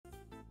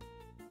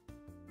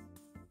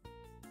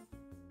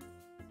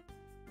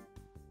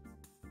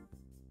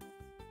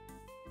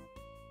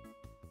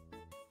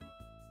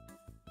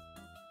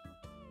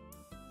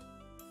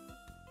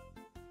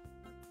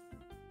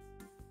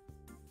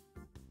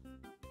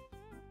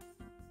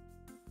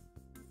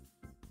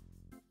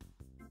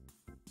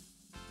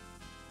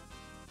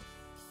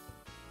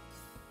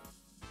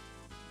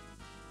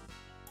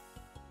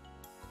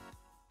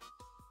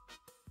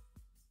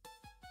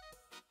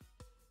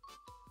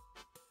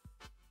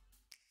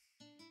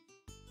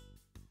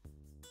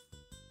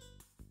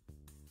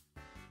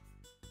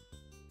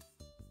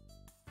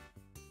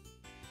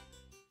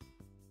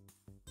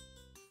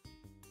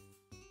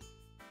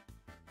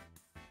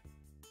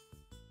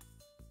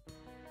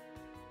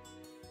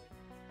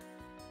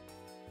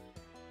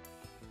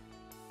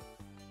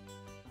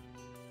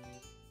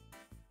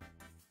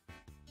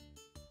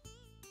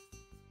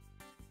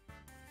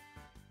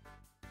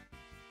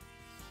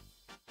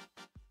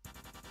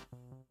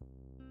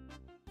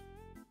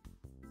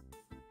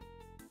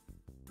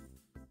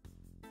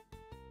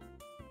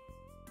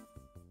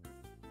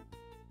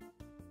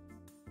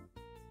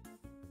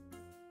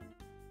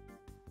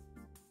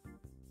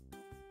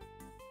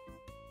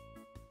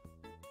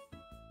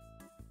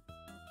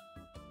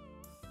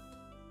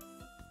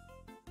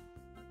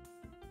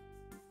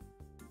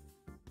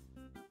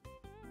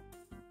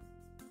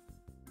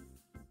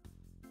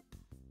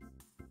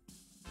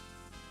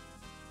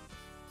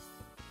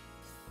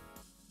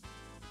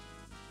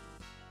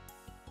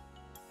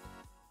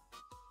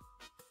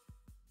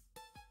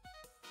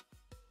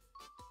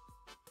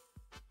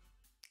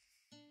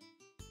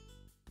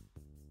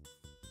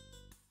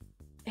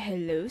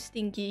Hello,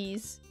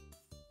 Stinkies.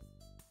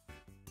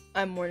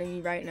 I'm warning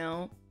you right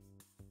now.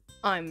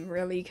 I'm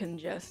really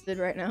congested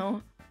right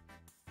now.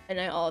 And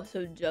I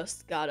also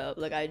just got up,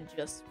 like I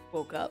just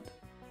woke up.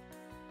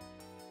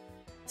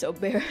 So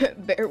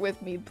bear with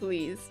me,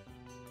 please.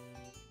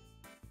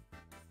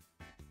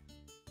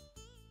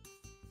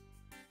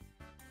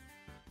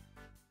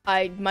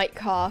 I might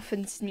cough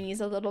and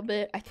sneeze a little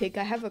bit. I think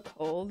I have a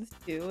cold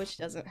too, which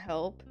doesn't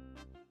help.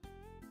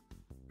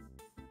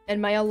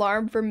 And my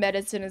alarm for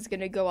medicine is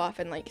gonna go off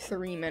in like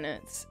 3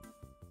 minutes.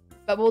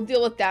 But we'll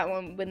deal with that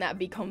one when that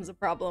becomes a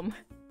problem.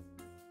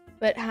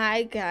 But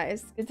hi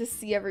guys, good to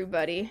see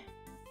everybody.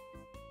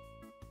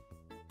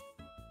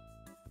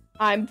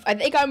 I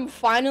think I'm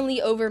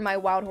finally over my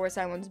Wild Horse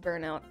Islands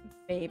burnout,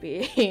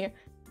 maybe.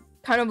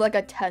 Kind of like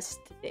a test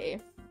today.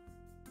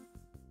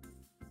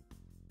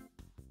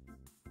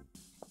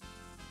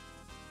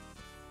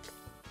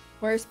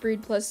 Horse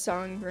breed plus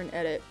song for an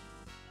edit.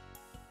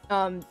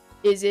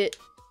 Is it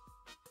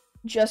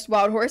just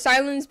Wild Horse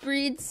Islands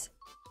breeds?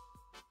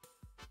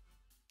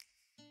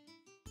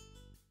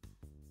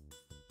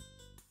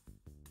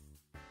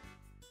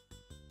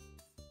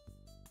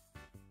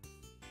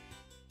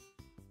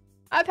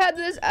 I've had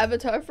this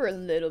avatar for a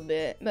little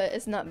bit, but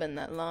it's not been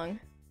that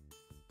long.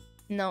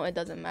 No, it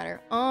doesn't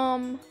matter.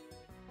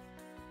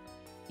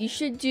 You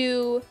should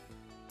do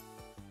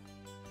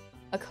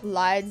a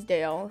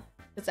Clydesdale,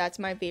 because that's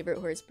my favorite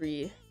horse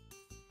breed.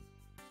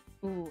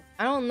 Ooh,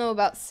 I don't know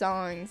about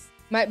songs.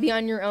 Might be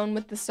on your own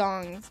with the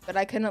songs, but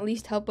I can at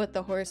least help with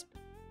the horse.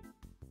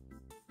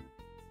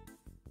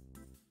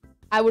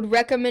 I would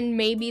recommend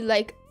maybe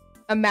like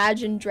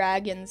Imagine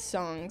Dragons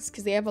songs,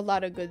 because they have a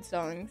lot of good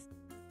songs.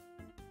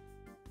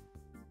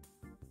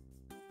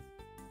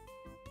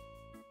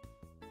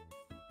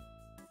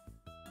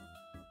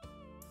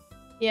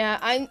 Yeah,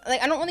 I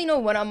don't really know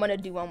what I'm gonna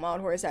do on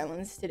Wild Horse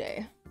Islands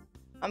today.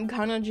 I'm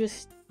kind of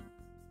just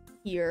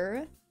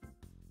here.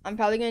 I'm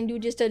probably gonna do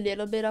just a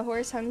little bit of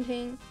horse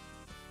hunting.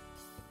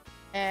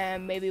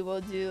 And maybe we'll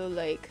do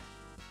like,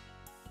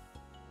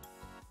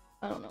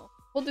 I don't know.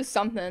 We'll do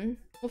something.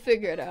 We'll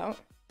figure it out.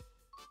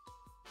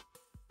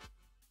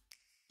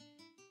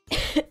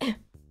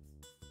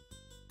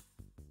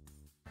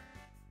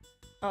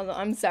 Although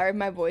I'm sorry if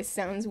my voice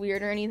sounds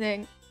weird or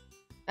anything.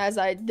 As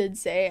I did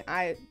say,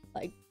 I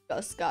like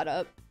just got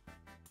up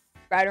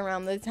right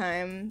around the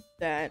time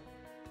that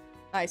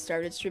I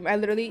started streaming. I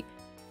literally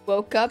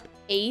woke up,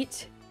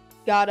 ate,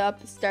 got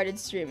up, started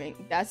streaming.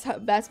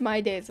 That's my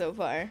day so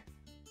far.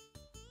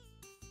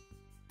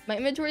 My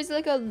inventory is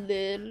like a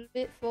little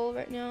bit full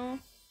right now.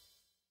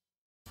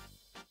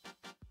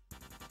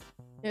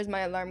 There's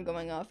my alarm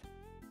going off.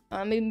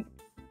 Maybe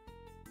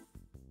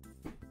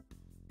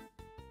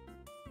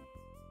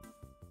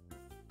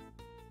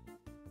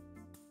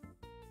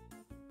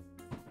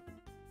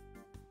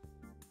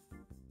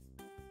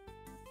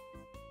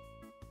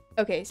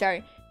okay,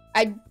 sorry.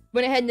 I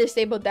went ahead and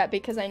disabled that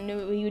because I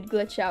knew he would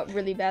glitch out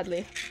really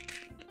badly.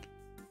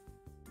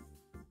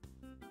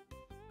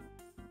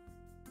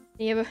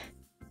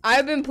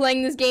 I've been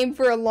playing this game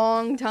for a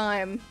long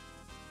time.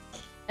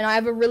 And I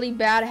have a really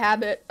bad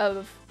habit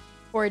of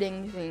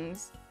hoarding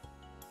things.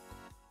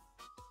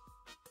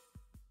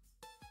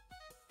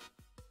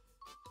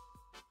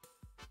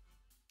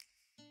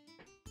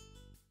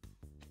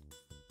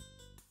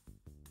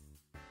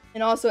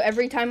 And also,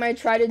 every time I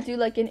try to do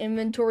like an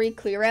inventory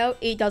clear out,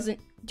 it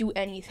doesn't do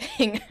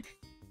anything.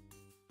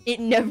 It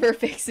never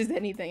fixes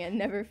anything. It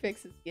never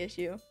fixes the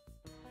issue.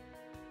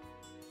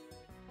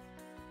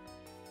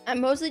 I'm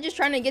mostly just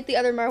trying to get the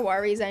other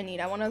Marwaris I need.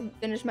 I want to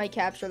finish my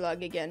capture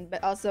log again,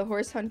 but also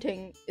horse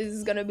hunting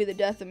is gonna be the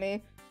death of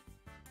me.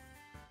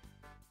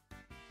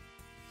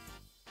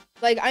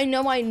 Like, I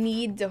know I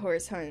need to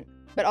horse hunt,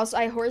 but also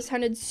I horse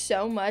hunted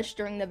so much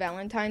during the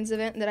Valentine's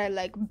event that I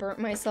like burnt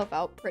myself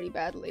out pretty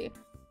badly.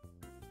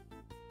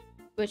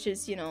 Which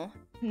is, you know,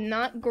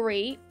 not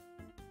great.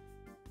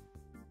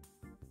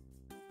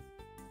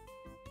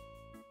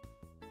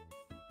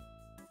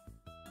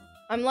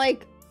 I'm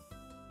like,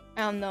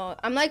 I don't know.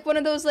 I'm like one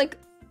of those like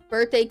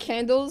birthday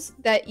candles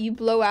that you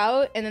blow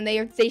out and then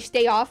they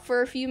stay off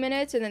for a few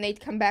minutes and then they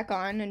come back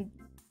on and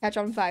catch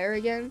on fire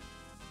again.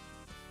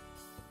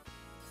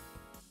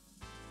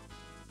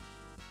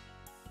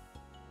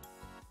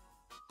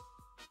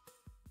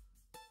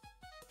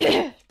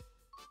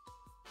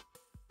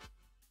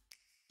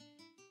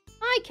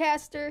 Hi,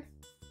 Caster.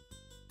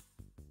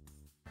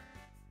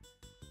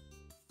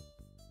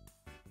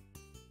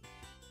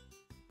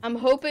 I'm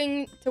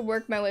hoping to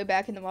work my way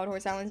back in the Wild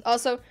Horse Islands.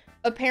 Also,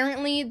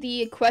 apparently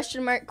the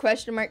question mark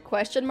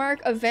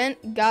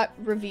event got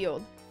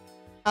revealed.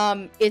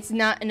 It's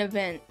not an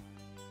event.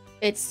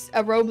 It's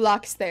a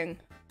Roblox thing.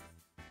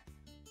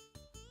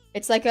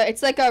 It's like a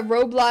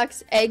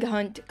Roblox egg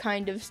hunt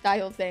kind of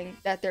style thing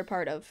that they're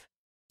part of.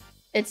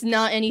 It's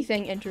not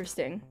anything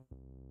interesting.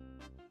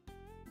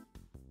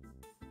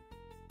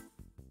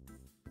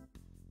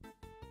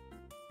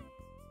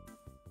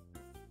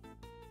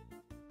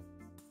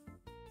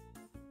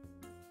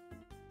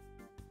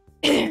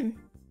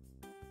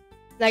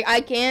 Like,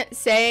 I can't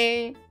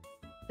say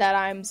that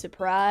I'm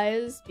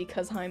surprised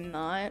because I'm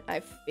not. I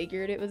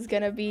figured it was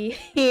gonna be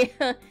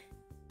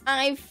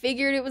I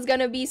figured it was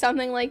gonna be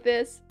something like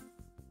this.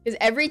 Because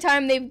every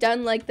time they've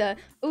done like the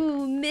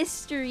ooh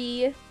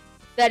mystery,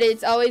 that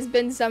it's always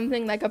been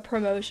something like a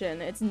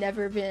promotion. It's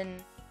never been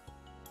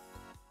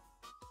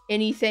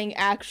anything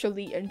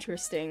actually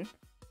interesting.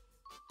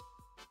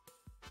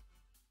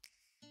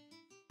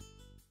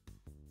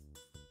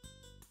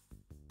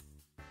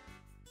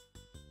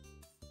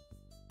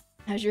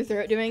 How's your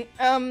throat doing?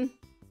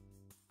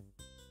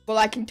 Well,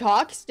 I can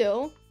talk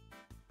still.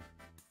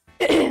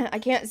 I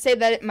can't say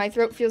that my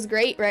throat feels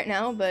great right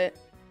now, but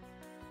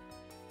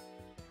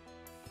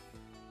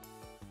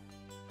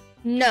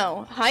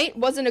no, height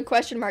wasn't a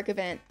question mark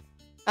event.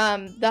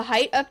 The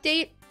height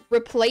update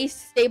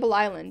replaced Stable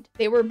Island.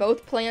 They were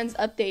both plans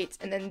updates,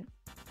 and then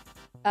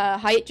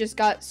height just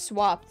got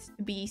swapped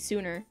to be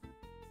sooner.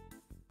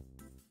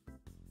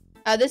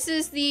 This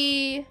is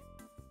the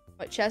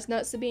what,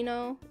 Chestnut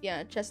Sabino?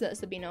 Yeah, Chestnut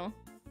Sabino.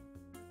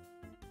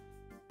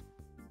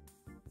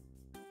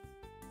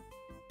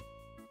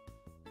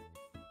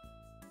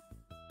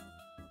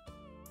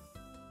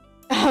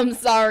 I'm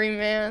sorry,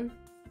 man.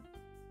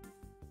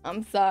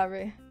 I'm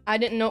sorry. I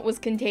didn't know it was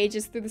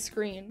contagious through the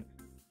screen.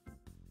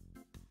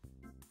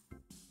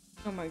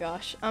 Oh my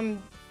gosh.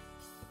 I'm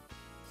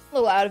a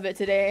little out of it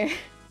today.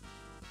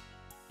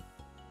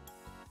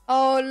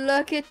 Oh,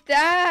 look at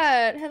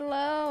that!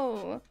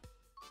 Hello!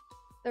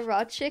 The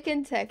raw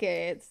chicken teke.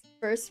 It's the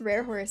first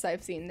rare horse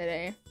I've seen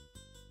today.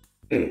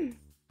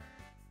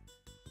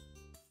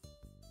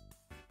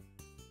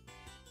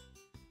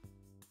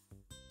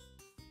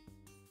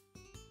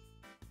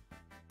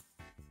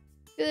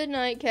 Good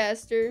night,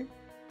 Caster.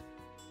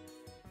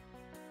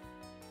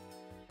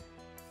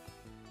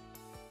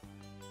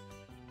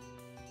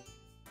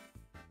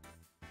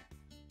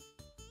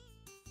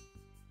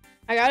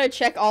 I gotta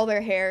check all their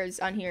hairs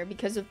on here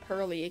because of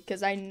Pearly,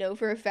 because I know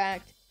for a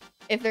fact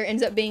if there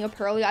ends up being a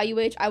Pearly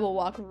IUH, I will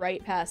walk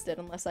right past it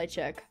unless I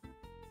check.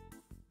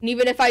 And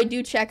even if I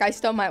do check, I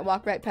still might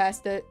walk right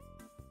past it.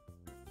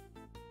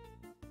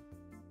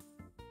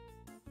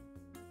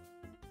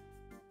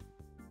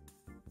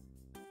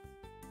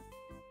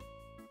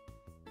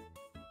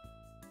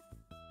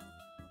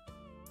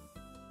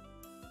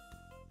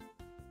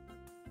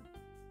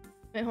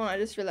 Wait, hold on, I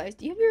just realized.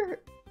 Do you have your...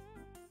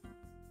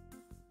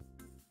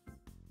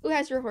 Who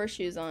has your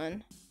horseshoes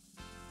on?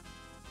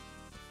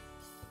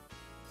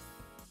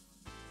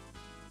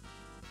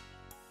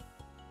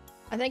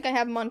 I think I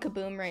have them on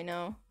Kaboom right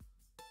now.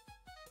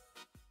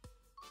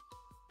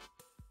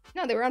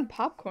 No, they were on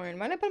Popcorn.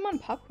 Why did I put them on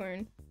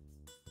Popcorn?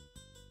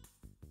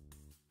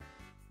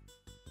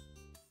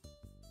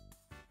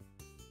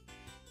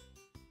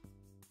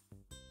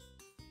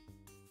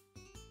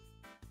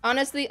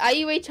 Honestly,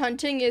 IUH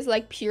hunting is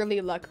like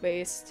purely luck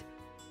based.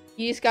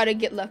 You just gotta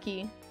get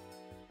lucky.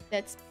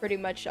 That's pretty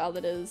much all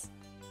it is.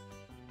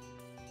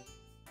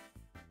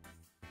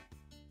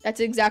 That's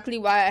exactly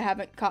why I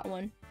haven't caught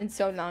one in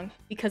so long.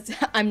 Because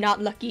I'm not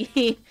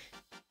lucky.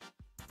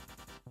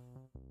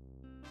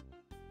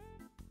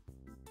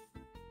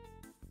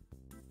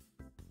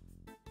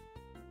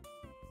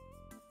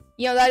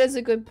 You know, that is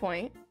a good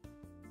point.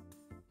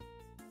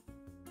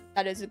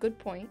 That is a good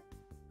point.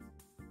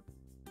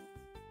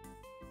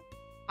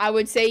 I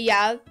would say,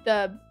 yeah,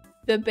 the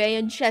bay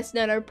and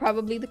chestnut are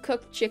probably the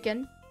cooked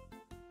chicken.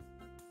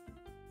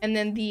 And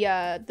then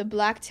the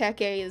black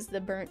teke is the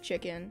burnt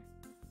chicken.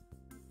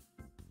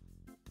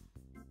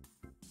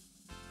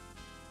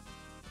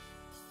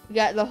 We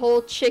got the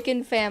whole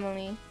chicken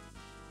family.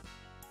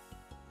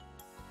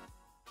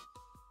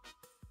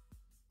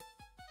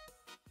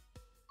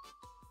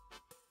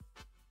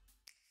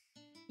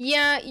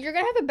 Yeah, you're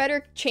gonna have a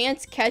better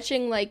chance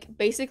catching, like,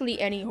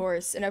 basically any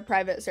horse in a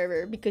private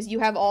server because you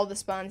have all the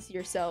spawns to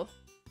yourself.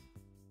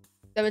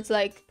 So it's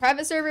like,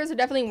 private servers are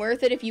definitely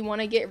worth it if you want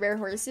to get rare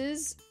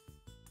horses,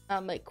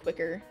 like,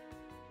 quicker.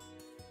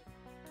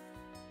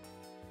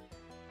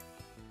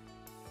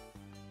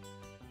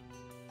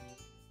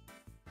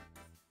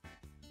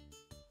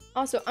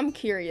 Also, I'm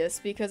curious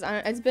because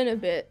it's been a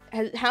bit.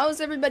 How's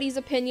everybody's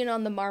opinion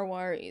on the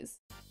Marwaris?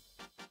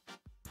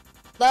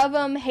 Love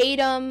them, hate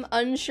them,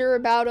 unsure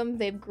about them,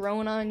 they've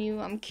grown on you.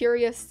 I'm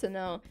curious to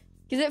know.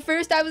 Because at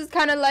first I was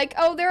kind of like,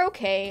 oh, they're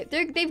okay.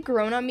 They've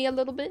grown on me a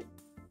little bit.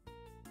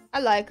 I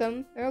like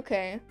them. They're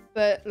okay.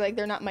 But, like,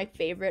 they're not my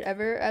favorite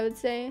ever, I would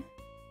say.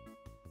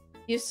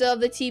 You still have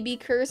the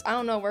TB curse? I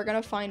don't know. We're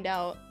gonna find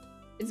out.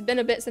 It's been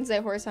a bit since I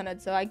horse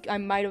hunted, so I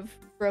might have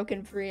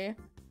broken free.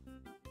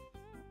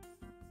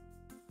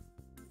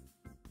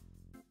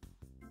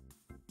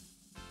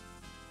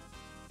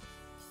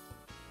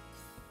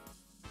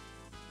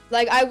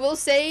 Like, I will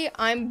say,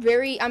 I'm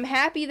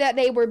happy that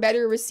they were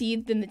better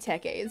received than the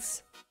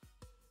tekes.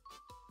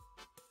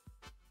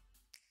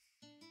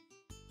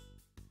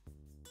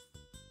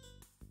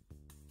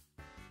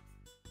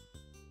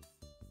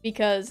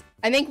 Because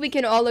I think we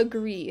can all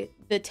agree,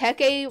 the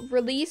teke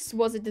release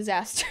was a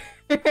disaster.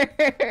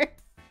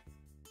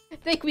 I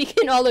think we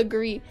can all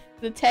agree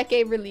the Tech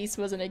A release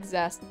was a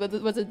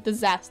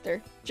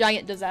disaster.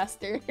 Giant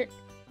disaster.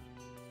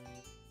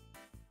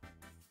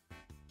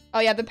 Oh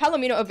yeah, the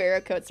Palomino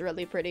Avera coats are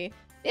really pretty.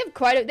 They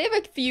have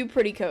a few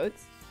pretty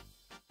coats.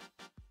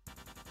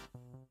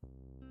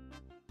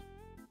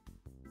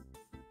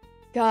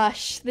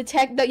 Gosh,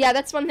 yeah,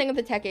 that's one thing with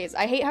the Tech A's.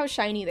 I hate how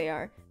shiny they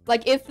are.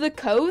 Like, if the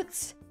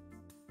coats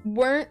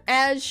weren't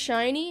as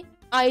shiny,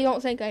 I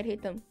don't think I'd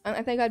hate them.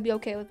 I think I'd be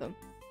okay with them.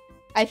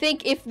 I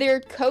think if their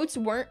coats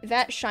weren't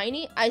that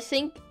shiny, I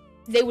think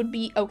they would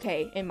be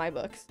okay in my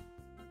books.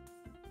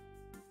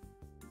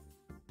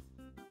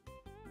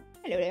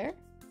 Hello there.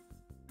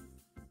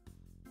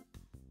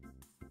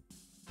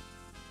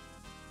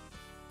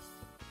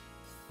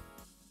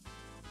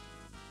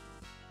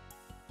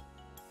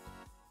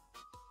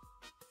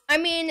 I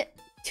mean,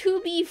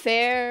 to be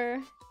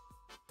fair,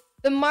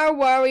 the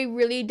Marwari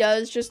really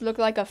does just look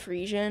like a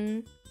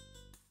Frisian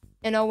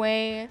in a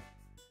way.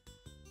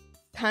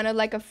 Kind of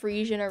like a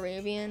Frisian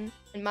Arabian,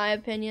 in my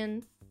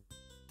opinion.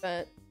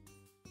 But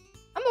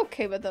I'm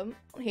okay with them.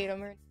 I don't hate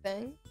them or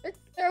anything.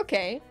 They're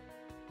okay.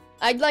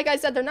 Like I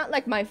said, they're not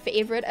like my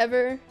favorite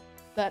ever.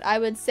 But I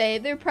would say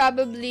they're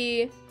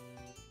probably...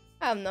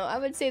 I don't know. I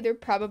would say they're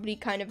probably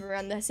kind of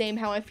around the same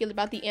how I feel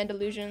about the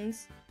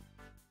Andalusians.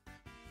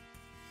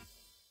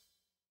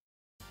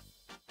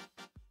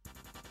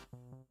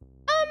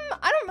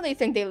 I don't really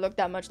think they look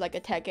that much like a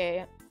Tech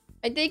A.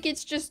 I think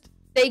it's just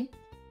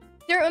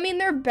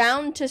they're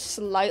bound to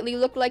slightly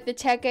look like the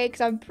Tech A,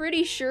 because I'm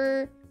pretty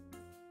sure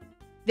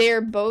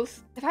they're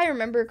both, if I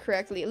remember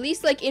correctly, at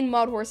least like in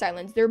Mod Horse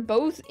Islands, they're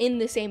both in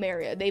the same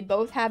area. They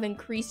both have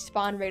increased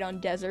spawn rate on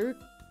desert.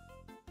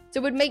 So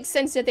it would make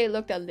sense that they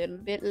looked a little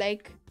bit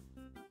like,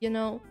 you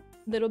know,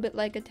 a little bit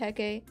like a Tech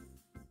A.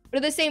 But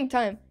at the same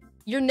time,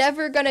 you're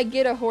never gonna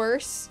get a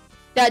horse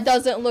that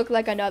doesn't look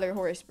like another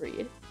horse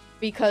breed,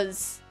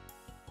 because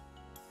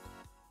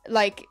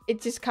like,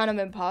 it's just kind of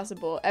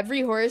impossible.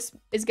 Every horse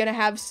is gonna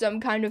have some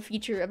kind of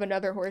feature of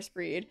another horse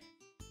breed.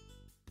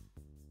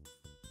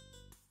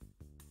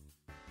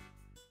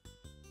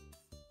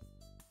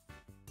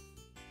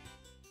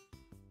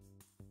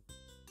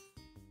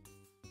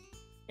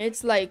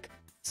 It's like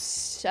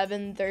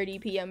 7:30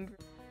 p.m.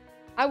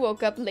 I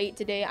woke up late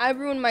today. I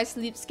ruined my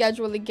sleep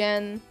schedule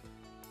again.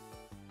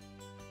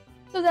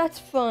 So that's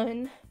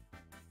fun.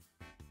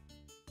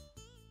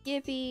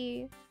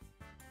 Yippee.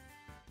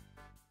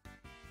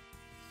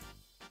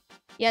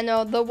 Yeah,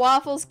 no, the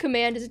waffles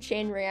command is a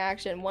chain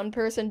reaction. One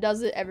person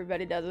does it,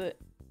 everybody does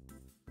it.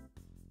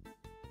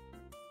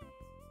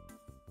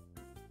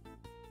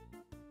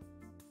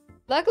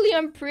 Luckily,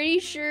 I'm pretty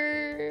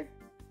sure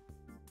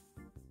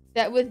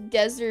that with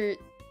desert,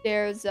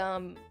 there's,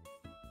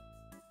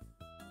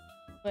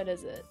 what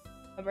is it?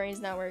 My brain's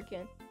not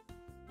working.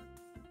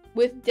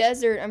 With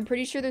desert, I'm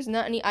pretty sure there's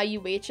not any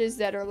IUHs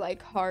that are,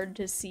 like, hard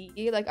to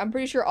see. Like, I'm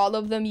pretty sure all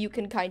of them you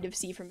can kind of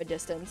see from a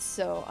distance.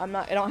 So, I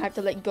don't have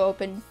to, like, go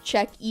up and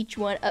check each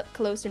one up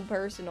close and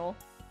personal.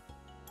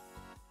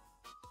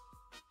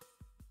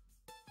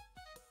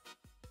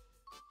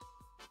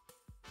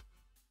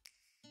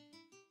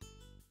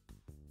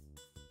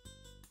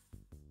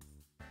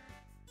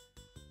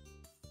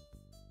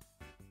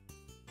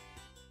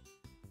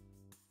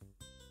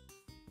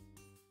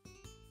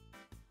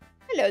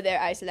 Hello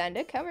there,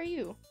 Icelandic. How are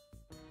you?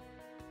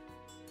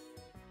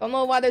 Don't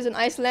know why there's an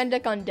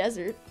Icelandic on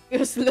desert. It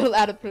was a little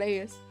out of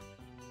place.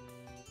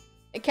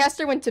 The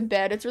caster went to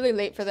bed. It's really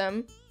late for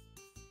them.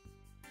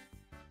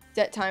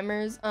 Set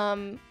timers.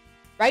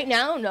 Right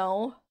now,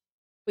 no.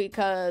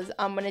 Because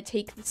I'm gonna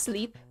take the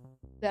sleep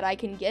that I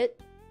can get.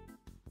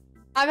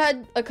 I've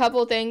had a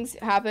couple things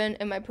happen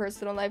in my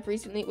personal life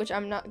recently, which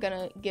I'm not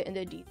gonna get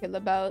into detail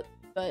about.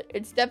 But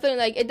it's definitely,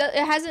 like, it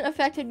hasn't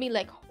affected me,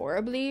 like,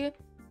 horribly.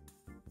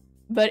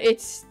 But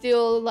it's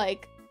still,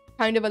 like,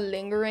 kind of a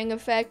lingering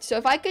effect. So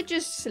if I could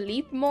just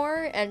sleep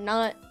more and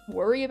not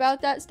worry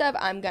about that stuff,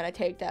 I'm gonna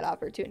take that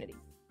opportunity.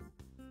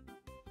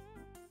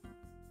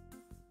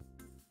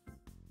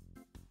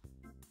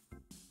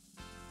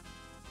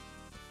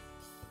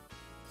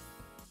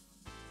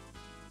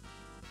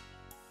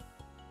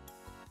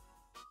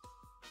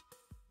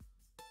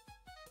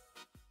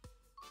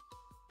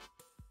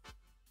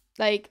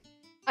 Like,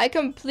 I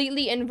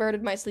completely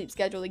inverted my sleep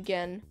schedule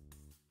again.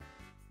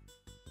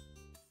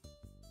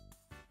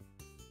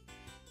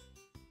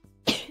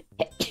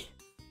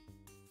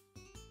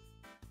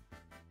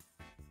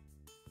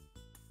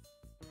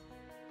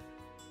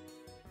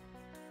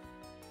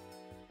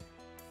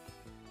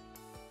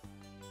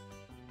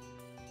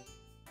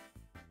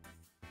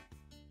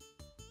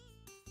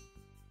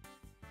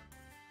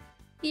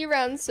 See you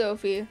around,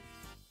 Sophie.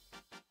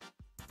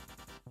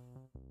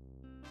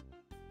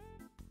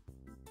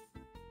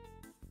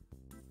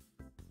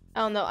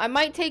 I don't know. I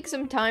might take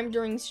some time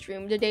during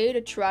stream today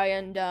to try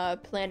and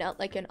plan out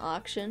like an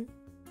auction.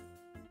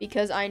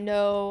 Because I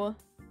know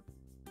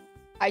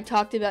I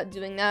talked about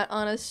doing that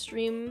on a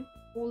stream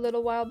a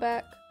little while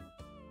back.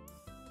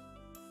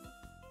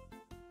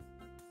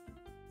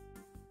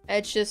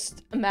 It's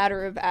just a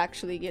matter of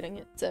actually getting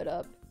it set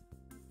up.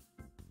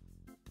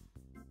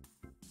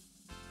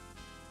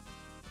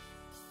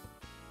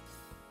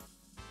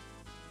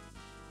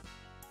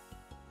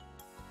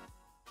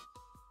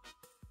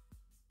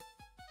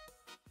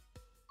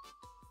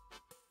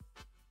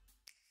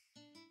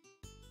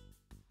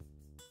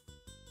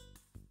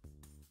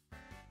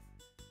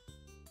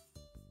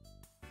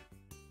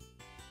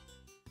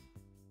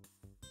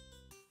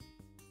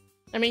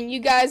 I mean, you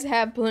guys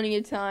have plenty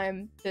of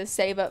time to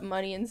save up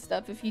money and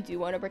stuff if you do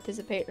want to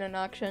participate in an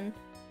auction.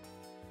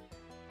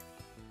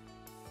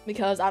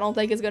 Because I don't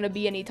think it's gonna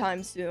be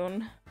anytime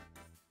soon.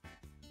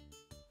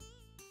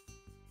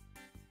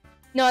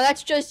 No,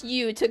 that's just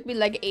you. It took me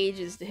like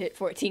ages to hit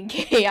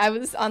 14K. I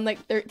was on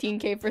like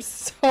 13K for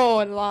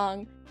so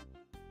long.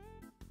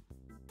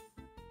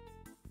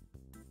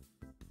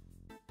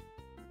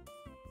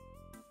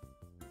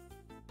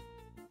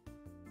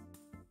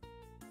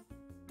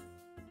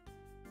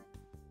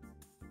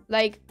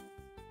 Like,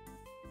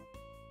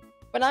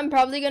 what I'm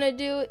probably gonna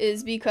do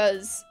is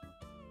because,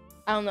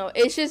 I don't know,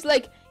 it's just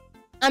like,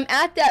 I'm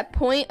at that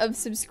point of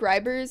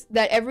subscribers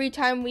that every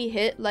time we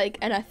hit like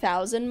an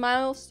 1,000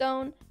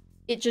 milestone,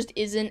 it just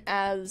isn't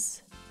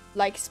as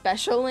like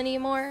special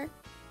anymore.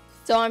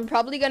 So I'm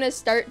probably gonna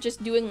start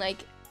just doing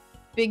like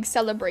big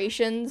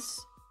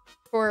celebrations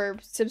for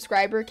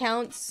subscriber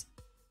counts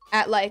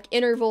at like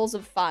intervals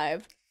of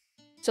 5.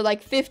 So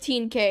like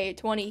 15K,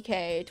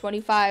 20K,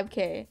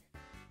 25K.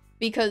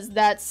 Because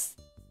that's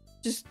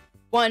just,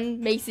 1,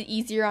 makes it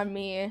easier on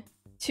me.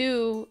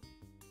 2,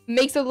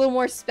 makes it a little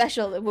more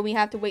special when we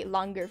have to wait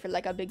longer for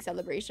like a big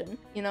celebration,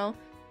 you know?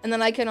 And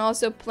then I can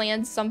also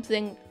plan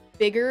something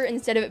bigger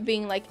instead of it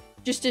being like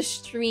just a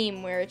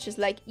stream where it's just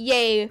like,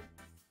 yay,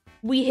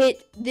 we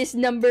hit this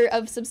number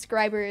of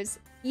subscribers,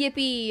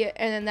 yippee,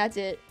 and then that's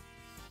it.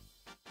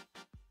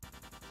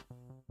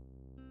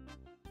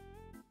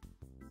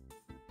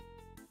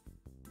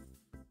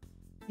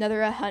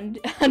 Another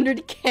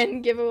 100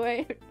 Ken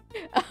giveaway.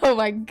 Oh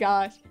my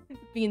gosh,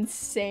 it'd be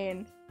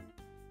insane.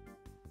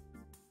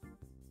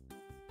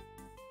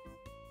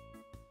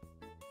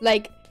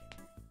 Like,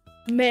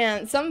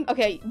 man,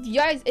 okay, you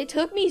guys, it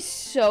took me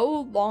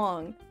so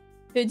long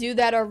to do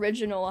that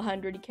original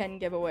 100 Ken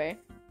giveaway.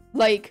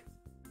 Like,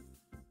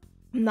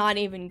 I'm not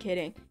even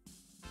kidding.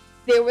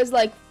 There was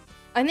like,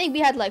 I think we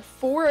had like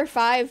 4 or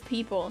 5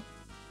 people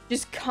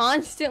just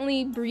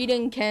constantly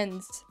breeding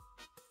Kens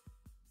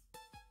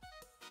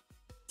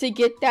to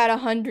get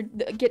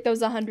that get those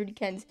 100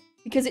 Kens,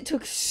 because it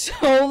took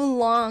so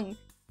long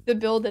to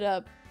build it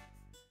up.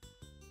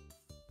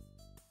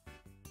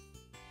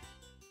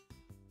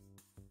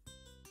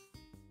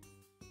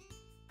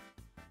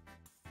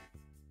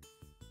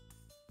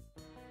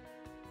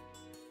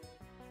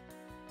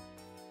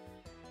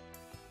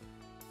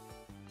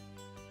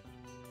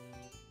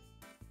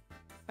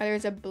 Oh,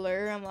 there's a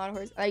blur on a lot of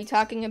horses. Are you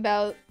talking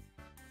about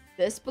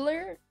this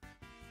blur?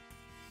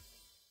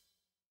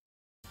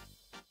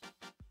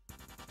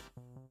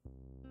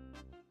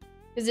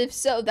 Because if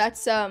so,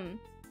 that's,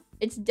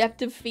 it's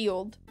depth of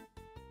field.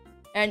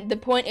 And the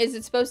point is,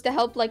 it's supposed to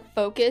help, like,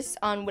 focus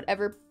on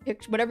whatever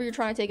you're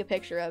trying to take a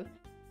picture of.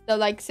 So,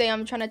 like, say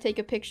I'm trying to take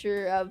a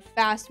picture of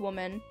Fast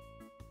Woman.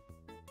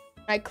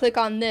 I click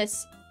on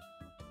this.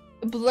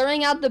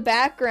 Blurring out the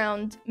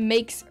background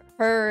makes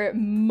her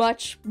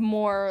much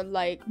more,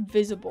 like,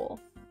 visible.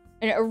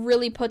 And it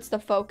really puts the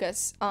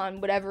focus on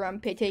whatever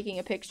I'm taking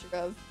a picture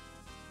of.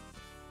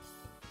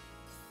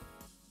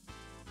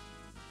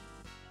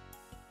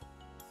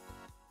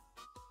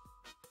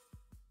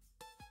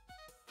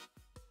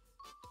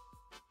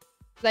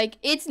 Like,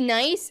 it's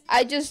nice.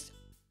 I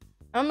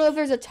don't know if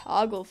there's a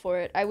toggle for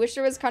it. I wish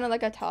there was kind of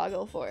like a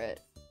toggle for it.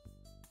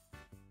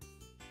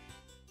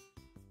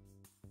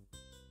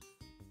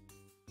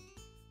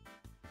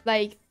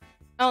 Like,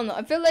 I don't know.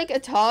 I feel like a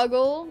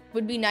toggle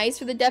would be nice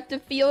for the depth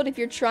of field if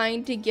you're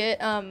trying to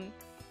get,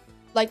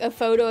 like a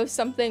photo of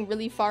something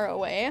really far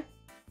away.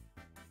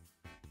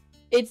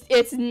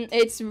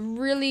 It's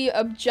really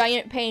a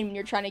giant pain when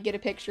you're trying to get a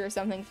picture of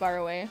something far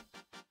away.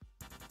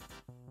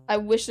 I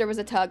wish there was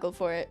a toggle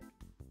for it.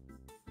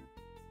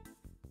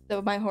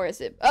 So my horse.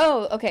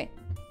 Oh, okay.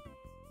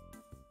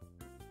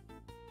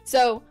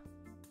 So,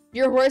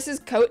 your horse's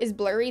coat is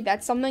blurry.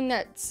 That's something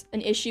that's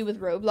an issue with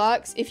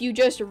Roblox. If you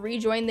just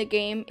rejoin the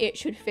game, it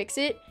should fix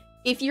it.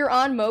 If you're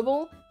on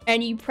mobile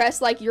and you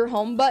press like your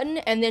home button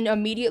and then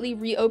immediately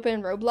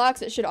reopen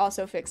Roblox, it should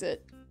also fix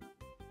it.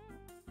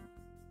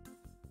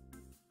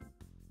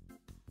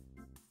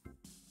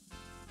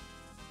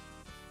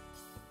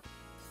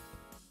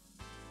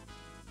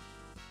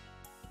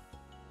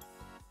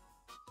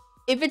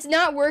 If it's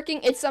not working,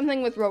 it's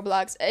something with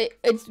Roblox.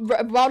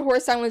 Wild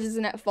Horse Silence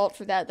isn't at fault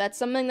for that. That's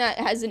something that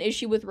has an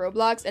issue with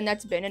Roblox, and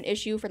that's been an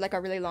issue for like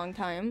a really long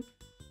time.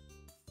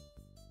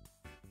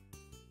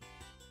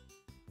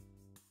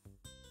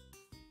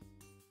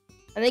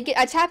 I think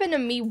it's happened to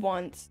me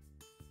once.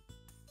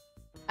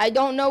 I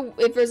don't know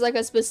if there's like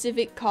a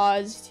specific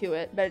cause to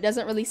it, but it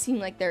doesn't really seem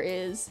like there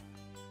is.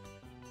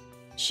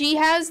 She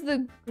has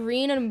the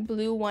green and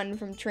blue one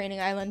from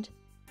Training Island.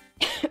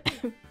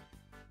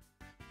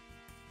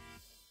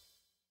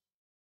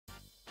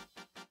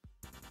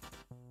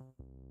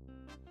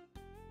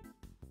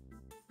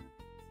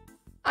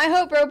 I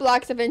hope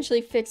Roblox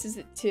eventually fixes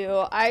it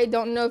too. I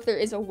don't know if there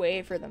is a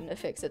way for them to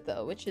fix it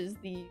though, which is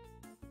the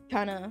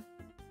kind of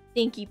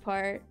stinky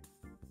part.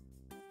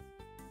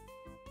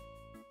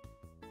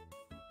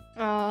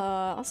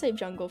 I'll save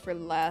jungle for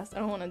last. I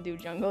don't want to do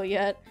jungle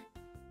yet.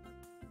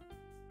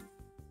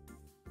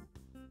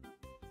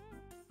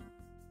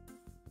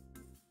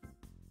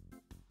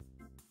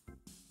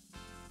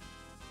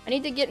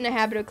 need to get in the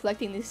habit of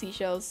collecting the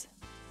seashells.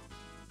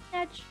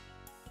 Catch.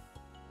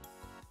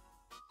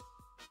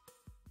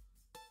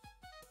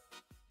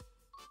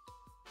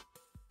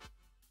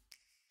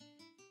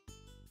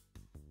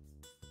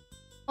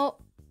 Oh.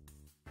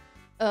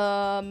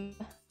 Don't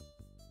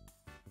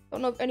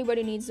know if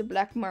anybody needs the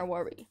black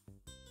marwari.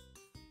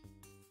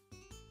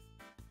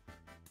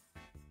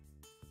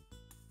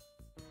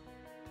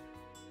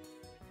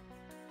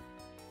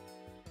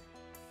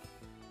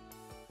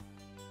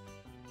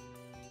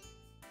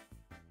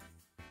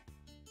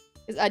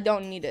 Because I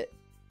don't need it.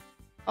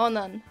 Oh,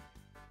 none.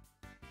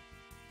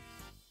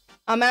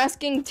 I'm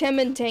asking Tim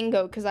and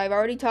Tango because I've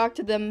already talked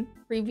to them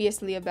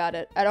previously about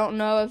it. I don't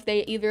know if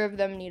either of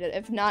them need it.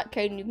 If not,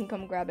 Kaden, you can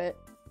come grab it.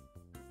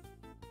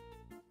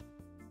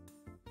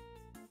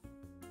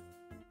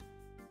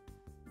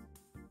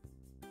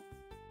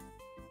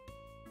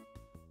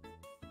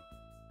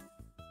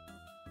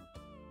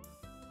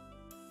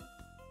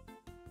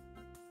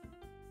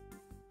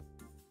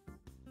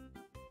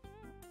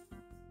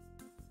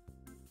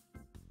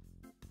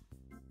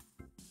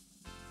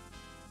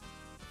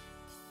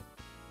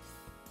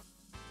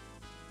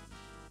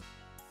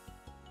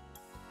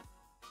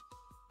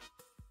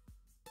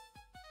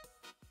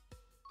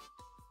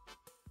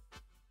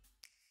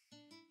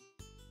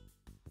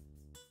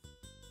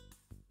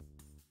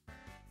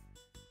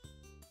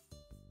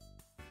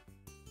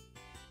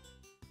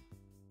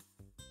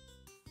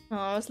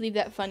 Oh, let's leave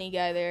that funny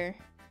guy there.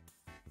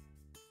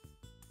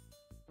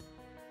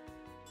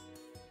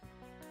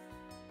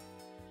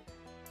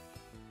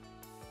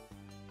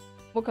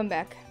 We'll come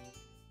back.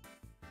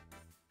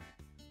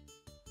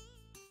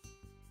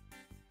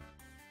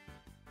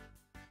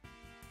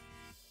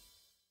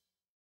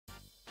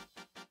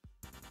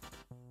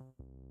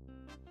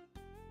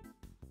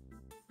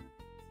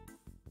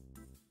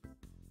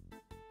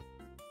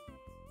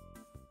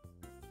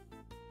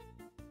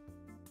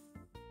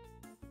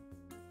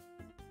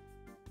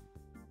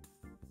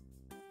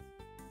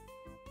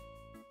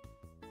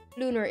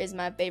 Lunar is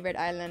my favorite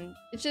island.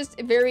 It's just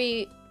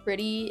very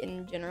pretty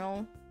in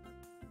general.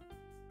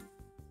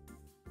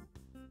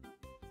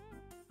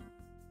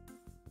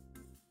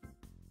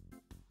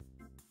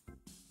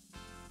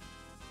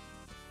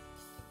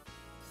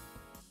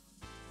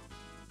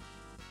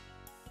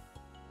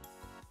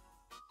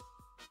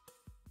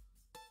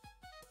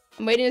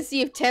 I'm waiting to see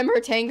if Tim or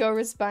Tango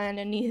respond,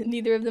 and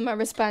neither of them are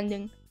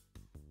responding.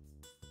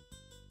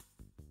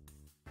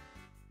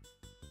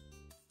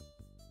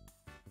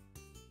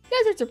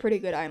 Desert's a pretty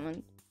good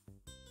island.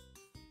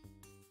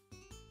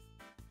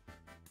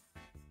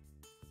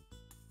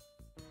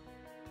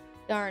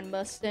 Darn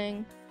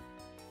Mustang.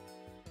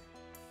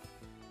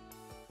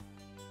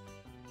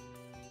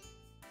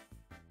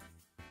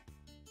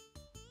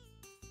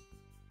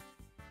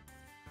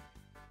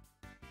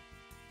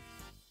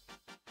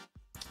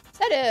 Is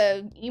that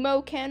a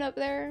emo can up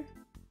there?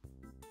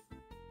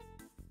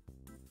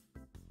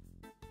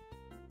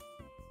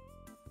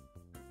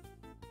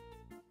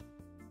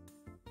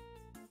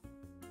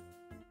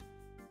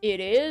 It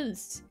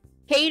is.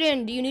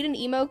 Kaden, do you need an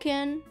emo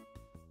can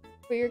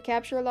for your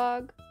capture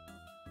log?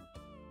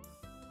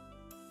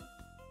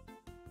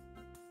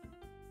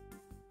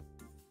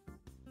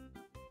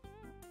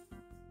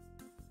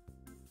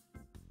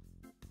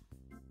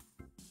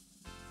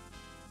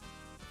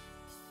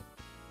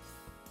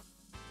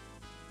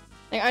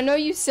 Like, I know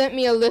you sent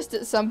me a list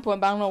at some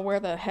point, but I don't know where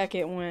the heck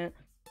it went.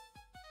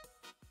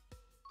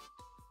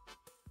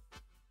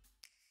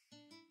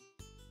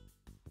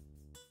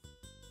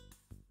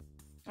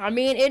 I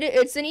mean,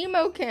 it's an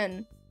emo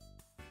can.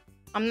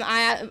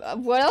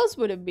 What else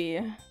would it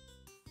be?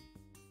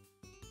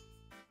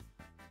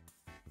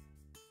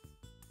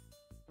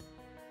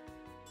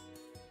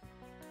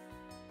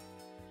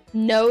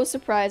 No,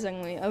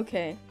 surprisingly.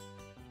 Okay.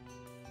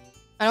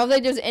 I don't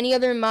think there's any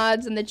other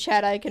mods in the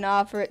chat I can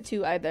offer it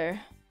to either.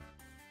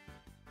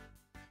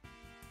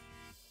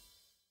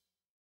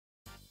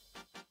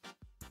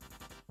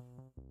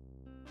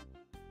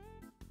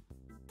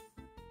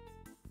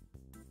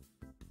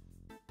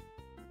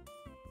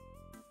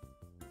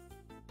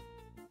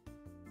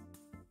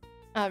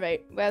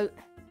 Alright, well,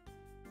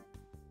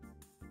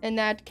 in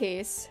that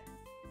case,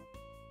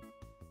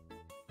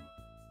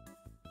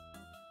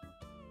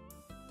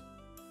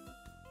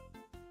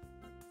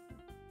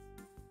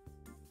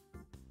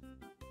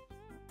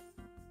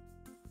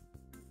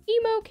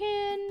 emo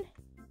can.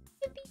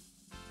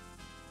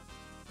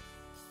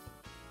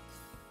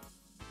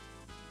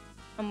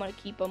 I'm gonna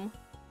keep them.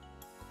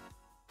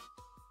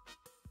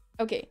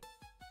 Okay,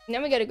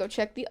 now we gotta go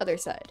check the other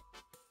side.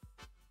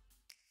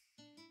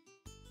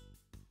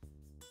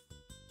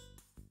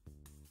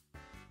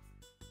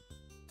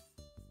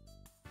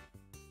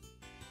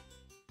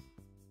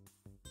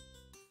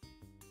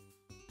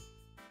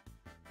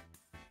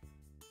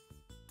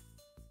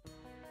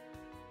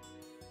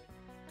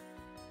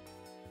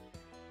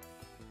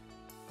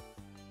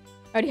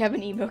 I already have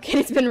an emo kit.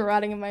 It's been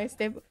rotting in my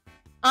stable.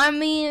 I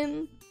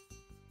mean,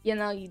 you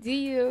know, you do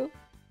you.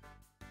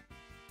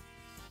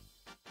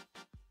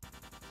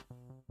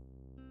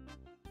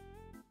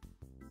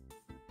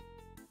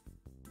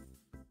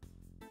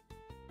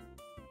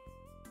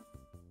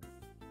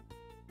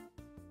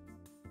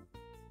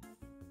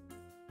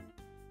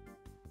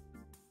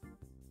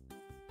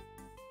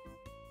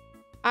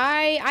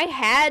 I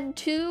had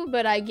two,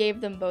 but I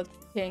gave them both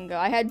to Tango.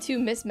 I had two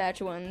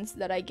mismatch ones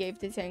that I gave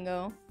to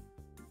Tango.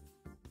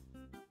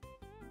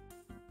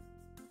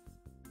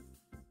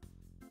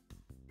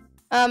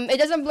 It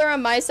doesn't blur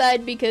on my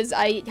side because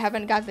I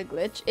haven't got the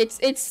glitch.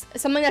 It's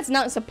something that's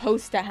not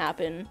supposed to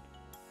happen.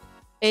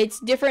 It's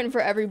different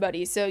for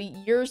everybody, so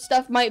your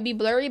stuff might be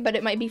blurry, but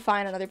it might be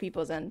fine on other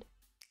people's end.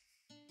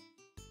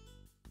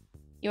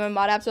 You want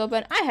mod apps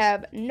open? I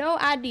have no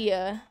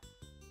idea.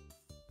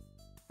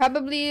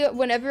 Probably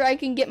whenever I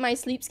can get my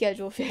sleep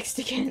schedule fixed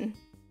again.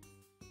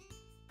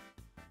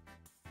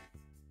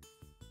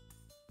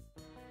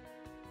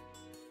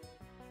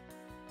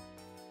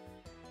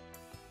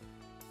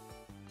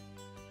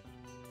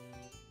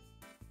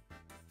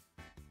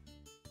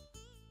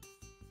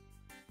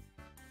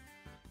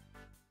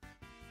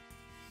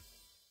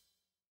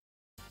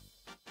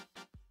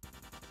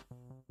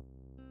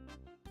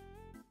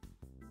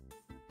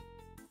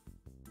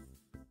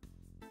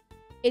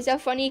 It's a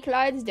funny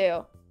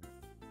Clydesdale.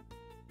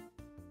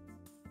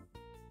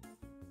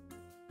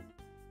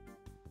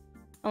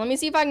 Let me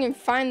see if I can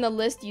find the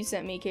list you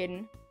sent me,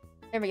 Caden.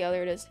 There we go,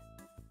 there it is.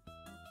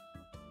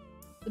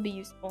 It'll be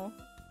useful.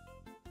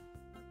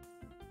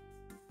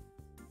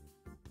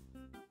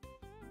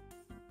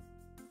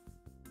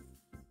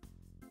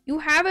 You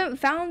haven't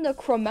found the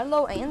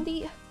Cromello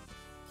Andy?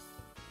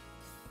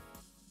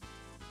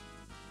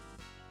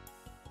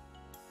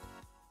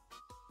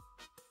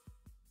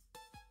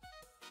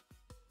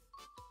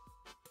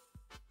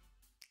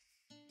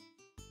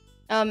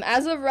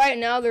 As of right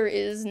now, there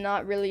is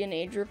not really an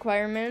age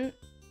requirement.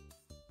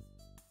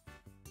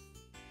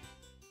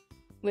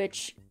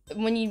 Which,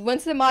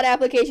 once the mod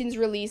application's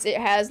release, it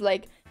has,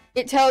 like,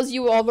 it tells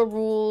you all the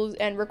rules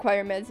and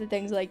requirements and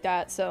things like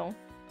that, so.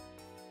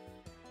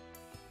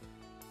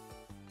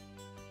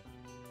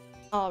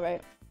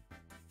 Alright.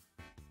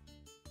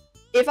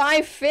 If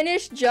I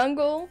finish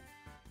Jungle,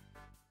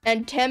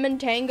 and Tem and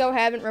Tango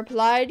haven't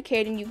replied,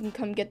 Caden, you can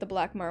come get the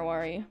Black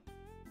Marwari.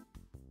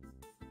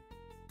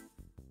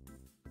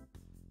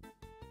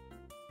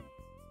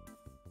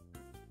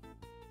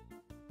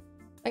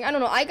 Like, I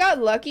don't know, I got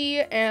lucky,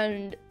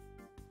 and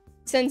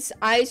since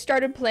I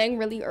started playing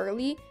really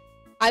early,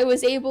 I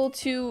was able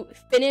to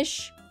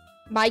finish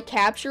my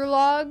capture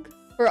log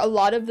for a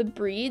lot of the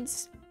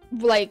breeds,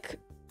 like,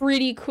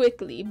 pretty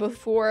quickly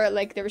before,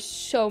 like, there's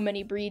so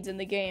many breeds in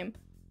the game.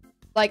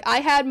 Like, I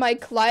had my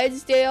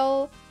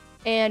Clydesdale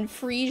and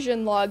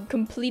Frisian log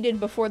completed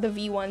before the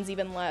V1s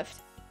even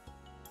left.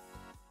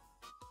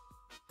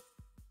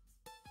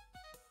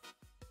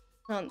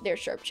 There's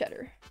Sharp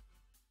Cheddar.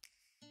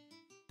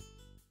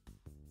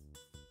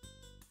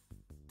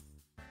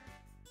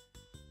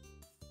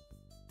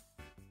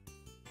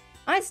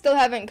 I still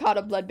haven't caught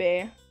a Blood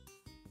Bay.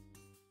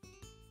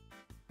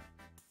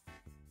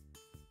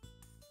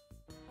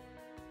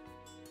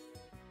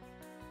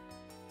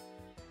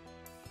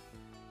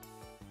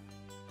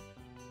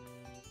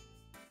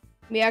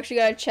 We actually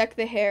gotta check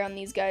the hair on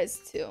these guys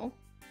too.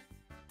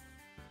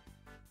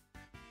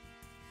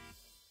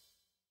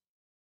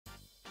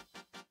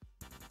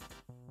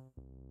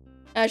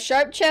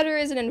 Sharp Cheddar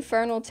is an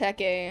Infernal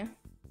Tech A.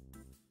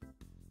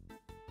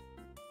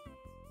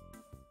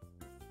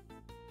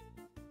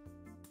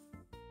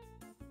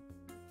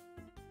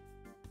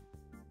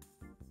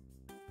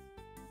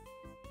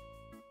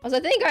 Also, I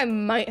think I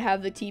might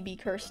have the TB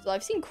curse still.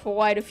 I've seen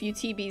quite a few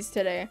TBs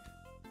today.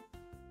 How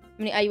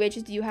many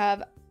IUHs do you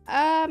have?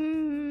 Let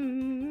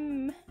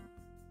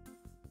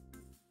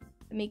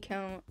me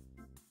count.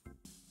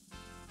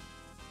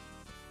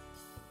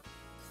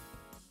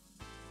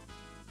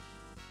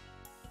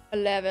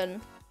 $11.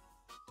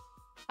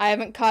 I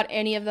haven't caught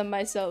any of them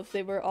myself.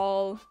 They were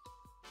all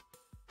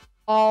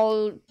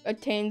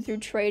attained through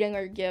trading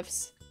or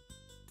gifts.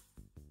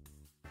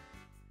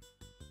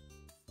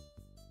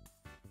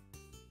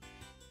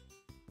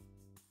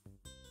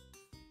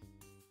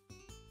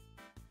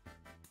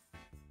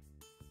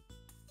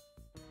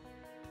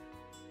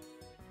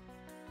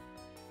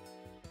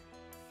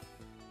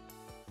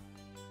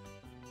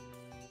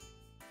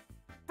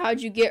 How'd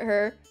you get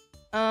her?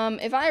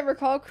 If I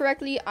recall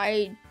correctly,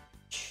 I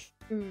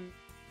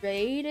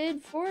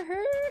traded for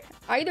her?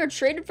 I either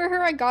traded for her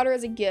or I got her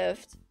as a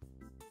gift.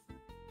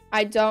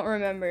 I don't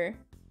remember.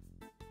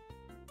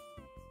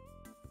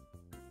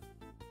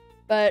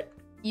 But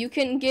you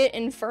can get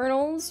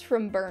Infernals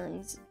from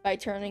Burns by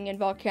turning in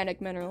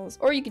volcanic minerals,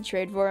 or you can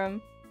trade for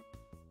them.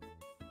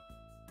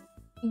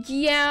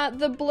 Yeah,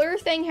 the blur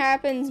thing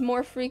happens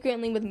more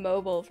frequently with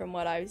mobile from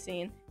what I've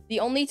seen. The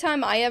only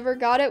time I ever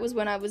got it was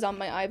when I was on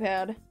my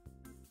iPad.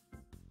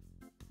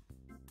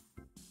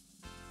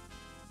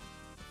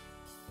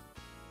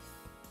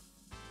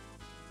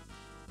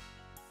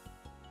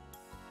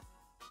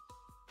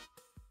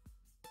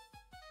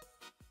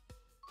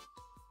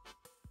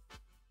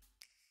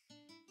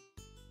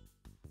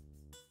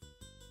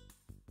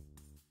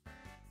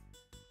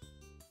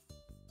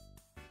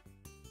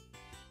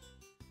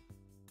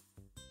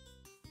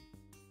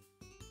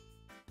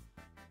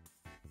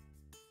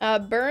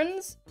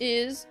 Burns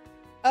is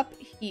up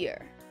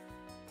here.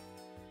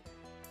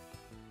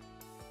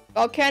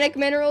 Volcanic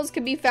minerals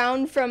can be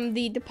found from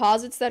the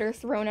deposits that are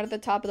thrown at the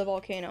top of the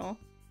volcano.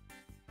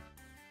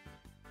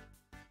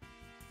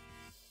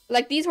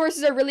 Like, these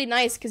horses are really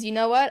nice, because you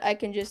know what? I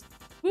can just...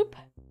 whoop.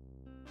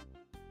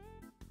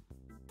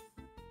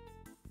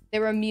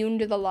 They're immune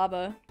to the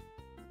lava.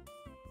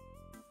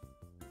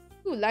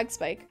 Ooh, lag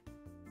spike.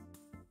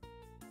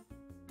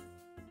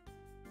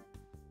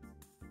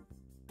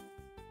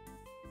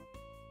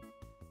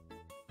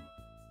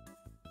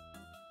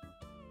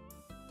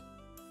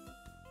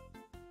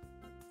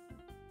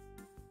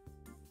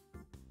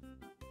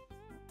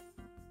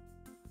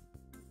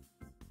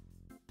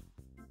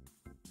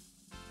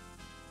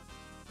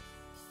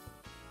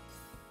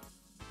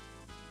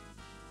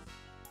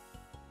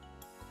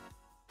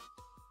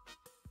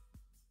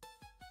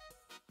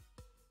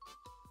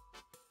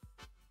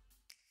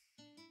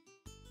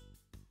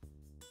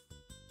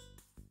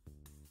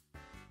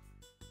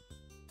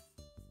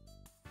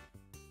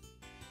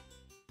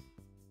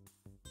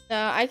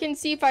 I can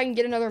see if I can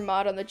get another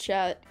mod on the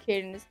chat,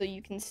 Caden, so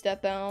you can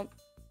step out.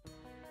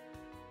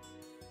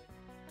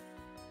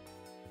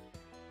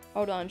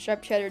 Hold on,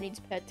 Sharp Cheddar needs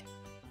pet.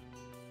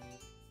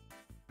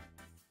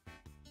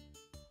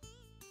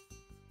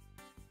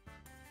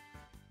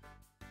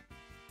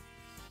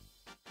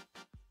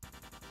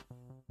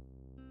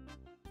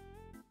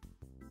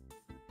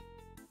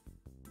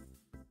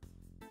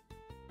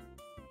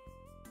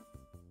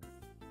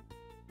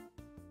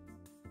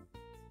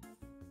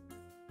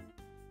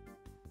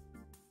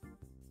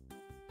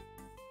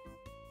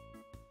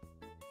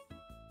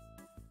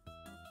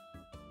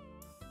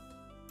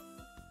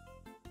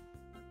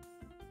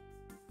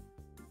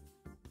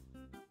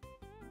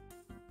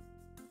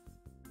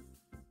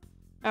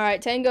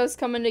 Alright, Tango's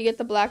coming to get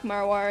the Black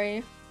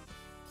Marwari.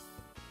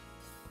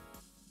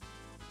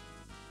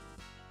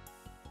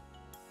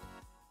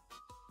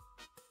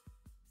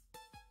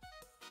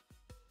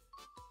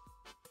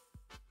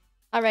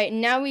 Alright,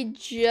 now we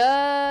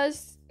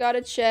just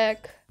gotta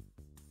check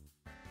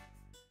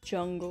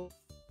jungle.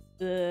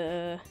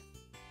 Ugh.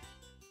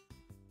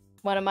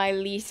 One of my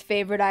least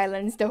favorite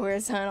islands to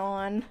horse hunt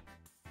on.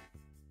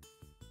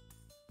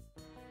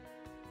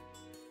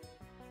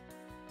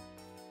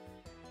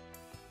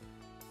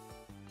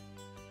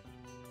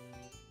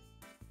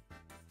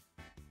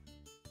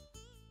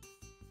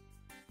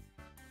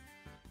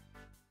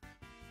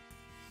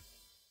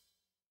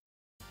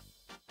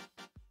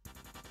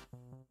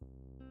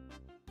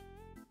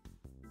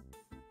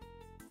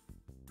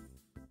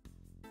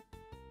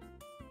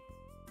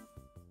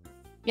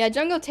 Yeah,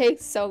 jungle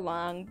takes so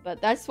long, but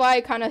that's why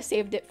I kind of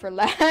saved it for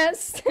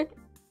last.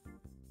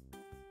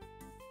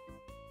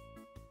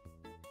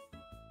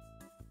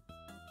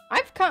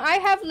 I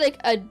have like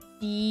a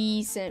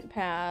decent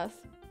path.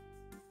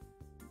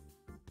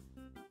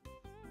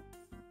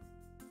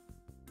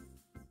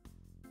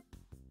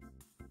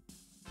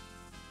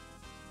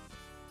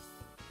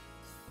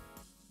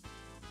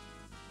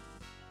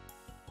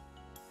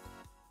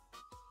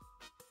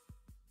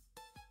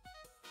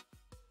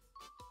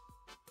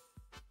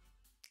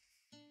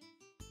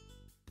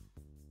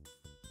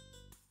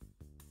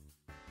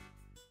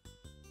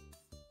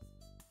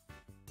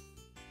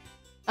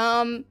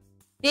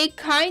 They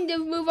kind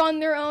of move on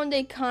their own,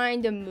 they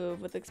kind of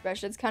move with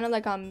expression. It's kind of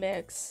like a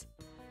mix.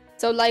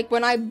 So like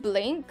when I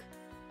blink,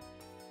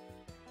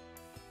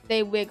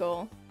 they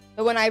wiggle.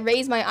 But when I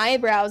raise my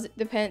eyebrows,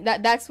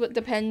 that's what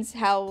depends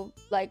how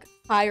like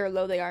high or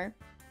low they are.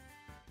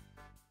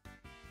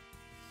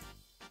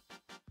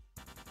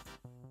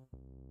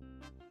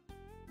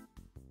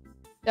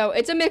 So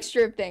it's a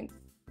mixture of things.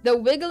 The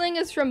wiggling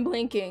is from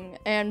blinking,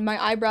 and my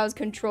eyebrows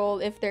control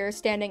if they're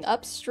standing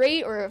up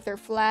straight or if they're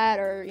flat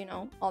or, you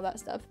know, all that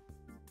stuff.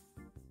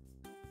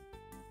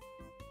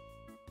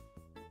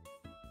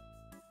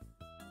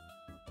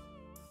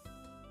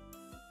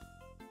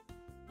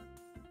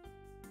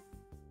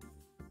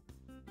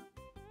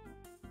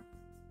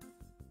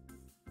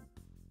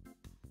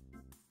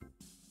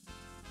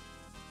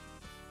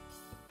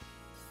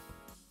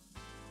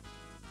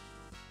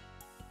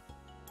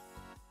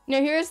 Now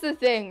here's the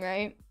thing,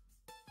 right?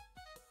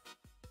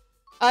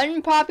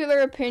 Unpopular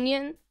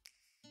opinion,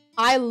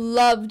 I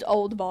loved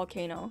Old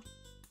Volcano.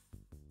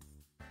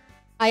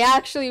 I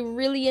actually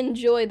really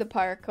enjoy the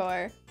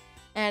parkour,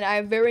 and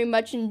I very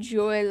much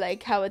enjoy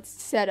like how it's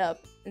set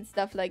up and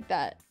stuff like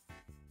that.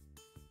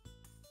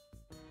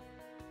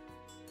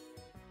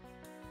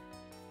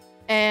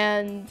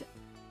 And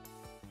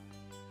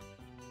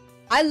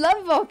I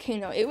love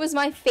Volcano. It was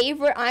my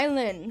favorite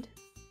island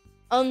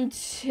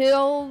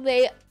until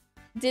they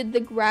did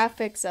the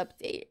graphics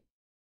update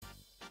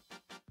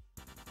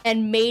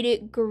and made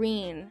it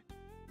green.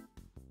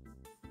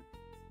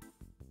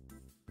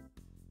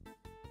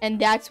 And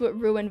that's what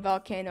ruined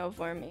Volcano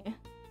for me.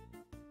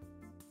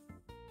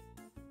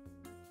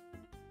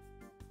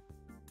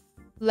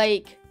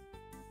 Like,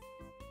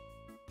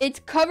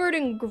 it's covered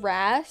in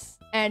grass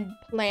and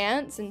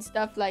plants and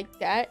stuff like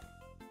that.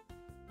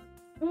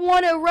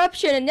 One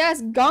eruption and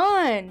that's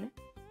gone.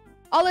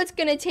 all it's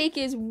gonna take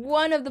is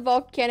one of the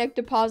volcanic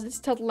deposits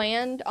to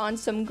land on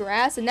some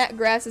grass, and that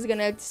grass is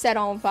gonna set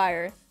on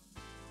fire.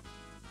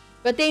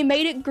 But they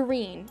made it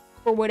green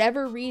for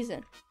whatever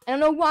reason. I don't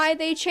know why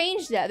they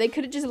changed that. They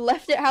could have just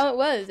left it how it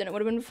was and it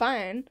would have been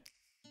fine.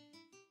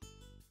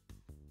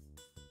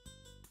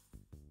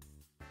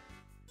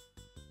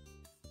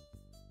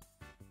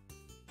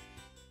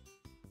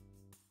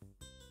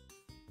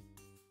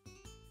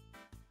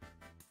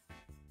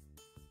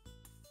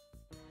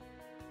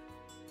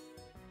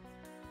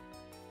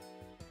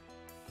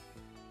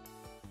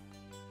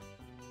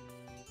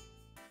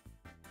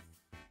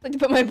 I like to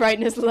put my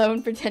brightness low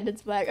and pretend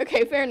it's black.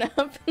 Okay, fair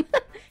enough.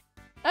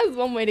 That's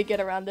one way to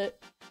get around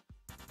it.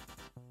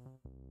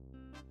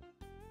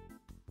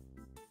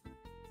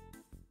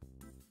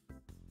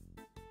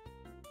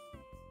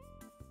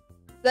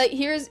 Like,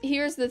 here's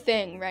the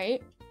thing,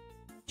 right?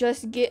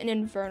 Just get an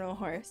infernal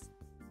horse.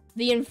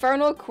 The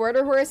infernal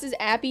quarter horses,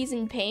 appies,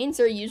 and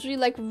paints are usually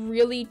like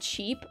really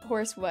cheap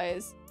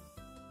horse-wise.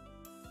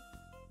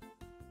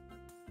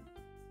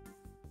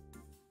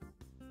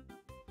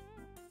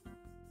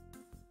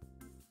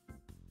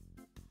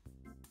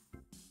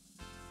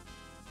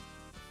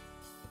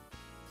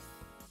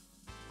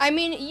 I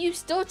mean, you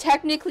still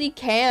technically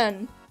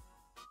can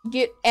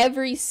get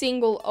every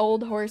single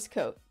old horse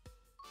coat.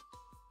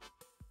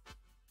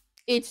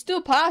 It's still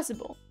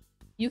possible.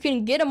 You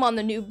can get them on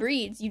the new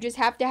breeds. You just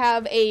have to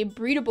have a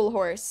breedable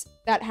horse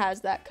that has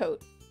that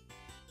coat.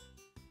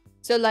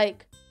 So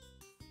like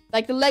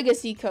the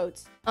legacy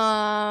coats. You're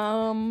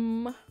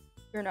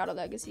not a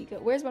legacy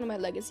coat. Where's one of my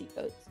legacy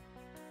coats?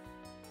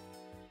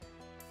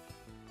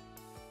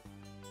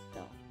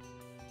 No.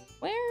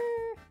 Where?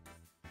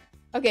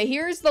 Okay,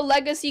 here's the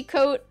legacy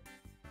coat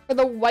for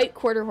the white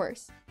quarter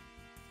horse.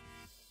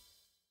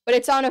 But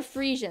it's on a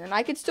Frisian, and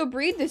I could still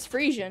breed this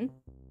Frisian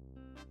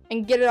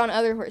and get it on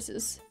other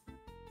horses.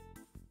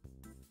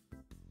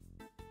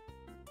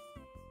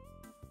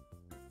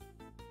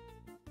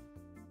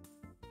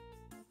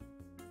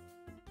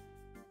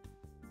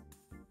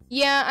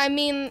 Yeah, I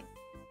mean,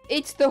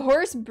 it's the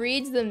horse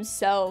breeds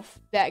themselves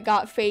that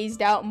got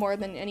phased out more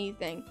than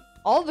anything.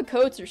 All the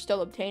coats are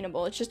still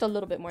obtainable, it's just a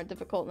little bit more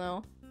difficult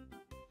now.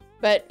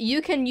 But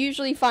you can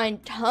usually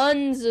find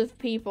tons of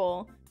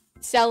people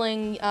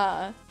selling,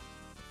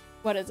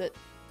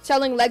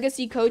 selling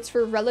legacy coats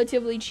for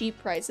relatively cheap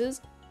prices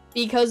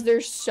because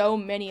there's so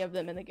many of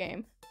them in the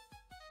game.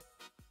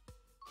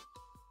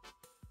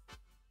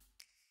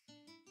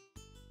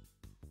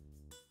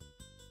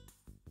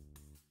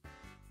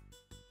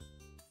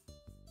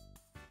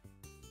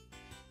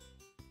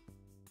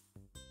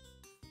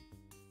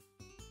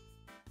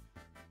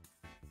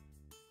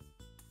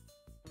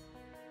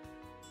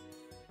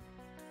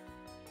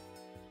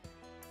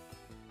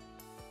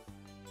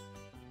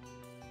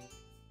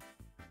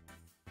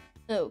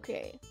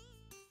 Okay.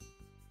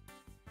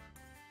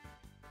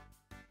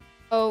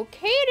 Oh,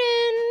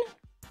 Kaden!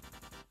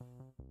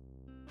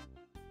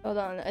 Hold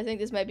on, I think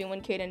this might be one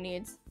Kaden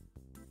needs.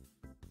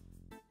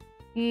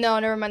 No,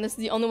 never mind. This is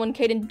the only one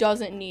Kaden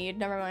doesn't need.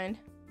 Never mind.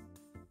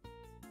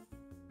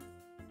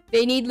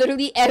 They need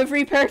literally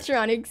every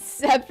Percheron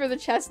except for the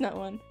chestnut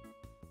one.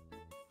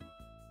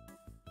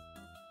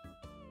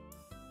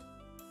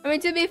 I mean,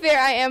 to be fair,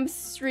 I am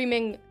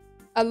streaming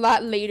a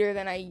lot later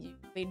than I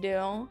usually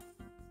do.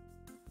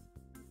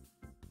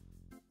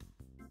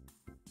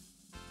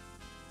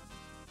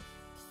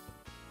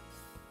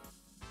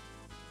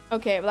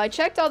 Okay, well, I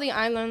checked all the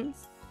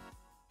islands.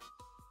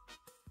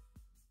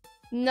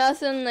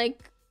 Nothing,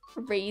 like,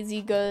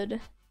 crazy good.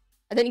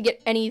 I didn't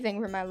get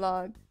anything from my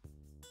log.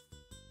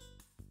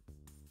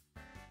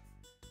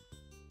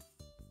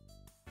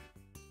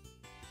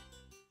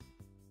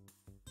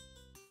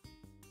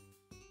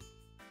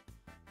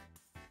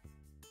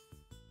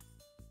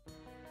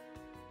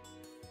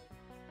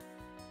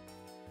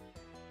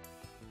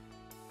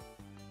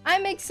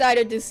 I'm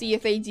excited to see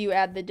if they do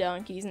add the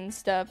donkeys and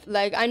stuff.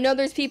 Like, I know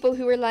there's people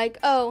who are like,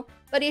 oh,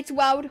 but it's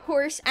Wild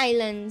Horse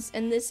Islands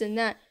and this and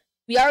that.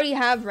 We already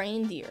have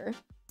reindeer.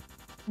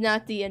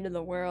 Not the end of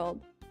the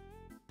world.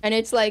 And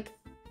it's like,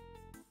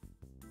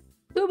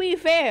 to be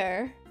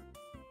fair,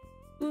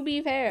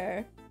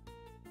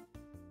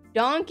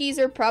 donkeys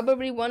are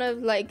probably one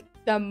of, like,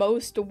 the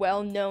most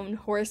well-known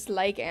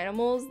horse-like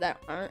animals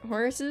that aren't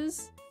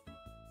horses.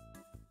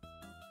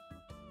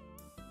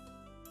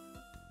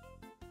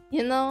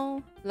 You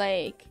know,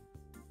 like,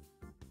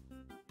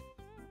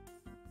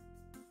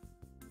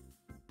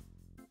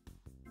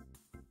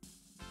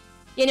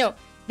 you know,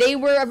 they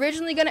were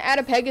originally going to add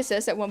a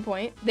Pegasus at one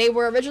point. They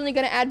were originally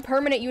going to add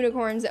permanent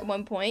unicorns at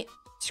one point.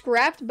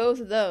 Scrapped both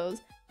of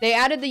those. They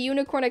added the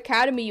Unicorn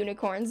Academy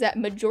unicorns that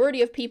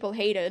majority of people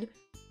hated.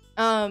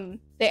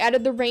 They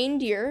added the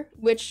reindeer,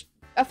 which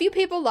a few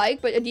people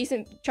like, but a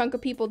decent chunk of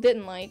people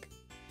didn't like.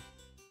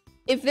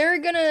 If they're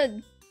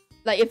gonna,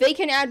 like, if they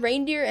can add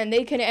reindeer and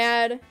they can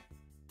add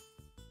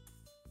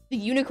the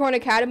Unicorn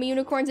Academy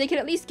unicorns, they can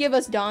at least give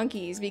us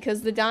donkeys,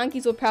 because the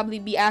donkeys will probably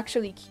be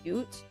actually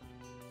cute.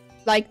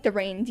 Like the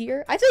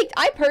reindeer.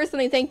 I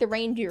personally think the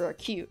reindeer are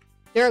cute.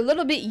 They're a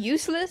little bit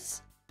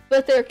useless,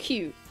 but they're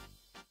cute.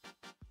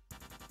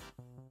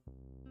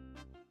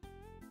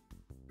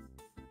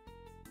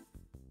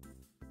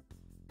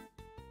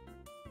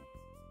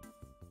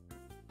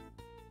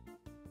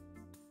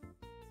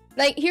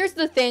 Like, here's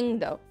the thing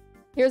though.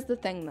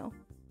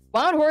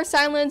 Wild Horse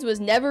Islands was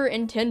never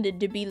intended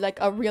to be like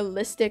a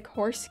realistic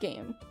horse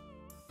game.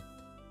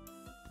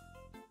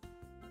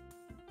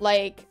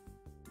 Like,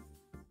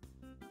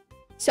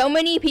 so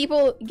many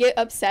people get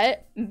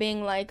upset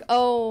being like,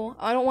 oh,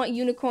 I don't want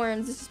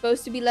unicorns. This is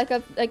supposed to be like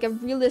a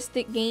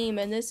realistic game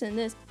and this and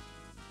this.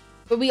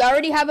 But we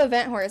already have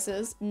event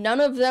horses.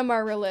 None of them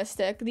are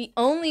realistic. The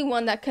only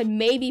one that could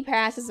maybe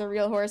pass as a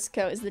real horse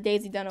coat is the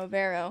Daisy Deno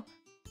Vero.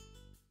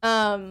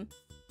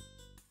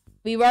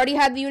 We've already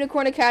had the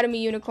Unicorn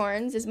Academy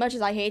unicorns. As much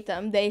as I hate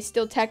them, they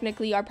still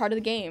technically are part of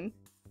the game.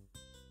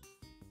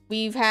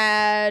 We've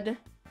had...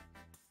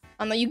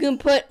 you can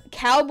put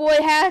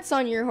cowboy hats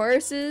on your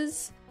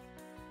horses.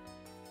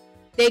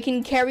 They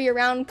can carry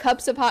around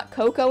cups of hot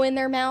cocoa in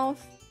their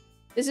mouth.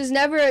 This is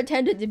never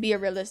intended to be a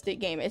realistic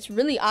game. It's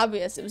really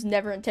obvious it was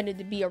never intended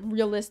to be a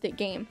realistic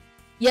game.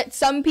 Yet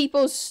some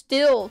people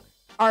still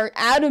are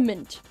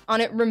adamant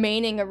on it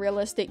remaining a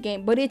realistic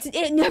game. But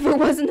it never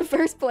was in the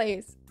first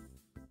place.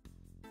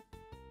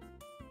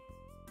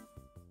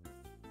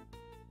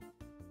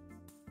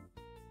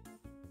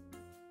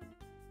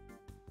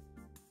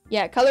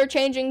 Yeah, color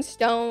changing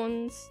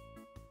stones.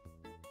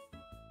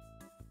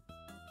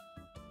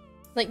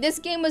 Like, this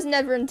game was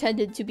never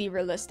intended to be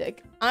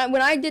realistic.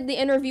 When I did the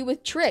interview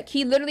with Trick,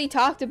 he literally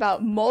talked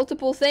about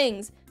multiple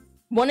things,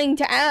 wanting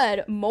to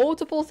add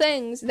multiple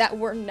things that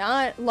were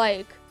not,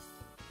 like,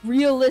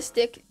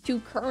 realistic to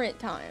current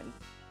time.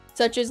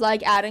 Such as,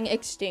 like, adding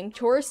extinct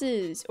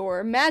horses,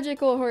 or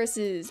magical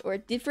horses, or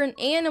different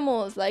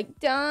animals, like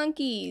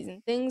donkeys,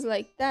 and things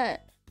like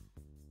that.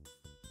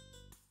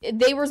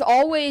 There was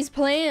always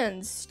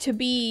plans to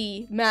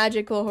be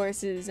magical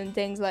horses and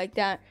things like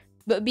that.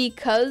 But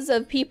because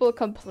of people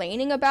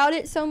complaining about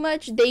it so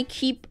much, they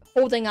keep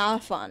holding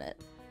off on it.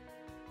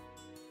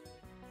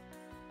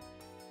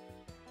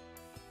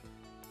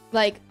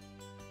 Like,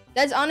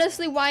 that's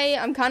honestly why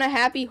I'm kind of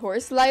happy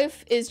Horse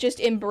Life is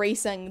just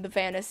embracing the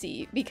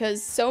fantasy.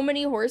 Because so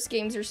many horse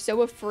games are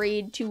so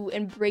afraid to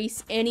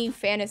embrace any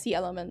fantasy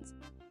elements.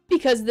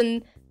 Because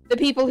then the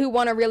people who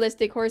want a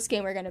realistic horse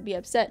game are going to be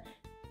upset.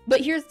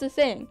 But here's the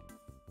thing.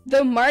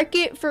 The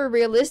market for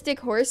realistic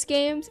horse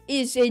games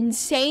is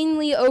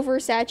insanely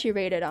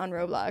oversaturated on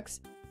Roblox.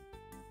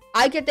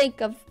 I could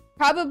think of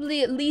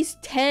probably at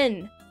least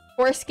 10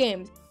 horse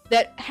games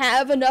that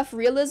have enough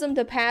realism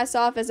to pass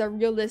off as a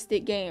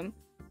realistic game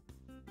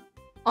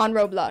on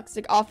Roblox,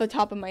 like off the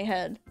top of my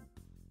head.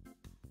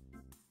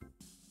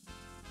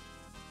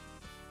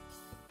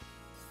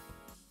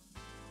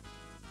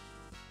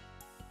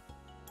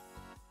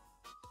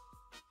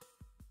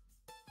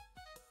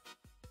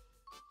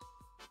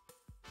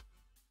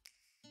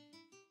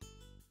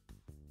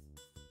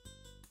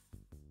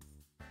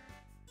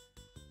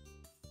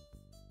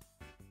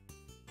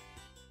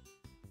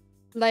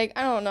 Like,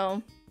 I don't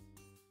know.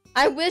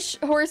 I wish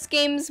horse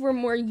games were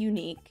more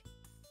unique.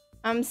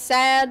 I'm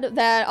sad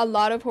that a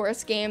lot of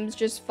horse games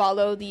just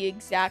follow the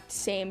exact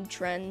same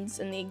trends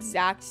and the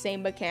exact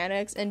same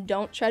mechanics and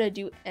don't try to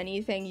do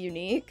anything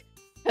unique.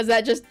 Because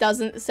that just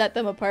doesn't set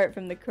them apart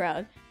from the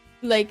crowd.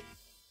 Like...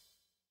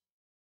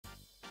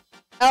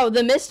 Oh,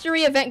 the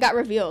mystery event got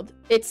revealed.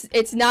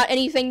 It's not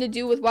anything to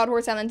do with Wild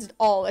Horse Islands at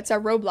all. It's a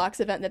Roblox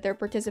event that they're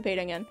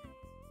participating in.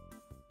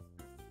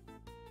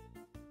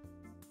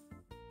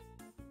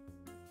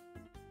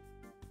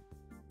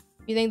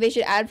 You think they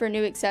should add for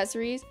new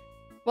accessories?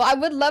 Well, I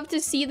would love to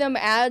see them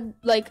add,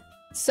 like,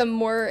 some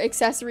more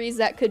accessories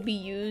that could be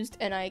used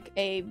in, like,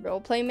 a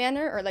roleplay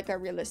manner or, like, a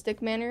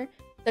realistic manner.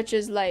 Such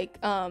as, like,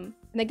 I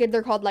think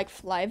they're called, like,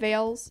 fly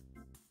veils.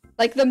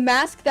 Like, the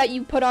mask that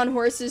you put on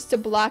horses to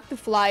block the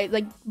fly,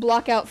 like,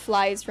 block out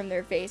flies from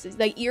their faces.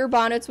 Like, ear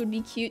bonnets would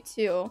be cute,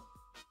 too.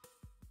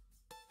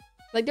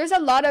 Like, there's a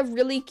lot of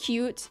really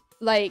cute,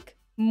 like,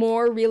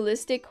 more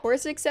realistic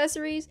horse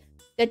accessories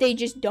that they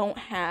just don't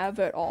have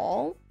at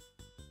all.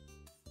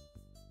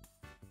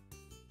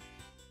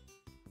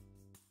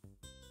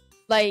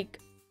 Like,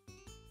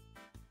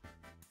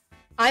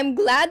 I'm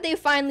glad they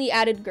finally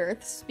added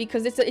girths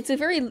because it's a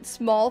very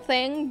small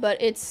thing,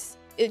 but it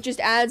just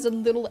adds a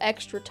little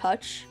extra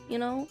touch, you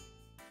know?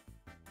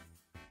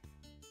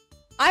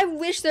 I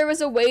wish there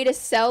was a way to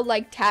sell,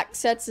 like, tack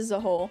sets as a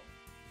whole.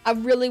 I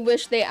really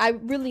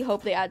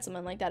hope they add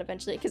something like that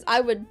eventually, because I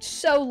would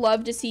so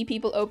love to see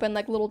people open,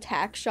 like, little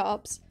tack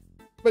shops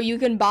where you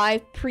can buy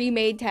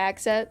pre-made tack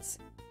sets.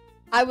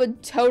 I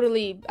would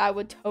totally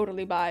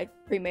buy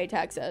pre-made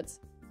tack sets.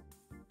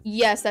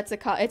 Yes, it's a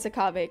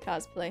Kaveh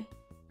cosplay.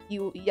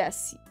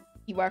 Yes,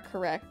 you are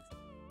correct.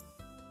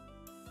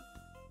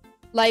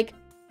 Like,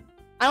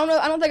 I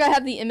don't think I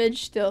have the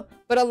image still,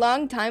 but a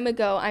long time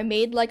ago, I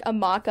made, like, a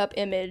mock-up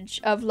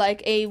image of,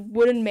 like, a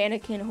wooden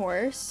mannequin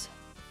horse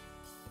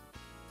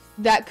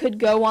that could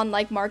go on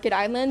like Market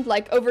Island,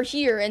 like over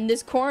here in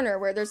this corner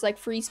where there's like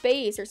free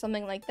space or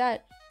something like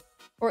that,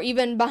 or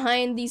even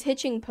behind these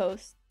hitching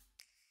posts,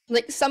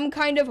 like some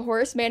kind of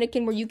horse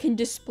mannequin where you can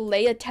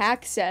display a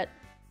tack set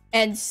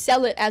and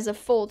sell it as a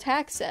full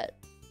tack set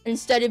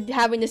instead of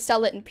having to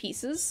sell it in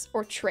pieces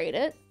or trade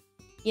it,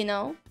 you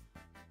know?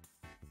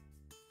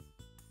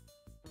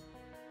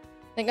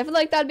 I feel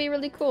like that'd be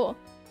really cool.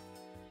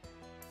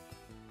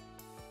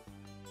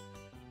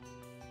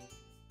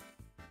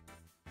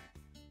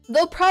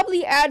 They'll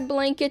probably add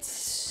blankets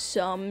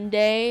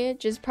someday,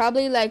 just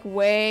probably like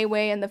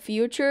way in the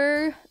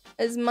future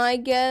is my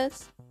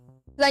guess.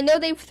 'Cause I know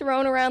they've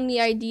thrown around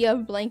the idea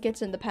of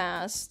blankets in the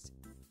past,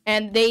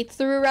 and they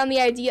threw around the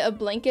idea of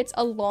blankets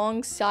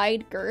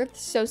alongside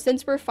girths. So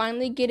since we're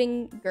finally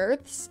getting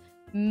girths,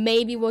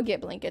 maybe we'll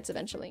get blankets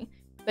eventually.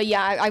 But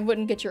yeah, I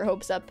wouldn't get your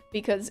hopes up,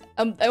 because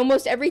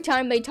almost every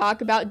time they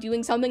talk about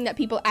doing something that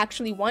people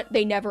actually want,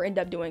 they never end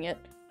up doing it.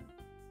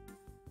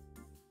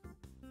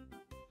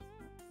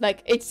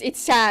 Like, it's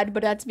sad,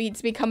 but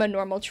it's become a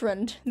normal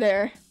trend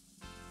there.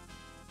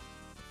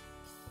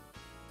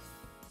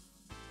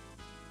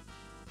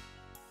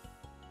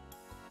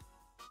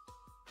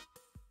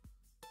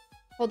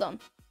 Hold on.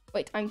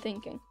 Wait, I'm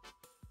thinking.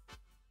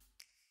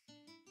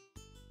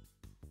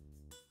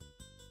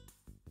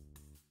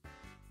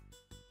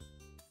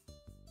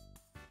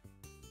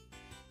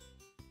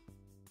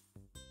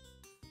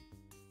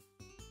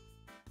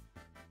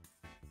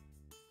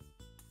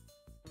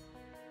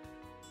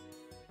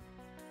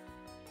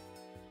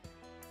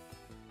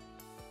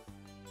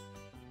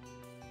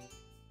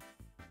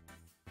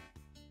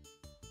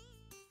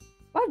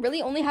 Do I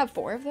really only have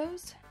 4 of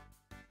those?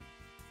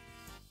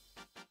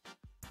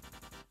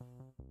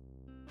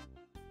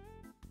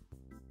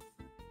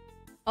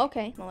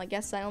 Okay, well I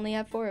guess I only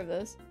have 4 of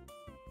those.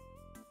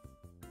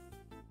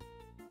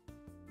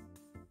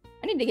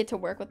 I need to get to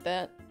work with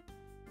that.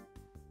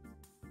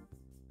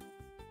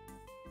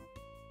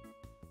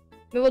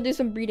 Maybe we'll do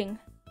some breeding.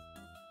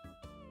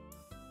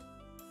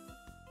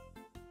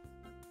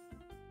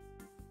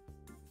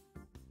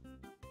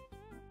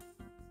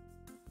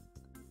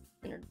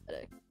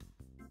 Energetic.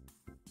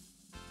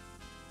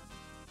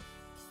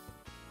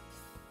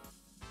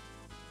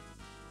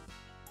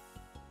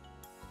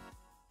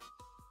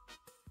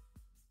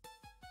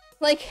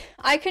 Like,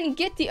 I can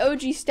get the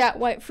OG stat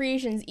white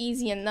Frisians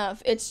easy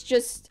enough. It's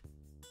just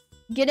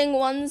getting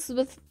ones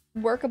with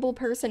workable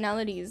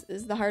personalities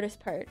is the hardest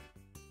part.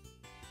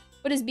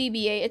 What is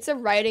BBA? It's a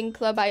riding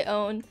club I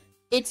own.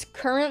 It's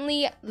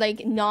currently,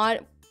 like,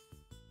 not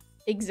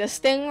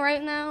existing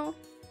right now.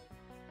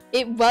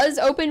 It was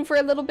open for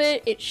a little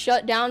bit. It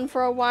shut down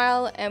for a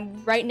while,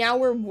 and right now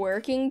we're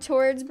working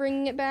towards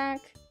bringing it back.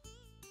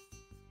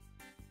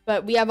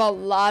 But we have a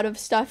lot of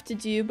stuff to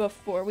do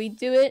before we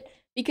do it.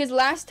 Because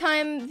last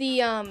time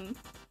the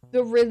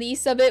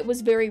release of it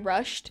was very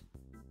rushed.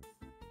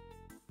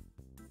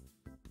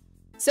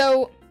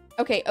 So,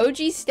 okay,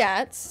 OG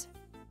stats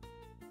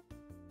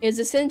is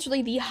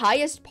essentially the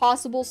highest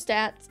possible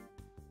stats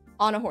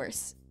on a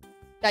horse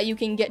that you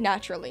can get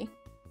naturally.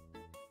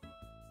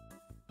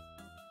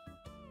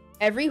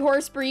 Every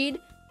horse breed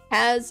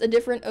has a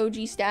different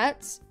OG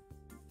stats.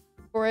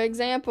 For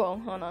example,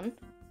 hold on.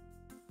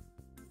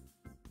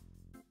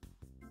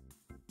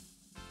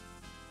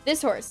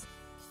 This horse.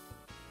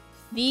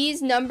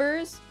 These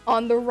numbers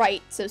on the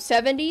right, so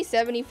 70,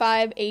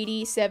 75,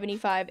 80,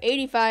 75,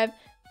 85,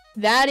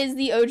 that is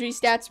the OG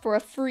stats for a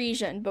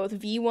Frisian, both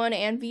V1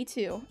 and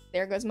V2.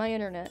 There goes my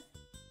internet.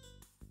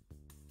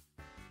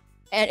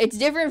 And it's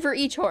different for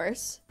each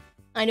horse.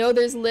 I know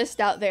there's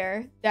lists out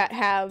there that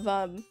have,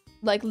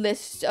 like,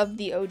 lists of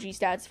the OG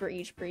stats for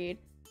each breed.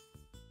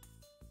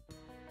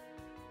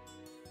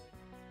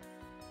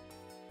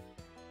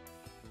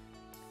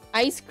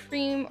 Ice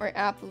cream or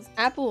apples?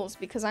 Apples,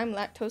 because I'm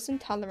lactose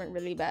intolerant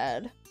really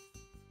bad.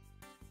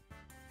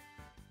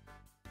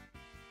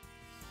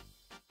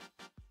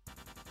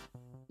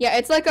 Yeah,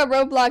 it's like a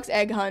Roblox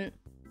egg hunt.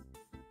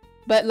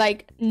 But,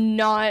 like,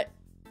 not...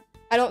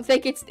 I don't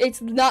think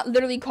it's not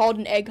literally called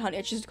an egg hunt.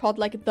 It's just called,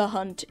 like, the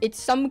hunt. It's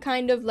some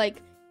kind of,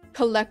 like,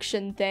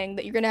 collection thing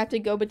that you're gonna have to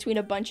go between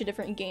a bunch of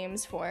different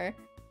games for.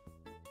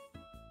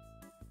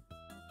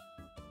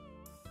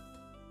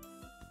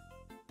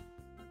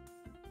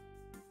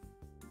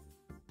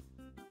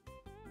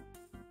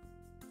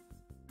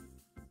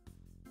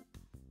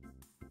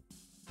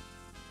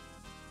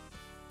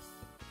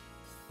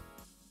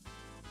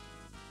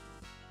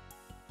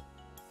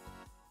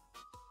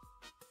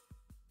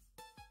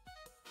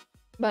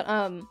 But,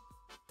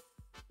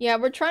 yeah,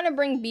 we're trying to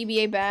bring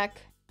BBA back.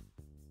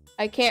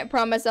 I can't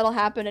promise that'll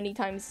happen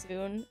anytime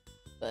soon,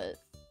 but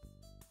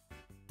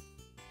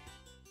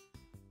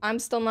I'm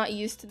still not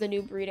used to the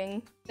new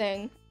breeding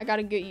thing. I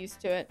gotta get used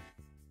to it.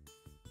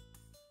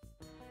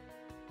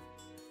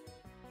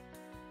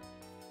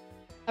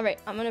 Alright,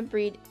 I'm gonna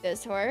breed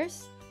this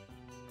horse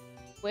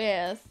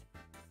with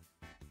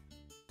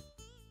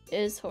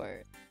his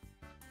horse.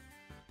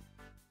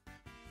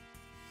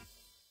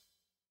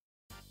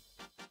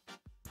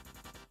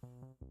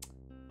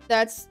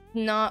 That's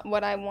not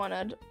what I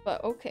wanted,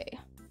 but okay.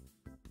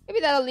 Maybe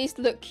that'll at least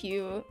look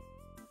cute.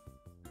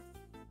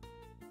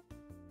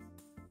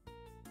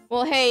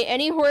 Well, hey,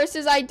 any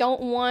horses I don't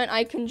want,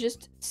 I can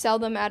just sell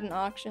them at an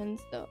auction,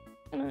 so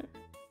I'm gonna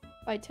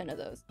buy 10 of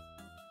those.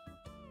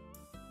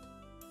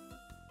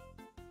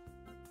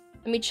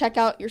 Let me check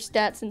out your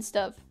stats and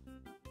stuff.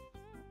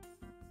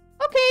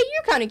 Okay,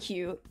 you're kind of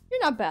cute.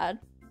 You're not bad.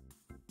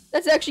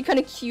 That's actually kind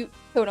of cute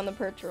coat on the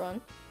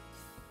Percheron.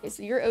 Okay,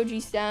 so your OG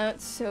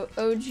stats, so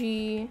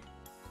OG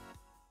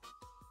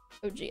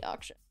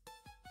auction.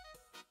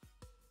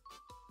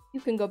 You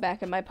can go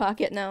back in my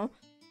pocket now.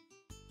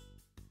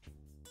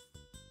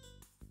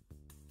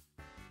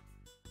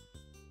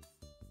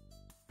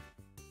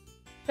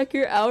 Check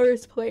your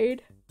hours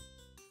played.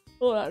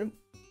 Hold on.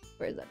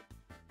 Where is that?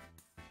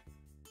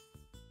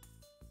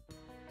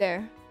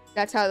 There.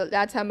 That's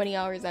how many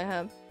hours I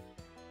have.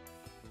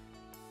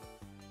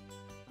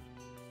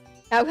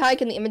 How high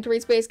can the inventory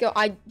space go?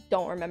 I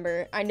don't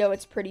remember. I know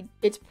it's pretty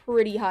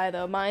high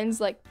though. Mine's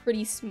like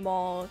pretty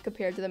small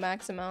compared to the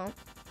max amount.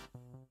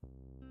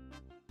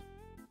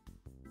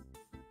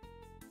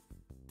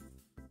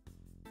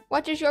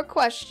 What is your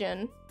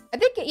question? I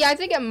think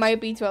it might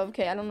be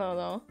 12K. I don't know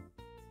though.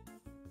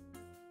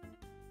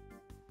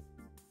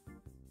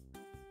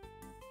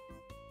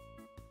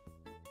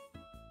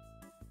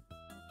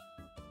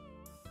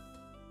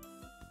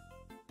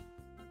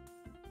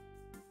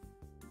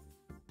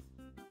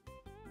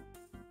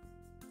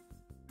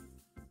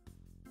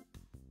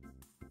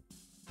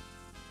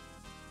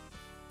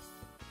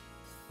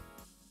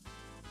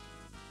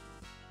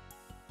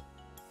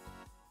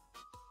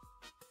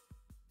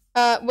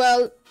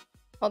 Well,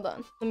 hold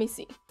on. Let me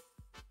see.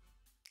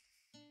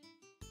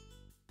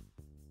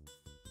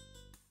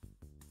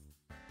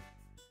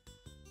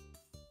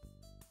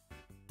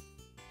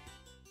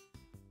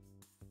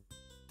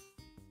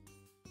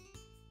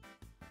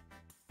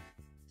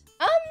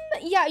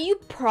 Yeah, you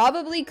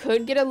probably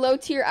could get a low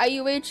tier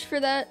IUH for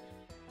that.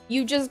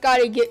 You just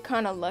gotta get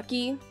kind of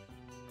lucky.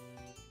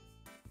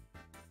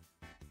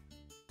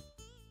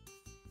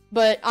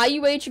 But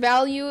IUH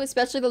value,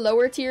 especially the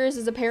lower tiers,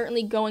 is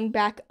apparently going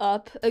back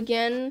up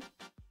again.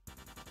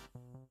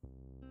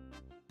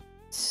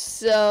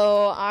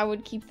 So I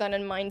would keep that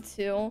in mind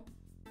too.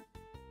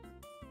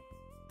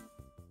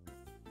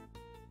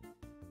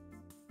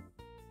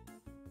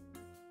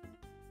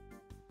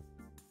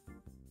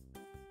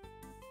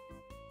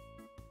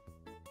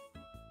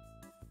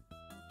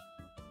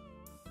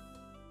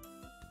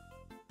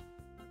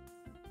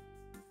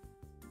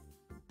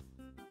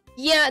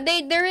 Yeah,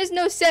 there is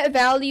no set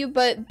value,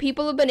 but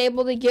people have been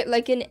able to get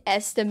like an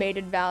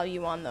estimated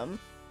value on them.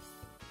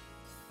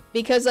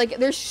 Because like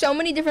there's so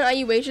many different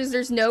IUHs,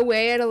 there's no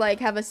way to like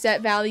have a set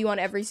value on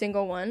every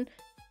single one.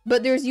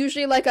 But there's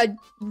usually like a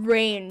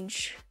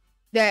range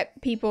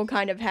that people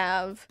kind of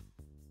have.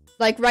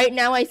 Like right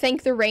now I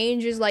think the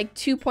range is like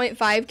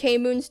 2.5k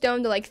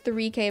moonstone to like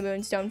 3k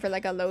moonstone for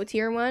like a low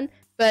tier one.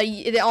 But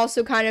it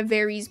also kind of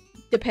varies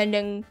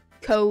depending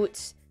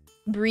coats,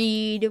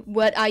 breed,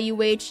 what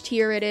IUH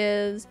tier it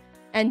is,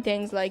 and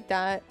things like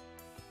that.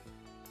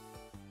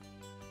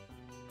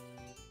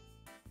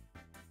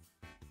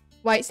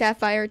 White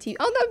sapphire TB.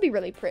 Oh, that would be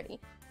really pretty.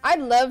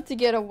 I'd love to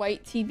get a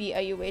white TB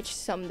IUH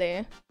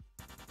someday.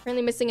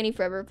 Currently missing any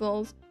forever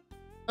fills.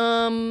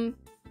 I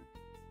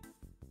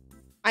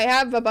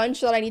have a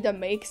bunch that I need to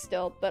make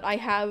still, but I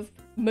have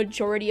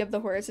majority of the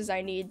horses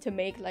I need to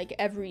make like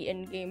every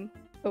in-game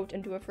coat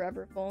into a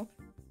forever full.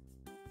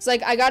 It's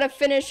like I gotta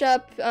finish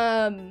up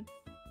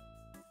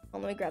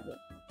let me grab it.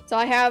 So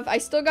I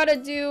still gotta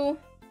do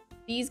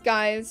these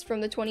guys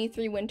from the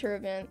 23 winter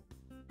event.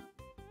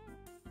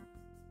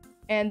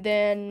 And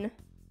then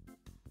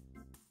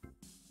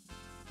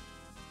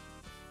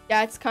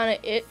that's kind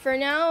of it for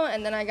now,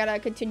 and then I gotta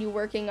continue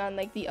working on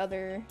like the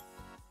other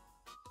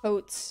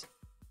coats.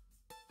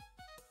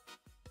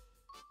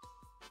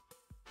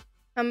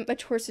 How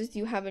much horses do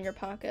you have in your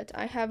pocket?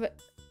 I have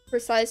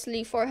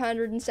precisely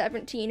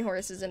 417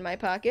 horses in my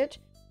pocket.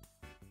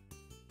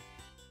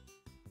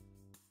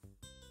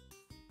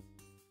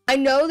 I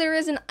know there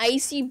is an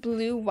icy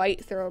blue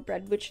white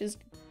thoroughbred, which is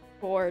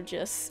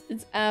gorgeous.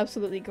 It's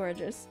absolutely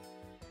gorgeous.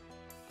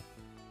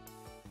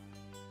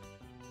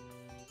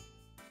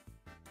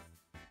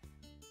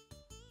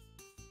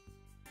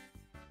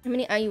 How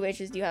many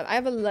IUHs do you have? I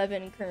have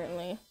 11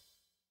 currently.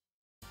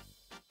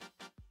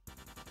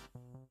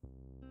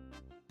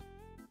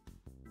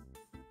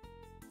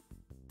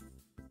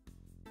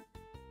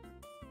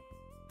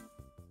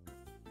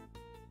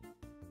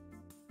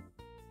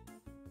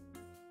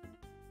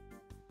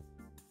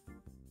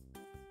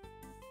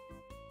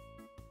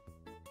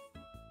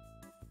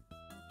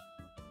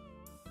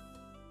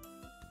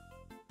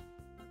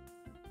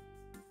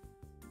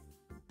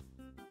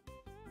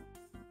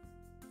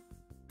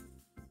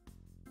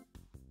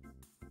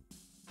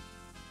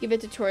 Give a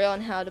tutorial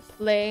on how to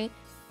play.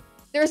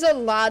 There's a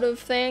lot of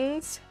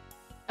things.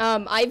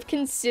 I've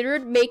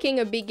considered making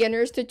a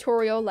beginner's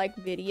tutorial like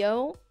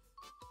video.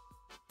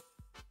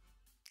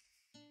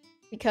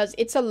 because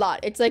it's a lot.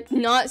 It's like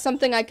not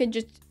something I could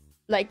just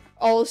like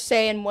all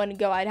say in one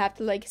go. I'd have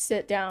to like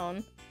sit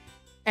down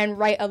and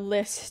write a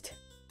list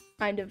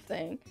kind of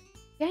thing.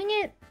 Dang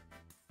it.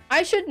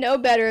 I should know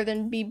better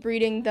than be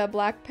breeding the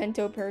black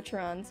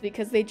pentopertrons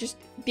because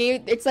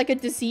it's like a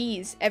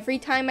disease. Every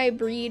time I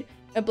breed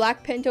a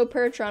black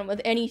pentopertron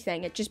with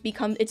anything,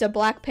 it's a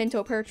black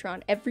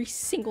pentopertron every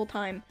single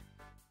time.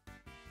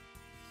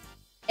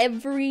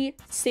 Every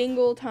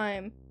single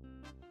time.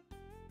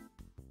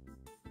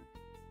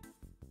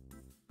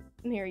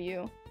 Come here,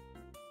 you.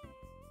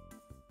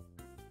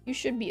 You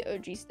should be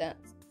OG stats.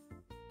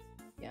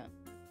 Yeah.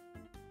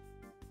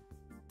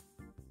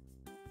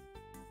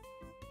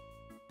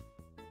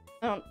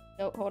 No,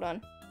 hold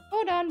on.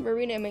 Hold on, we're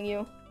renaming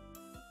you.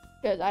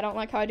 Because I don't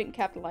like how I didn't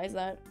capitalize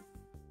that.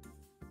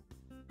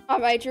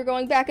 Alright, you're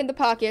going back in the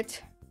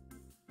pocket.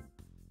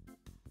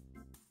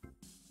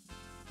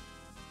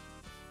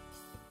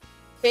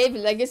 Fave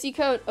legacy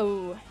code?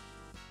 Oh.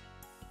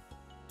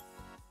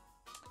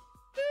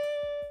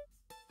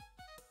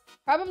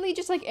 Probably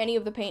just like any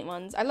of the paint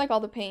ones. I like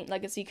all the paint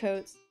legacy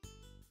codes.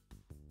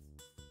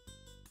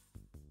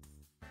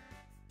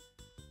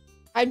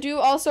 I do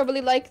also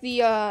really like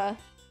the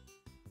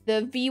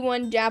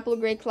V1 Dapple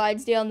Gray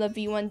Clydesdale and the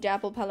V1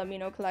 Dapple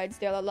Palomino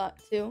Clydesdale a lot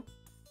too.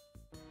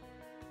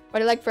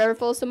 But I like Forever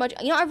Full so much.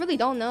 You know, I really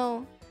don't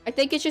know. I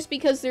think it's just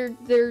because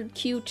they're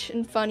cute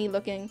and funny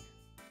looking.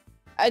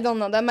 I don't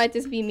know. That might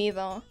just be me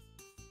though.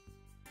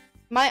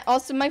 My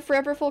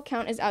Forever Full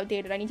count is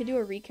outdated. I need to do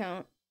a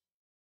recount.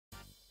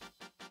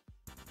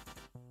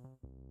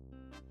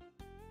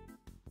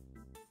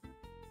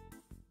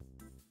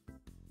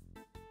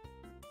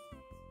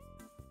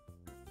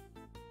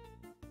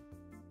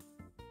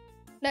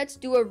 Let's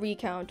do a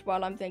recount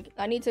while I'm thinking.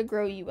 I need to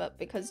grow you up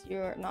because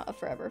you're not a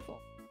Forever Full.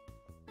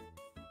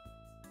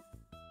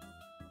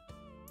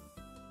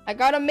 I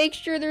gotta make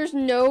sure there's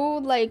no,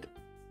 like,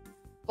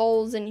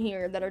 fulls in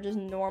here that are just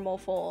normal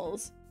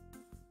fulls.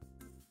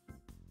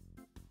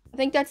 I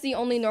think that's the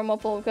only normal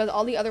full because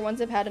all the other ones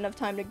have had enough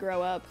time to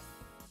grow up.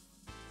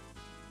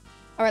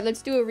 Alright,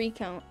 let's do a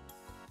recount.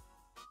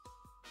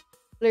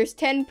 There's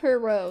 10 per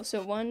row,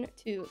 so 1,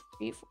 2,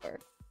 3, 4,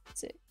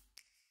 6,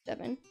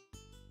 7,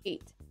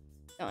 8,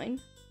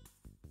 9,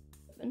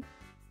 11,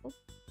 12,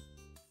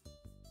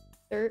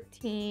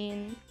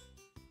 13.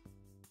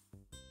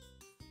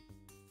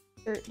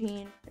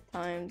 13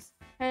 times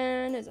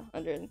 10 is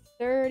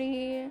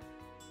 130.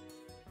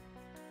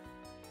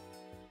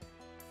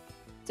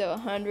 So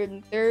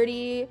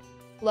 130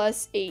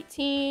 plus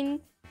 18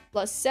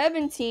 plus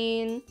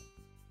 17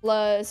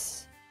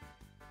 plus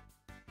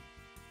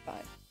 5.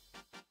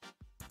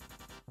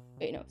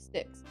 Wait, no,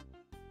 6.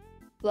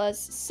 Plus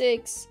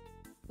 6.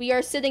 We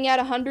are sitting at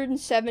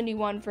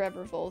 171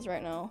 Forever Fulls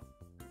right now.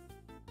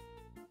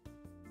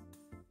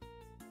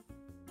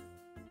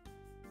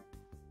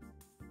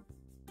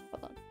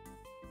 Hold on.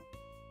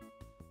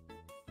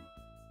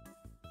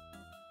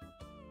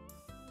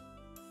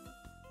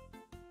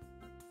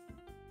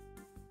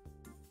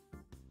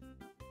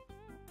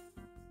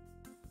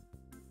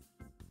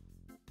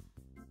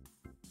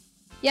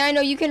 Yeah, I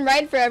know you can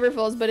ride Forever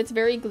Fulls, but it's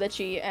very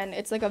glitchy and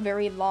it's like a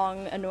very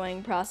long,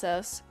 annoying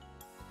process.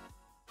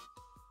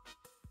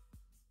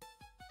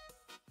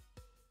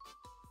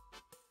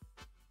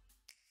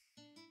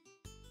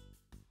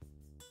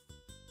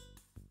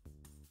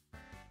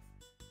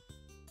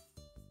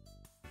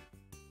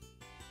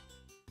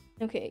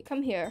 Okay,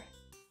 come here.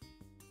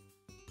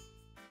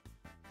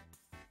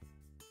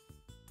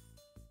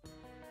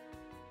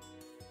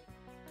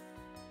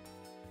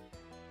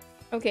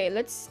 Okay,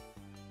 let's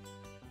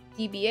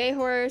DBA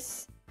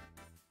horse.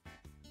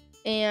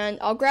 And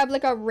I'll grab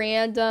like a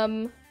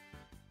random...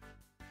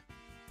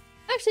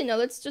 Actually, no,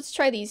 let's just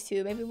try these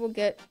two. Maybe we'll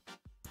get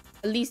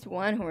at least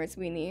one horse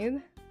we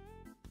need.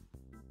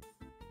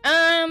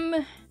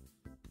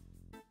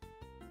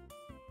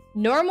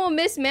 Normal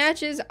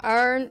mismatches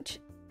aren't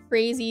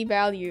crazy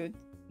valued.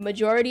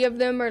 Majority of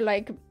them are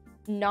like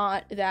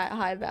not that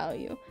high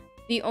value.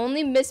 The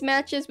only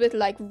mismatches with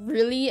like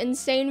really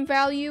insane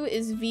value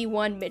is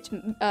V1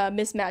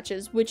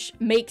 mismatches, which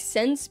makes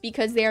sense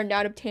because they are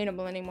not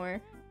obtainable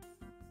anymore.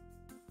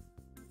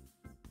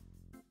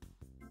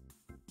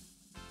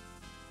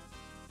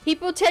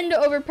 People tend to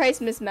overprice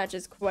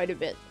mismatches quite a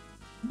bit,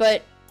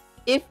 but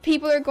if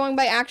people are going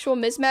by actual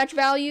mismatch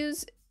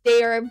values,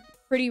 they are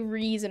pretty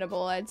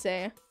reasonable, I'd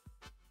say.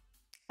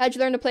 How'd you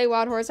learn to play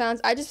Wild Horse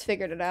Hounds? I just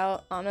figured it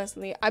out,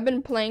 honestly. I've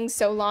been playing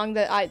so long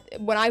that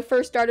when I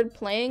first started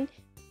playing,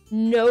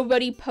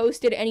 nobody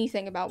posted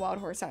anything about Wild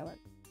Horse Island.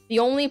 The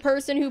only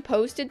person who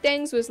posted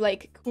things was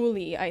like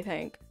Cooley, I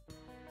think.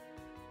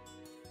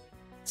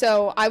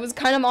 So I was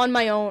kind of on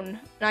my own, and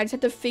I just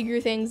had to figure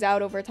things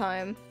out over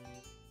time.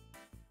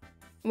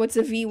 What's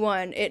a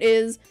V1? It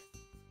is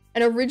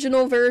an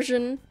original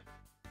version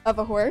of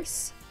a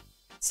horse.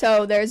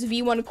 So there's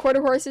V1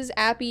 quarter horses,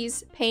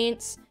 appies,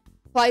 paints,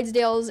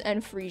 Clydesdales,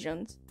 and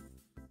Frisians.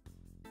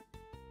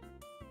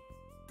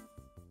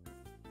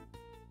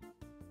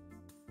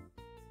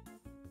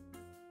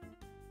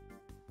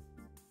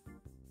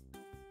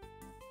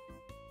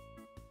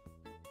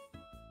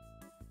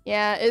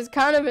 Yeah, it's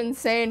kind of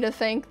insane to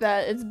think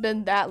that it's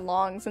been that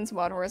long since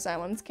Wild Horse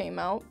Islands came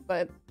out,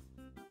 but...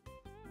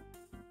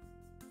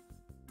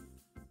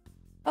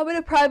 I'm in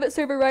a private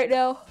server right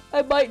now.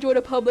 I might join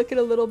a public in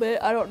a little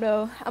bit, I don't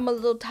know. I'm a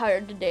little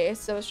tired today,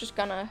 so it's just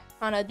gonna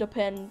kinda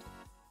depend.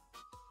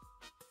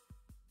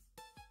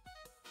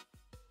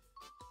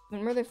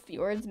 When were the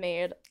fjords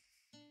made?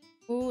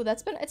 Ooh,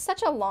 it's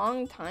such a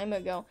long time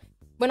ago.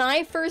 When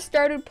I first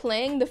started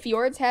playing, the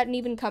fjords hadn't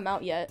even come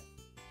out yet.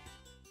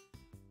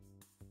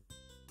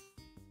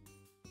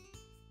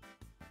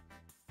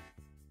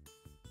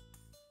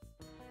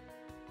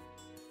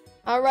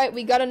 Alright,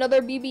 we got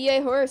another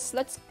BBA horse.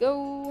 Let's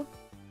go.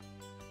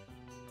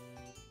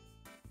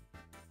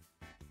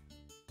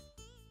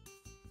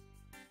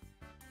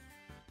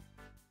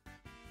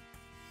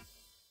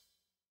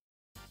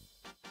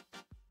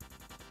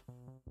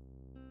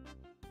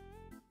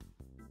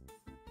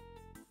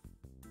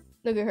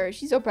 Look at her.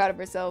 She's so proud of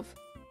herself.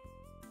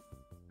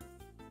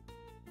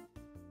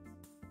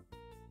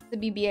 The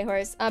BBA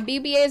horse.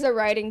 BBA is a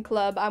riding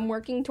club. I'm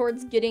working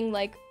towards getting,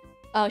 like,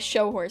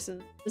 show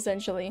horses,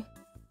 essentially.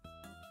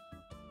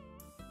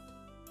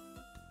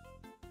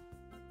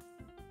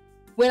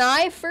 When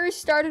I first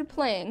started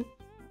playing,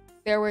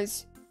 there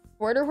was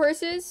quarter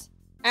horses,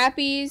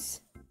 appies,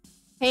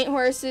 paint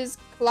horses,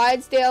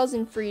 Clydesdales,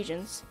 and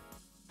Frisians.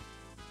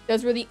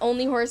 Those were the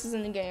only horses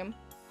in the game.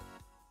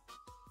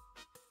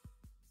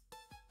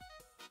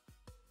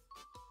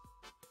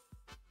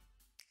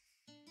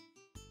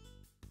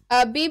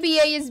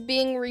 BBA is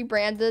being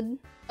rebranded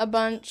a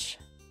bunch.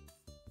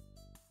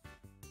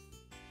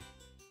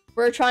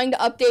 We're trying to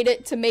update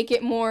it to make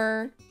it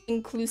more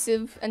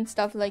inclusive and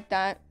stuff like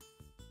that.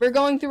 We're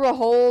going through a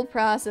whole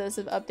process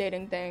of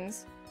updating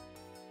things.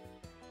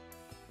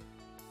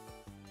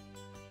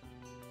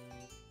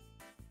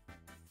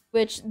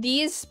 Which,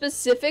 these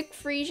specific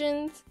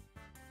Frisians,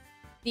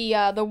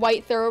 the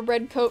white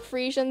thoroughbred coat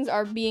Frisians,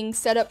 are being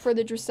set up for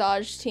the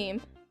dressage team.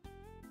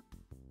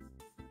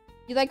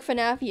 You like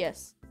FNAF?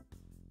 Yes.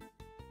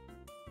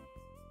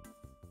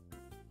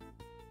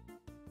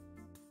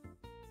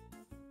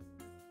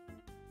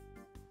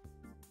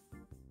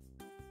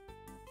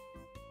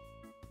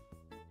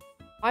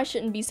 I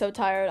shouldn't be so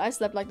tired. I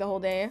slept like the whole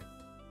day.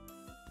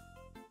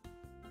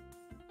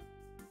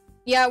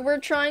 Yeah, we're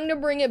trying to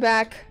bring it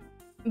back,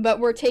 but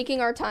we're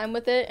taking our time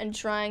with it and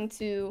trying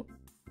to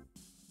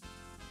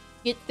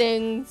get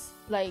things,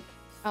 like,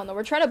 I don't know,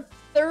 we're trying to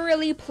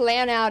thoroughly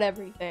plan out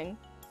everything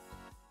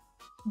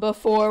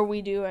before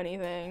we do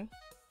anything,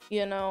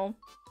 you know?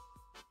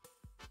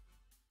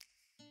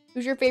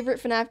 Who's your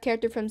favorite FNAF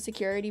character from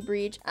Security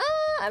Breach?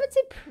 I would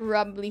say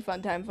probably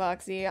Funtime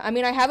Foxy. I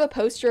mean, I have a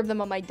poster of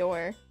them on my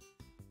door.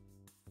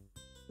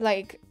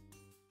 Like,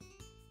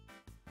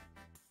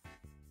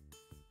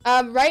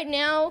 right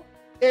now,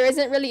 there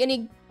isn't really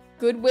any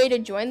good way to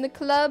join the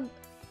club.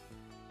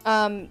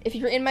 If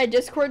you're in my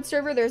Discord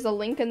server, there's a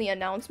link in the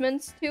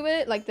announcements to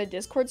it, like the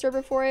Discord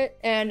server for it,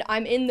 and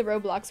I'm in the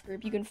Roblox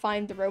group. You can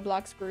find the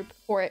Roblox group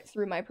for it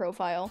through my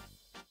profile.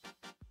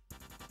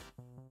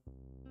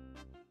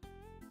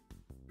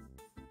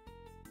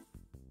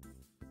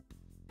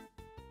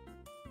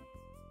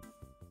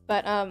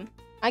 But,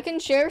 I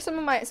can share some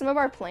of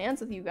our plans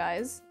with you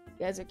guys. If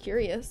you guys are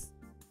curious.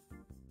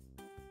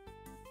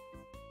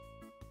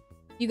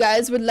 You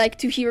guys would like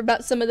to hear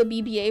about some of the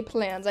BBA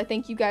plans. I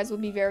think you guys will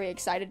be very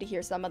excited to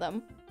hear some of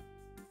them.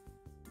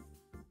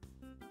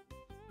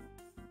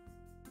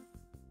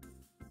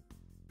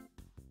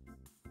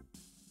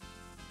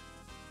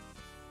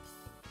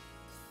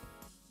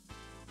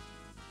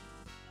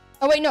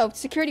 Oh wait, no,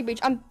 Security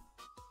Breach. I'm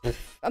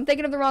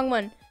thinking of the wrong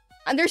one.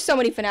 And there's so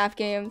many FNAF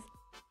games.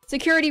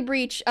 Security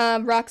Breach,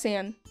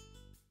 Roxanne.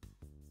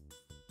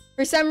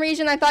 For some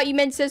reason, I thought you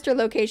meant sister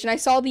location. I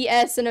saw the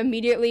S and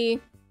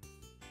immediately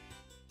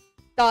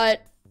thought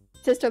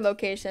sister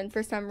location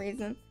for some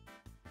reason.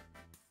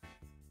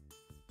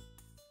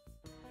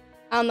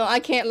 I don't know,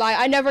 I can't lie.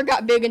 I never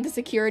got big into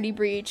Security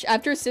Breach.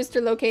 After sister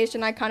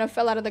location, I kind of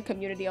fell out of the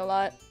community a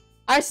lot.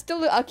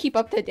 I'll keep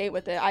up to date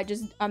with it.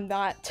 I'm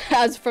not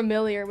as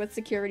familiar with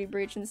Security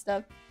Breach and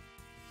stuff.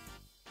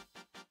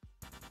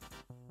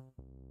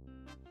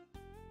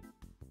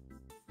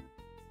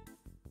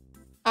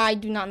 I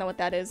do not know what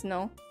that is,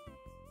 no.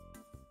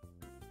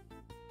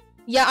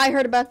 Yeah, I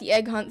heard about the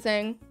egg hunt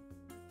thing.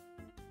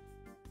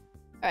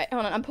 Alright,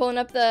 hold on. I'm pulling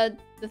up the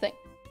thing.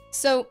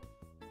 So,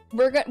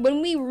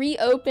 when we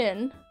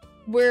reopen,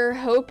 we're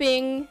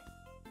hoping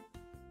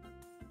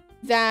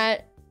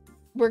that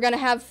we're gonna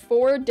have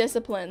 4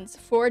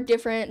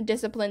 different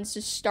disciplines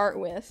to start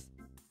with.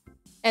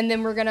 And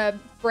then we're gonna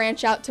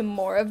branch out to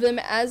more of them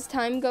as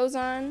time goes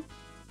on.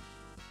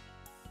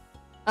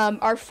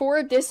 Our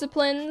 4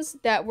 disciplines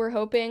that we're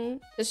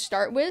hoping to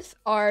start with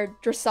are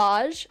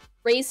dressage,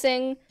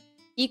 racing,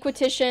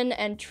 equitation,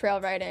 and trail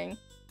riding.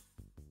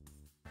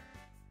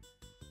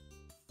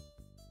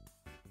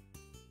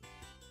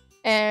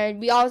 And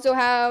we also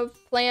have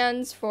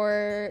plans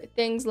for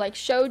things like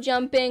show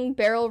jumping,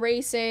 barrel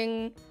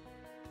racing,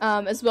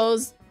 as well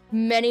as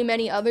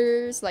many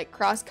others, like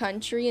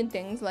cross-country and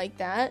things like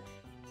that.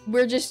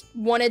 We're just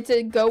wanted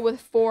to go with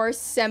 4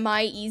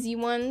 semi-easy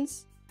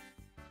ones,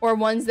 or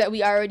ones that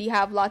we already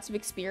have lots of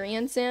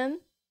experience in.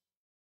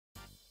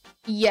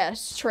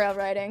 Yes, trail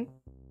riding.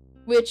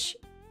 Which,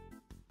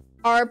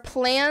 our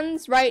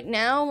plans right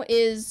now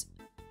is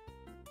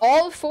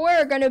all 4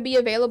 are going to be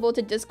available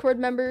to Discord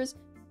members.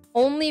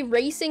 Only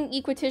racing,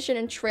 equitation,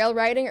 and trail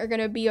riding are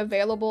going to be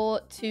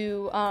available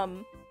to,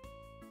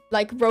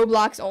 like,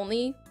 Roblox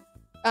only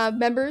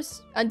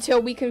members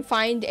until we can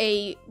find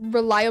a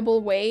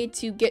reliable way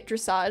to get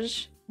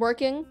dressage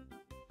working.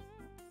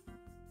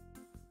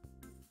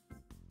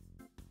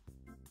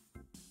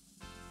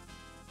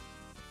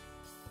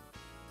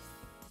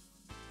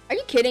 Are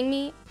you kidding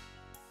me?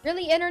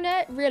 Really,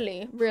 internet?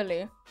 Really?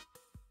 Really?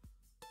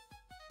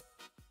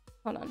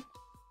 Hold on.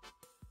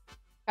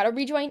 Gotta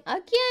rejoin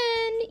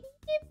again!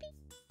 Yippee!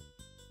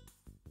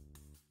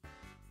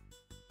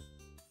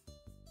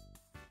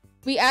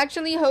 We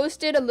actually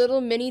hosted a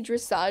little mini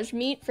dressage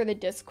meet for the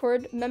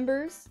Discord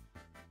members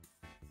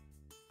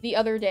the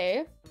other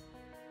day.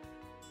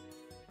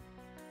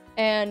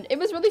 And it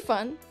was really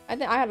fun. I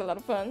think I had a lot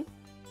of fun.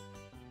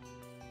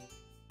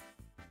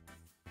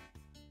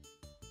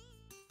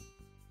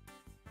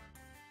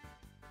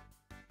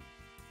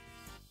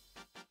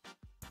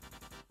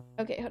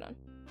 Okay, hold on.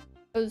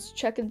 I was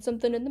checking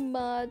something in the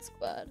mod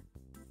squad.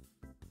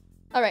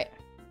 Alright.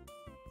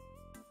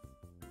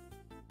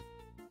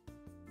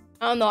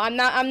 I don't know. I'm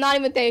not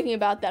even thinking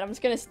about that. I'm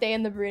just gonna stay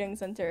in the breeding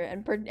center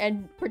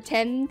and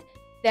pretend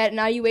that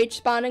now UH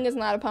spawning is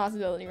not a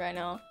possibility right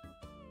now.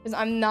 Because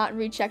I'm not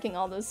rechecking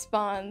all those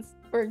spawns.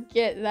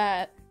 Forget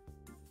that.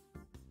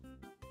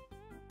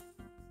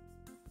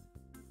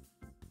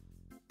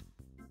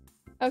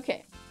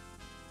 Okay.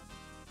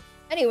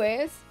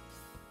 Anyways.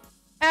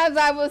 As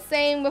I was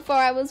saying before,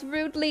 I was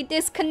rudely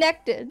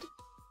disconnected.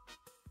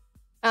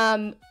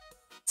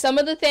 Some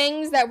of the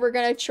things that we're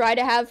gonna try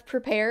to have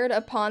prepared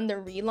upon the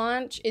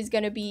relaunch is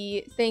gonna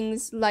be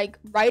things like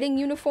riding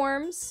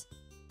uniforms.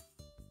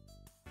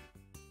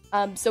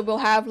 So we'll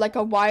have like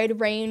a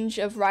wide range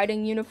of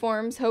riding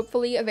uniforms,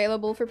 hopefully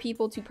available for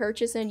people to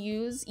purchase and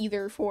use,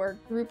 either for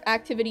group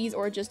activities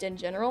or just in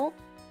general.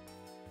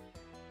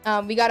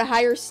 We gotta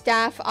hire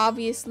staff,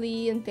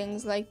 obviously, and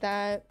things like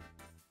that.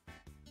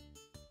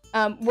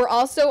 We're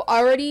also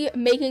already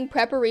making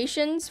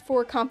preparations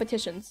for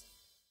competitions.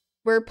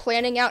 We're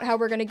planning out how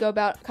we're gonna go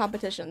about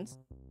competitions.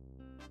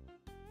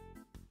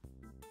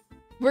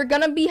 We're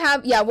gonna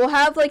we'll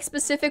have like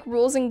specific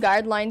rules and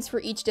guidelines for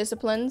each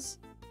disciplines.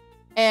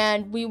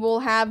 And we will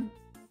have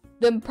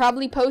them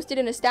probably posted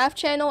in a staff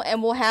channel,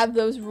 and we'll have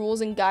those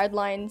rules and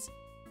guidelines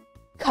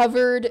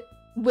covered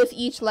with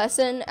each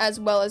lesson, as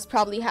well as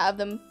probably have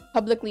them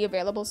publicly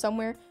available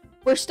somewhere.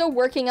 We're still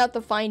working out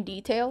the fine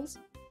details.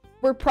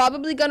 We're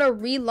probably gonna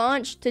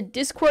relaunch to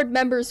Discord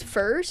members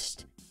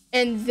first,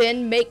 and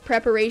then make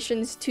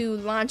preparations to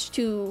launch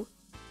to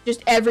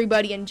just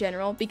everybody in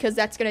general, because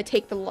that's gonna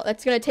take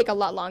a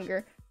lot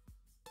longer.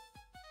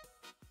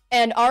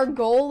 And our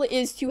goal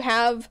is to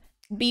have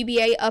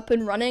BBA up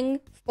and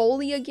running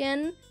fully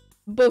again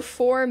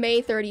before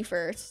May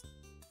 31st.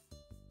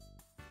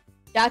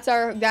 That's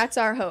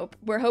our hope.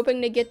 We're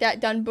hoping to get that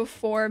done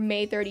before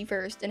May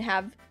 31st and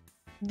have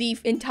the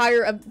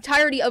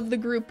entirety of the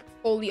group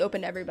fully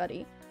open to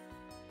everybody.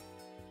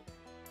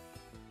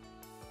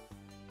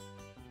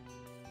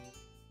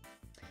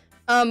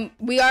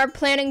 We are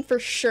planning for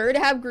sure to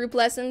have group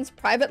lessons.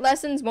 Private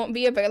lessons won't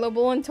be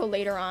available until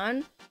later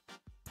on.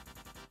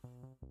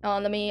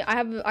 I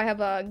have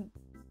a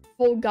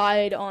whole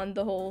guide on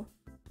the whole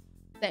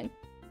thing.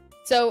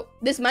 So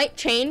this might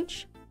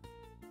change,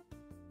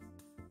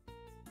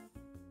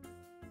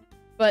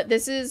 but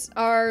this is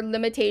our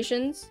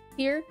limitations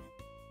here.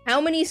 How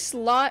many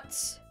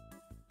slots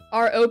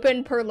are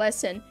open per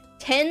lesson?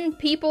 10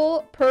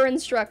 people per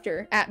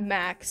instructor at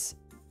max.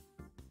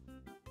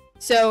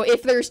 So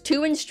if there's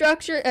 2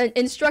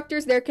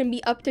 instructors, there can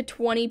be up to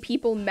 20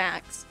 people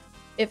max.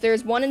 If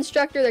there's 1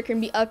 instructor, there can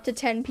be up to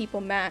 10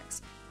 people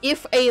max.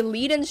 If a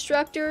lead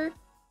instructor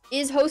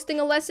is hosting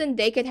a lesson,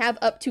 they could have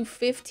up to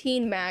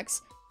 15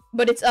 max,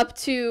 but it's up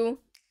to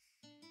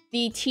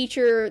the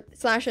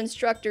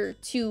teacher/instructor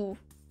to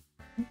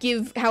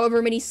give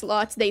however many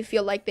slots they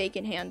feel like they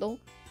can handle.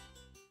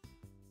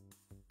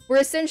 We're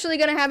essentially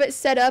going to have it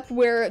set up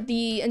where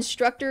the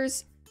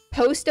instructors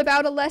post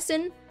about a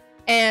lesson,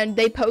 and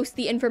they post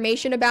the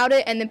information about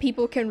it, and then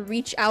people can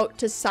reach out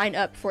to sign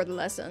up for the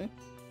lesson.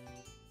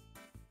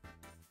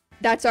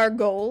 That's our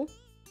goal.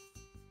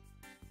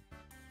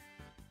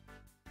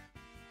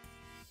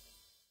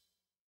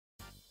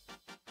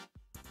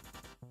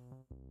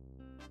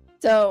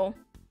 So,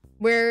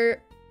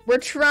 we're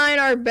trying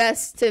our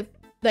best to,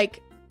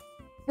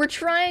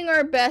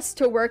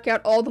 work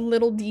out all the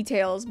little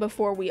details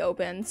before we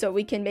open, so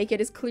we can make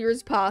it as clear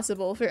as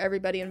possible for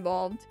everybody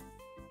involved.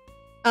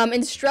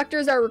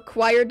 Instructors are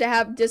required to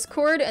have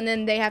Discord, and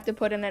then they have to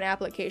put in an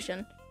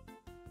application.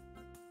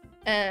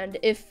 And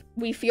if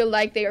we feel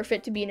like they are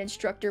fit to be an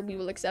instructor, we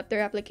will accept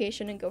their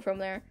application and go from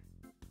there.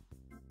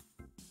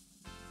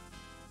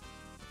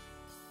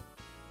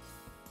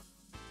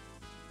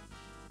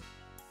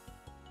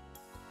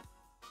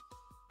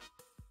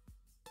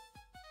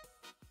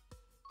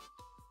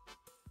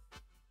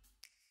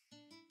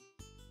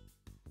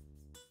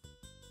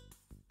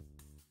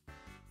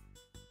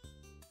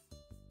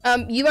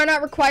 You are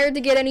not required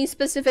to get any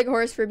specific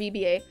horse for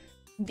BBA.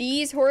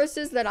 These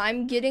horses that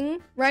I'm getting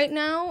right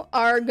now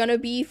are gonna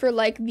be for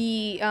like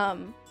the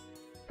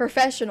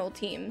professional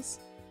teams.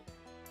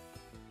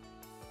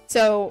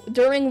 So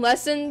during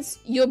lessons,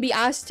 you'll be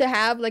asked to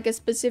have like a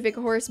specific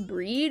horse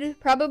breed,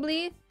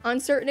 probably, on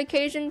certain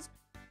occasions.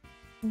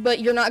 But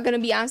you're not gonna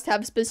be asked to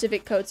have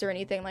specific coats or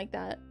anything like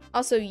that.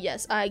 Also,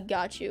 yes, I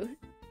got you.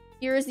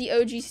 Here is the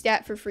OG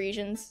stat for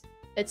Frisians.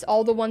 It's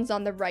all the ones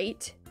on the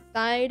right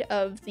side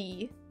of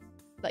the,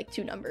 like,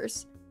 2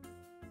 numbers.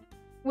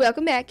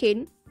 Welcome back,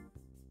 Caden.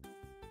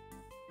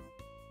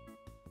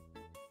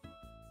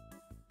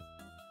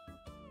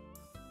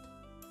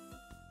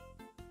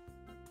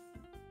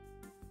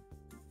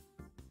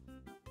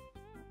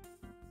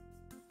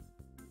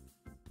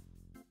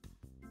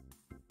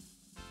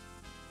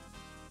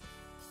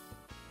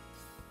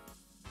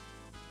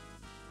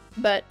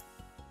 But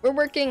we're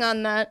working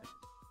on that.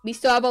 We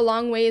still have a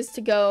long ways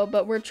to go,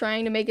 but we're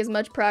trying to make as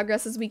much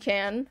progress as we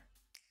can.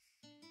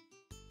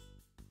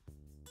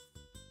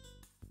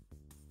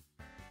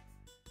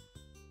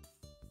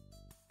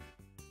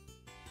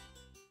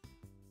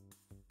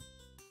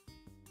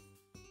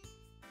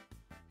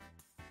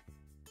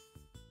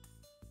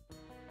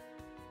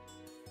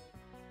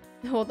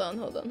 Hold on.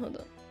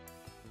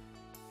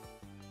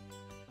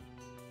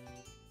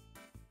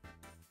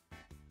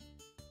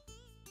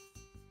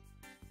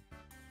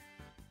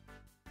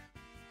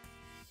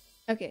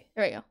 Okay,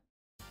 there we go.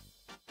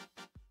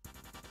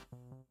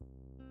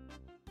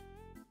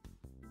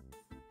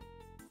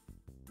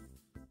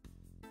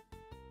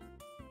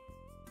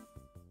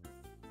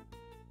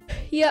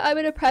 Yeah, I'm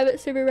in a private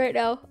server right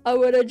now. I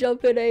want to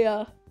jump in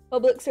a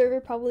public server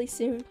probably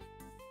soon.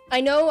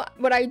 I know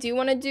what I do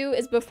want to do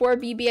is before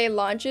BBA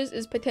launches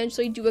is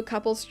potentially do a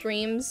couple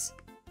streams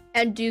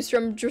and do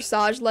some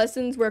dressage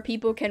lessons where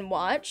people can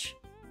watch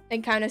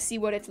and kind of see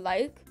what it's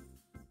like.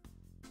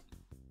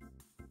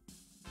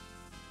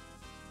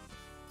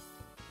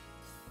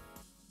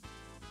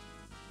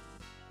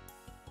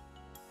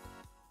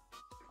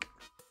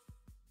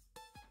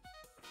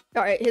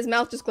 Alright, his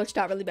mouth just glitched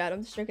out really bad.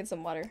 I'm just drinking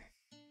some water.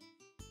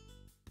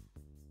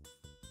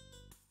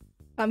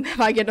 If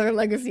I get another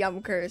legacy,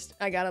 I'm cursed.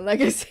 I got a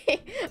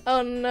legacy.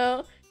 Oh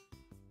no.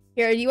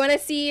 Here, do you want to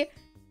see?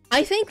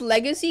 I think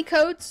legacy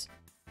coats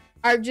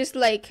are just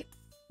like,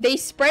 they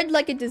spread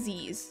like a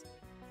disease.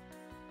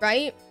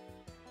 Right?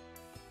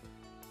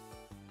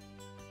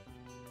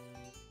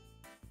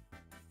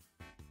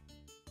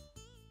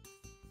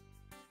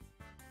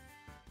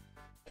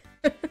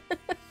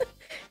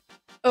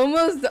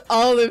 Almost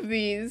all of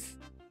these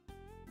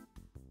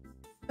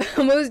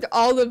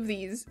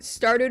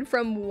started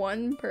from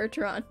one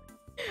Percheron.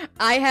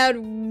 I had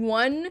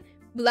one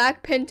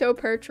Black Pinto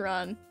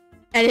Percheron,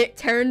 and it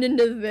turned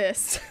into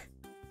this.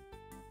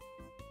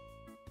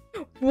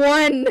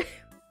 One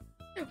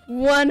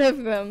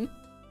of them.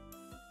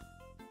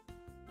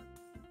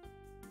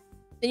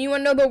 And you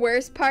wanna know the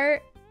worst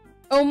part?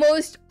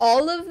 Almost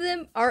all of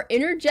them are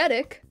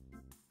energetic.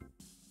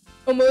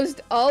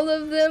 Almost all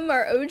of them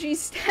are OG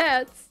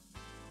stats.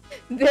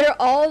 They're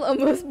all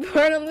almost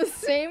born on the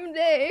same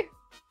day.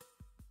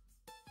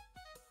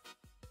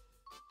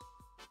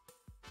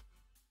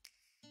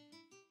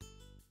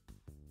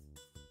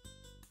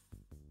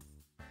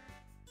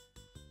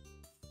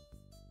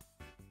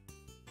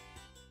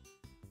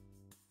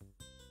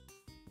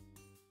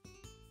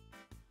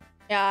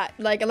 Yeah,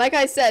 like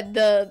I said,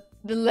 the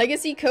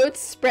legacy coats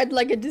spread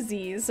like a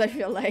disease, I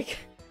feel like.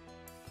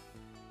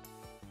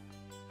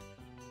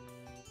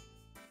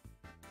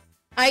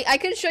 I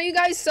can show you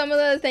guys some of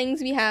the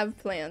things we have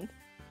planned.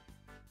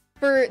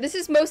 This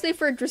is mostly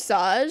for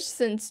dressage,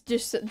 since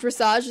just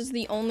dressage is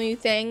the only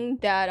thing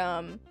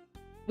that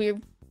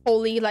we've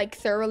wholly like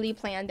thoroughly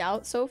planned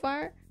out so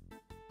far.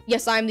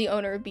 Yes, I'm the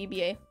owner of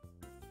BBA.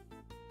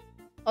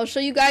 I'll show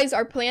you guys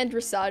our planned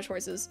dressage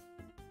horses.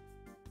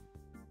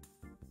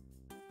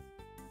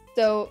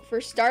 So for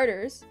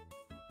starters,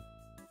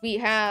 we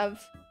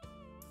have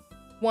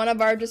one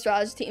of our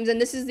dressage teams, and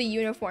this is the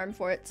uniform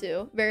for it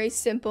too. Very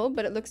simple,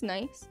 but it looks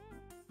nice.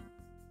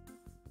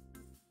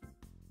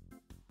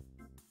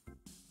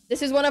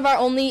 This is one of our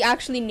only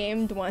actually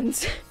named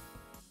ones.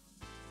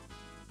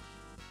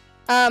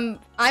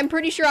 I'm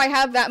pretty sure I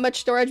have that much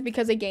storage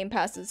because of game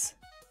passes.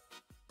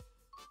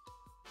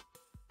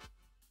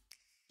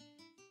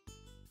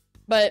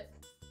 But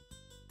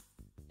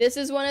this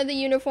is one of the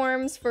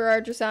uniforms for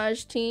our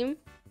dressage team.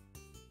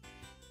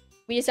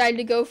 We decided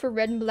to go for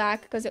red and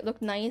black because it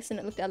looked nice and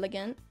it looked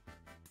elegant.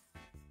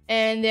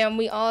 And then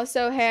we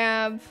also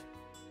have,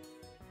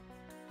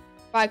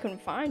 if I can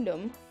find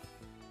them.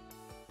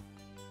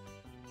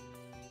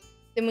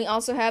 Then we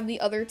also have the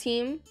other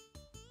team,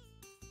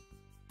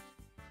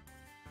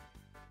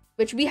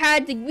 which we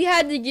had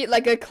to get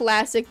like a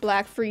classic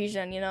black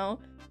Frisian, you know?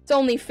 It's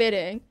only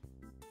fitting.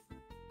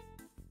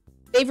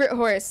 Favorite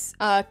horse,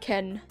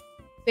 Ken.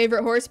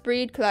 Favorite horse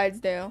breed,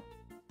 Clydesdale.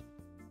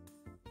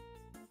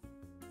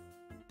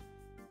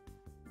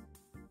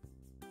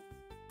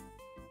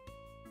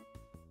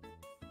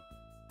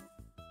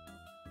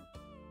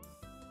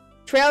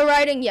 Trail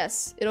riding,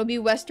 yes. It'll be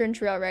Western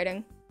trail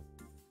riding.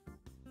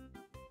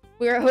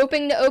 We are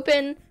hoping to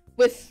open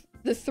with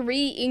the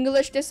 3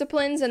 English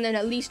disciplines and then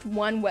at least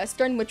 1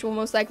 Western, which will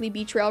most likely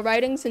be trail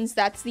riding, since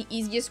that's the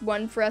easiest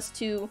one for us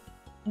to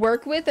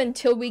work with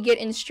until we get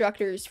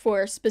instructors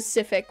for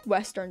specific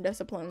Western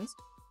disciplines.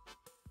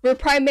 We're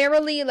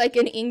primarily like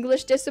an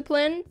English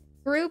discipline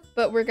group,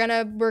 but we're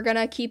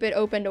gonna keep it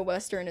open to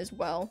Western as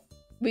well.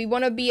 We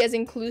want to be as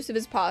inclusive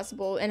as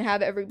possible and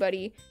have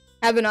everybody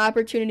have an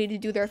opportunity to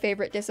do their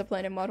favorite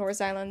discipline in Wild Horse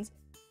Islands.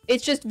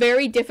 It's just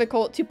very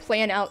difficult to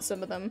plan out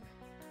some of them.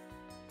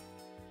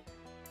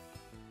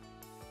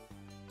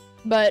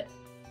 But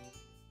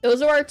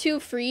those are our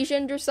 2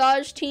 Frisian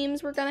dressage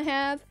teams we're gonna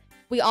have.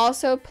 We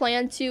also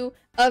plan to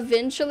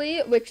eventually,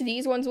 which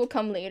these ones will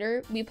come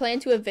later, we plan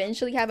to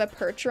eventually have a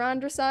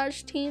Percheron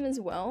dressage team as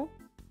well,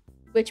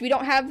 which we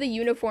don't have the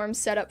uniforms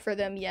set up for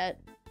them yet.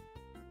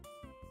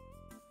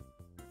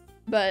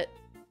 But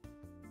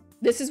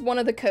this is one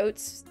of the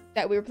coats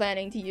that we were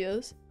planning to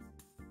use.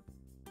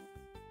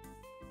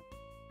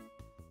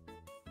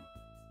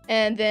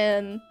 And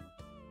then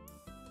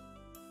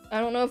I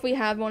don't know if we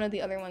have one of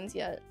the other ones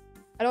yet.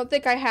 I don't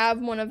think I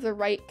have one of the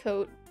right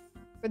coat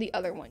for the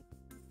other one.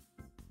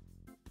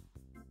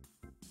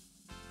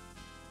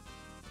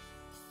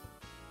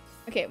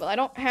 Okay, well I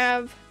don't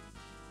have...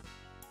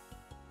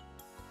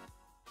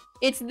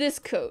 It's this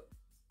coat.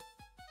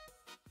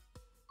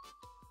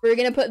 We're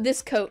gonna put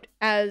this coat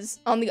as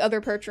on the other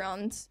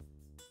Percherons.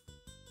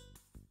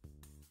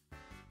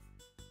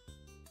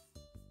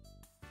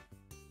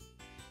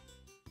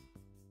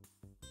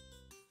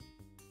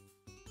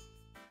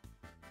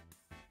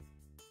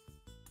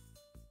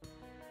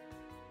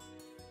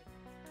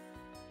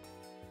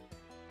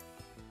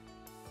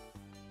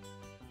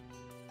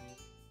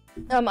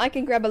 I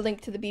can grab a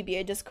link to the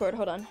BBA Discord,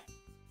 hold on.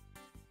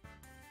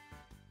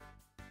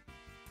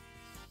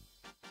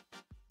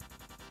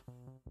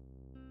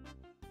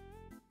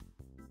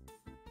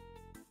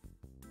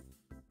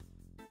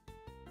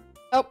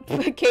 Oh,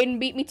 Caden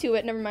beat me to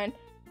it, never mind.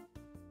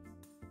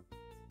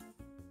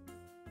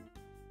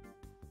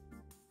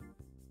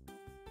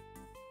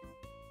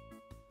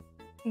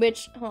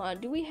 Which, hold on,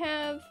 do we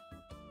have...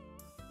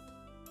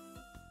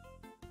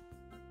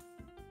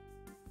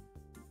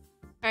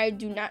 I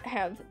do not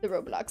have the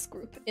Roblox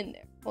group in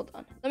there. Hold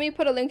on. Let me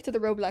put a link to the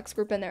Roblox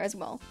group in there as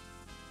well.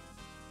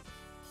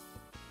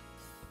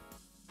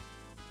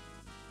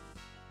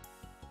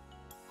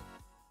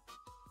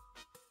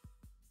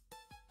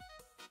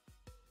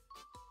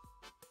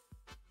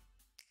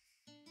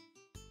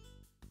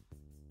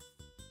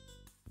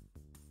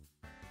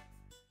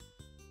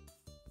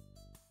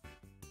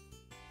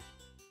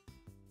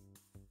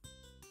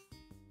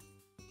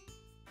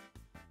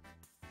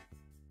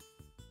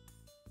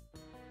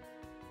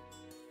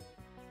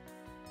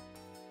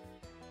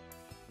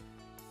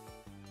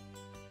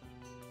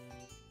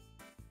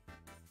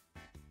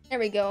 There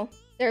we go.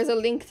 There's a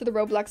link to the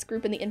Roblox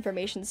group in the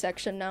information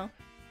section now.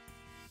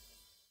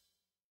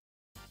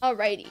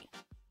 Alrighty.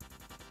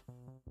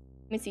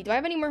 Let me see. Do I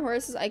have any more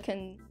horses I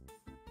can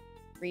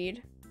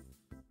read?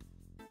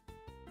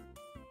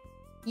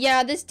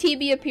 Yeah, this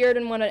TB appeared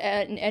in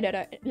an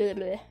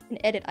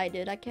edit I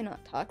did. I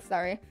cannot talk,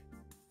 sorry.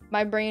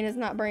 My brain is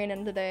not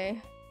braining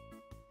today.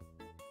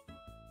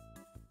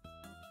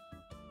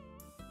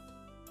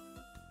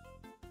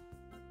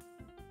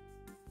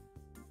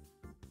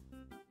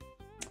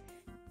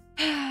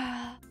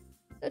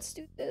 Let's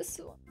do this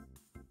one.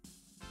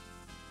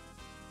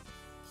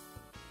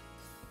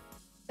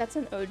 That's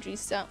an OG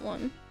set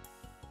one.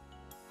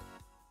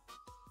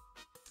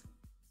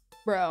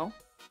 Bro.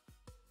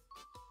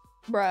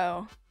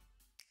 Bro.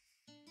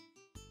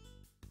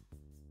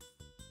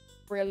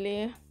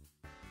 Really?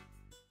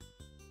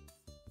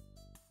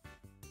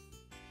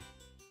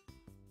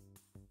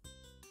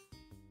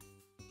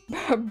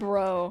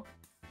 Bro.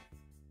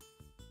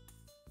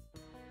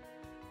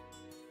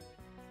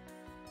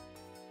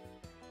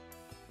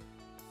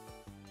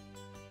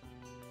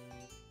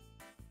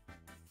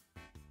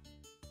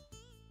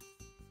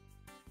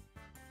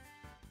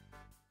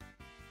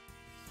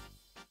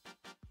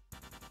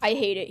 I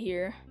hate it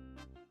here.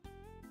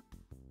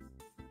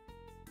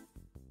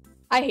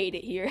 I hate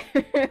it here.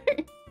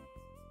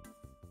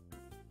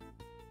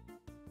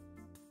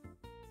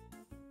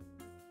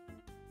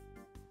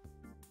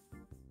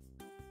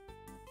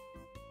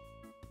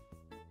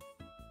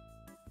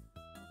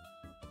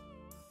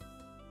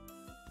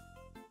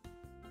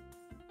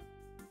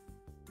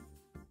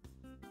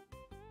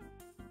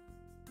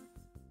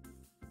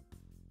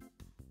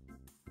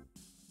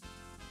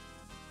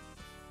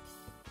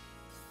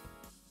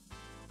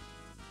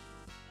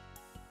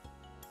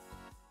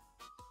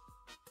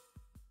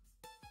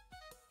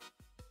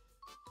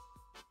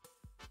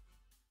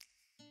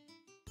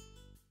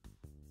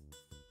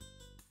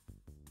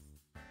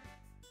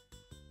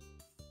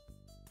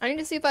 I need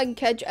to see if I can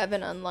catch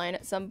Evan online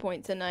at some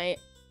point tonight.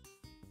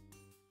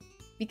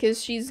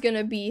 Because she's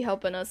gonna be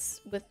helping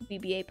us with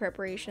BBA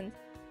preparations.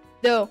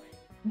 Though,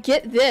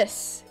 get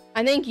this.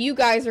 I think you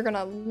guys are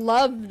gonna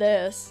love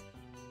this.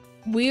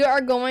 we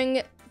are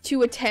going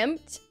to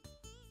attempt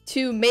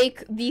to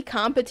make the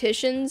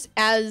competitions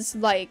as,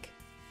 like,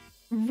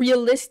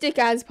 realistic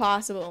as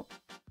possible.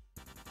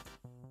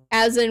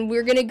 As in,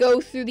 we're gonna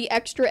go through the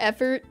extra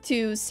effort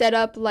to set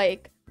up,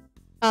 like,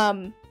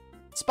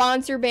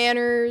 sponsor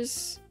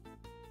banners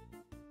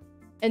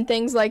and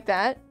things like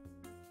that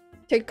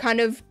to kind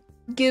of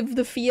give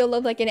the feel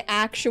of, like, an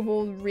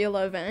actual real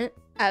event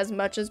as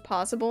much as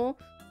possible.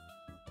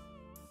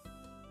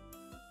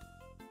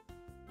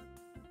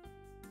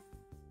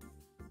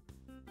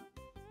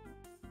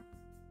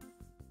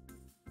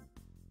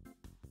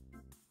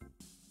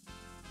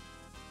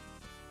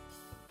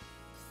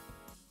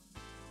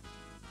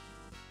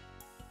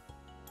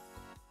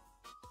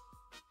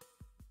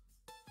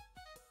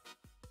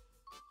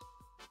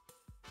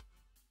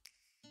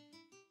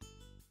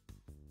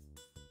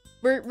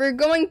 We're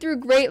going through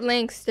great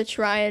lengths to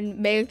try and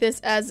make this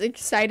as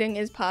exciting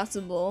as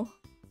possible.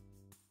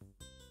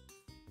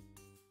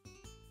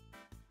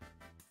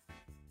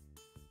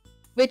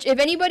 Which, if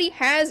anybody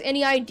has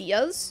any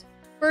ideas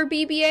for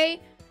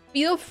BBA,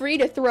 feel free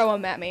to throw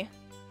them at me.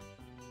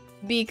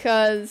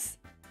 Because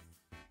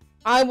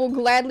I will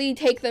gladly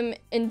take them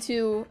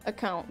into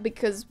account.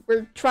 Because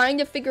we're trying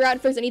to figure out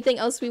if there's anything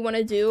else we want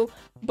to do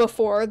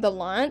before the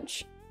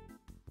launch.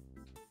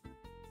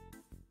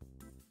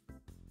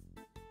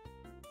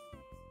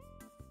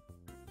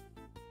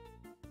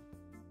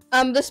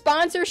 The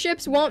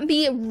sponsorships won't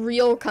be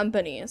real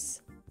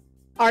companies.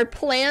 Our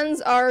plans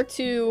are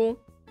to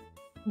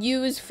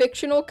use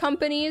fictional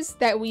companies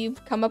that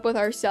we've come up with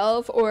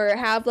ourselves, or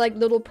have, like,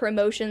 little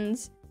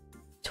promotions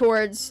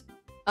towards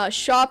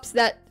shops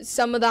that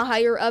some of the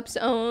higher ups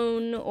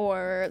own,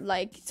 or,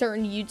 like,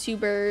 certain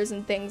YouTubers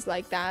and things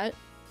like that.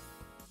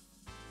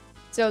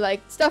 So,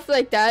 like, stuff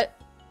like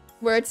that,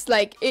 where it's,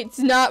 like, it's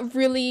not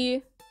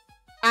really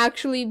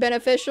actually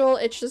beneficial,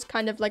 it's just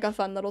kind of like a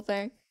fun little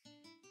thing.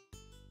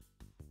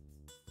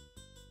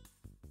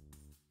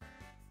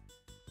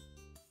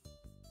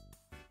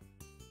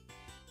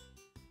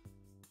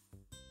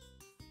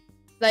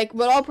 Like,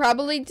 what I'll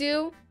probably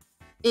do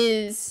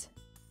is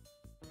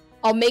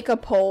I'll make a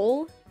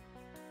poll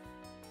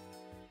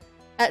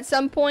at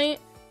some point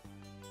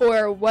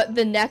for what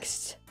the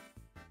next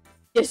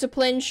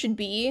discipline should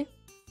be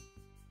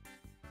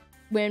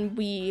when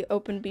we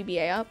open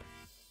BBA up.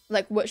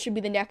 Like, what should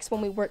be the next one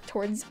we work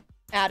towards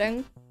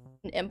adding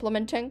and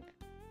implementing.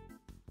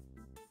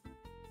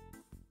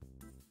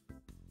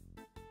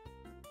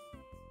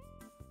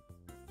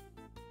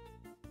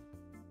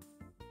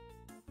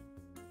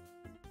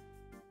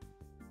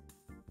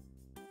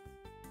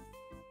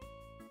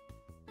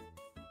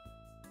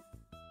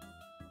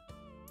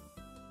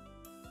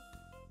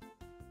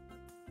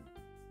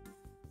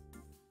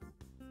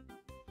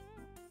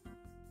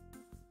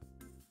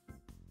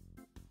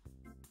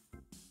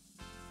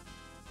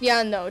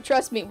 Yeah, no,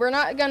 trust me, we're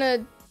not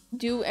gonna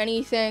do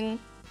anything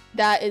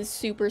that is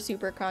super,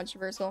 super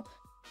controversial.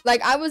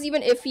 Like, I was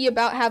even iffy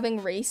about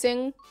having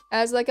racing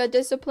as, like, a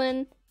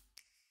discipline,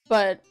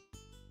 but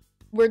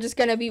we're just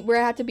gonna be, we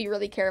have to be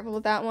really careful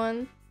with that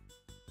one.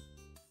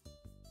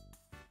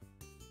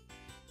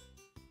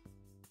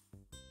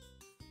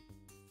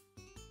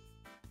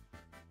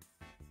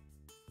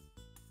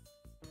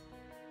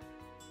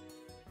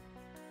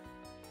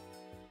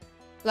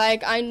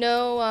 Like, I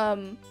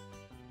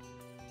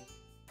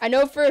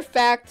know for a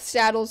fact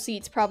saddle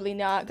seat's probably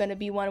not gonna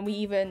be one we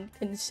even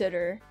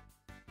consider.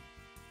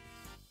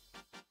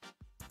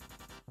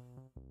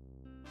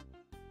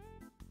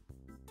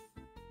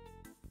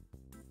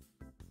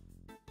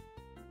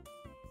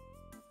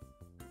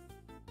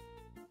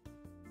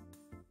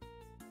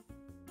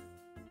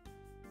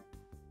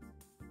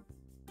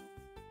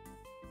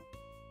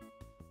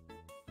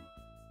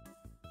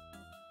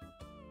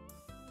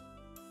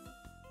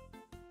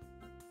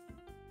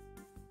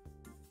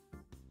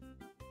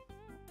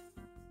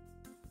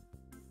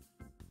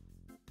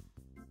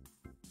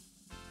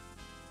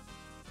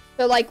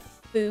 So, like,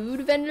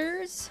 food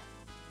vendors?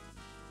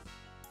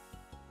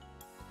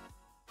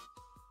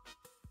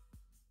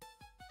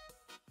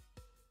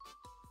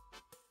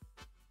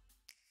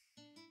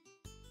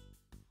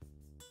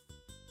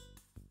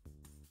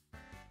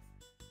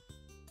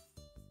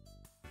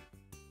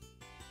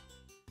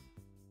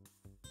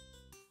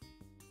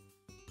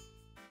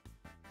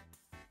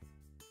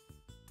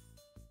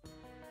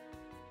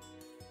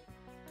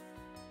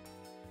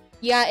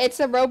 Yeah, it's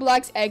a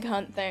Roblox egg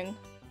hunt thing.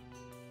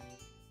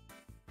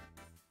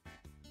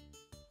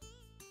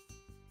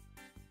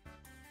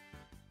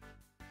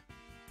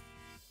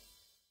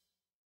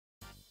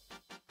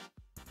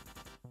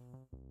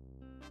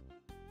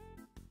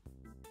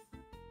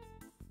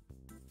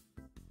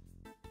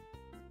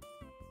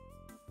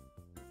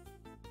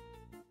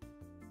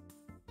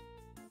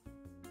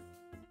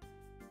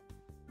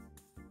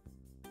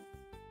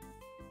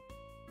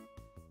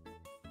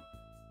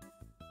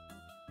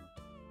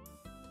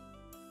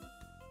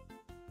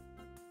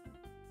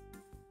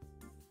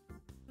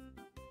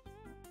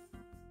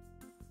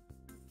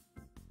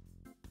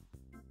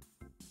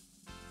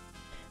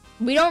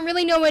 We don't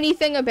really know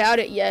anything about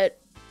it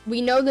yet.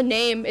 We know the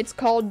name. It's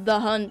called The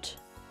Hunt.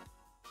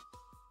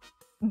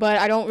 But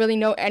I don't really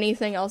know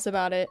anything else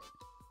about it.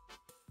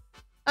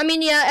 I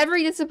mean, yeah,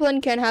 every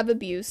discipline can have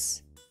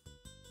abuse.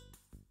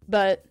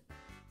 But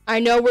I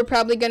know we're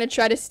probably gonna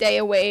try to stay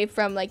away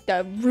from, like,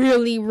 the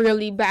really,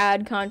 really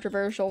bad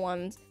controversial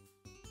ones.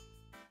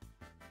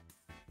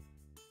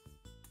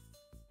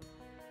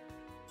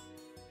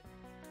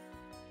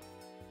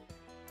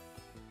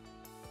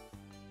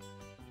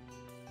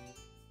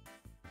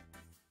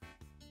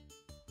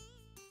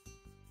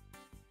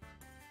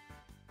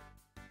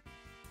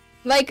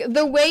 Like,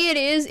 the way it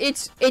is,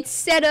 it's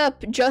set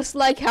up just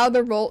like how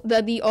the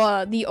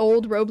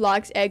old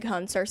Roblox egg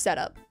hunts are set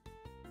up.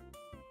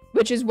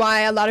 Which is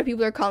why a lot of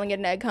people are calling it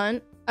an egg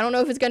hunt. I don't know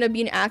if it's gonna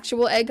be an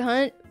actual egg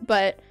hunt,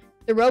 but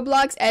the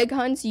Roblox egg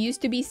hunts used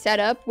to be set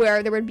up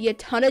where there would be a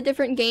ton of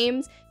different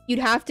games. You'd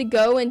have to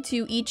go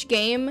into each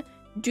game,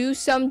 do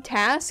some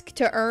task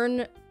to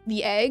earn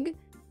the egg,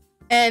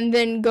 and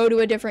then go to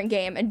a different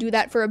game and do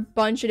that for a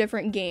bunch of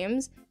different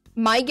games.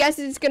 My guess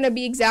is it's gonna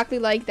be exactly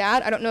like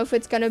that. I don't know if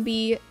it's gonna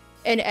be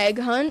an egg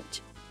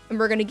hunt and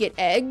we're gonna get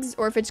eggs,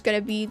 or if it's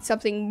gonna be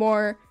something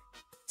more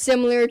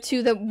similar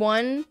to the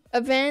one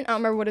event. I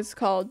don't remember what it's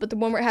called, but the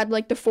one where it had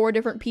like the 4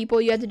 different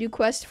people you had to do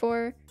quests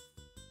for.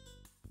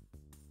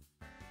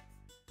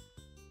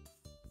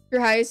 Your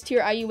highest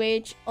tier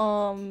IUH,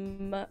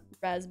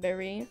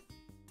 raspberry.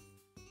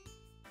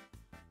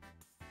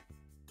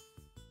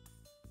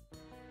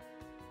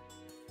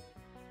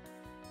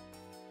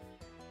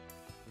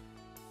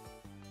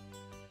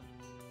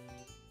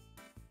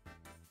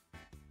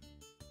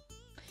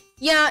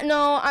 Yeah,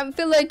 no, I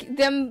feel like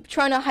them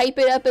trying to hype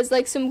it up as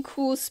like some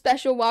cool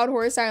special Wild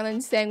Horse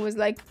Islands thing was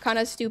like kind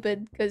of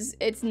stupid, because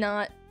it's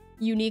not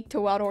unique to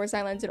Wild Horse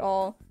Islands at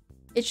all.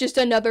 It's just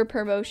another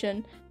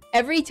promotion.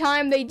 Every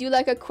time they do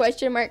like a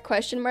question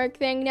mark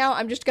thing now,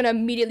 I'm just gonna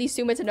immediately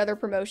assume it's another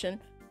promotion.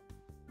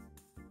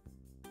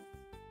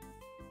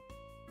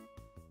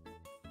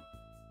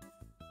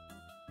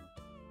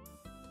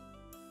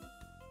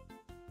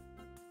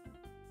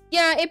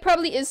 Yeah, it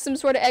probably is some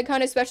sort of egg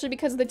hunt, especially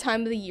because of the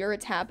time of the year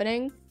it's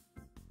happening.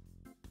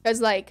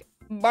 Because, like,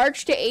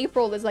 March to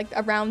April is, like,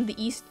 around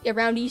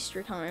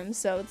Easter time,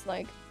 so it's,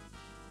 like...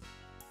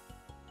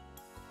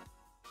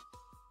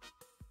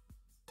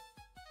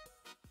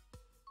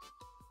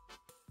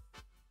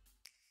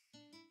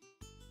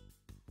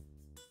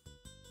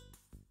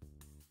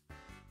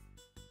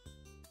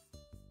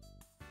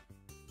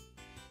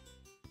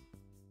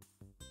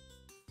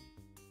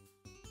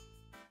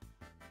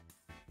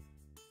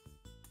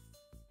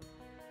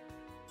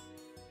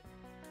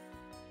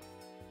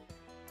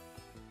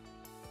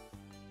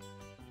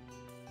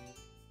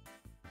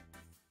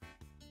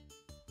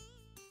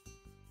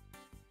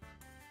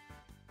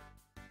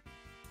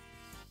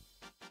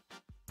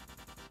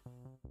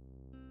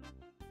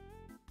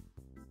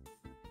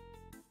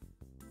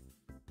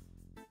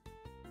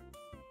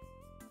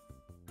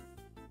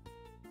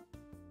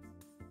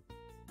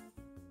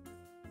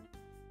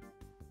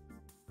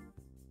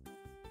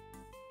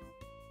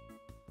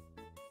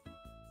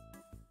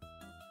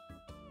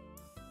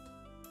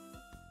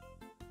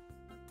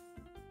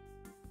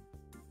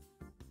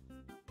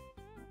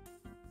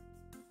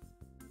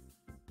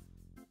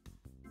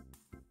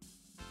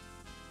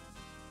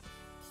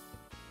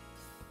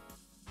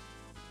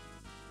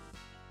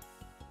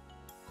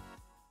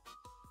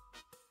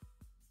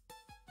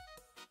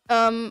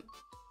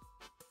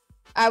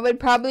 I would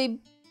probably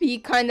be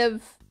kind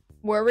of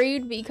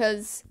worried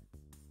because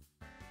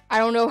I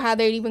don't know how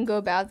they'd even go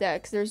about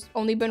that, because there's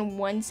only been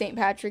one St.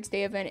 Patrick's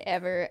Day event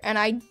ever, and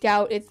I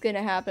doubt it's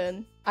gonna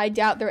happen. I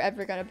doubt they're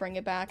ever gonna bring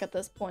it back at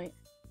this point.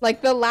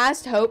 Like, the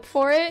last hope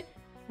for it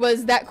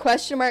was that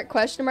question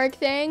mark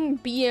thing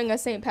being a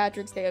St.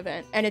 Patrick's Day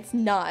event, and it's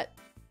not.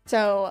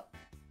 So,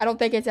 I don't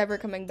think it's ever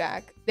coming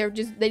back. They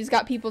just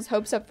got people's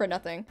hopes up for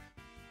nothing.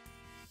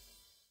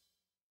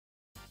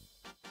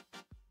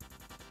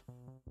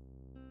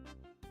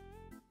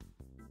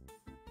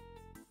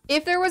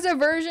 If there was a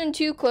version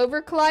 2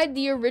 Cloverclyde,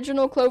 the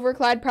original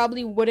Cloverclyde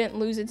probably wouldn't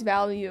lose its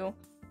value.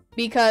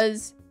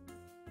 Because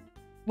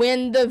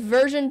when the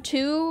version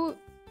 2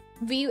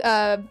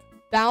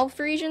 Valve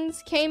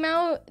Frisians came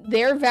out,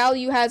 their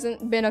value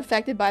hasn't been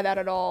affected by that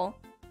at all.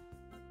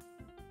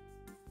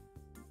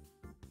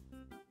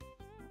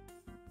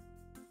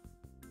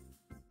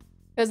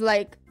 Because,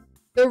 like,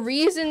 the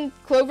reason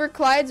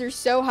Cloverclydes are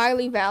so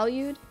highly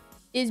valued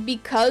is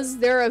because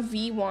they're a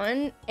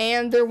V1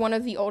 and they're one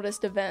of the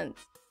oldest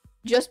events.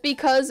 Just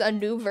because a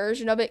new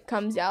version of it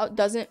comes out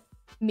doesn't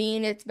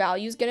mean its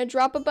value is going to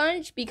drop a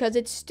bunch, because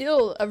it's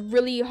still a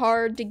really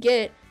hard to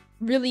get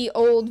really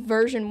old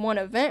version 1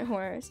 event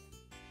horse.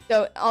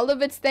 So all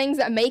of its things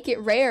that make it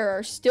rare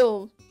are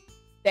still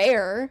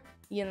there,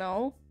 you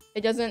know?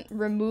 It doesn't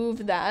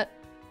remove that.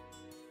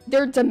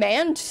 Their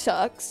demand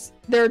sucks.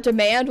 Their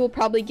demand will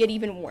probably get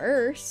even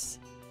worse.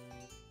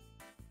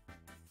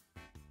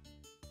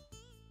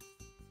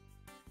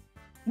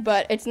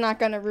 But it's not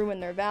going to ruin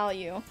their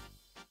value.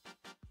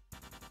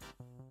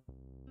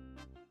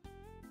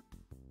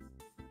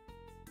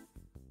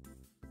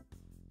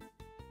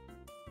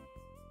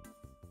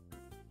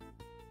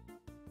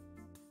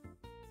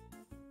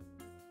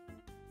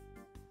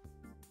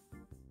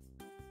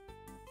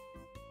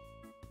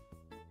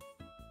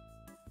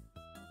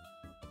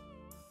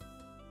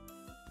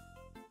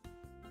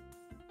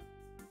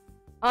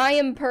 I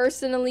am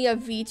personally a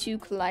V2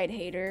 Collide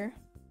hater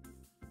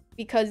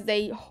because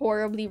they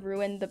horribly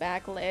ruined the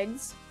back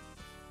legs.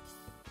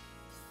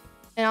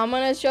 And I'm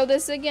gonna show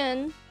this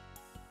again.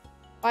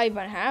 I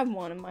even have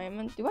one in my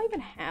inventory. Do I even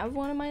have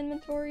one in my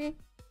inventory?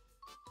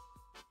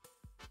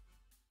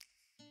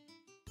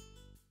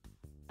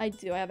 I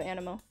do. I have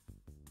Animo.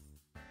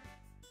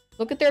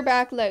 Look at their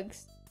back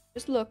legs.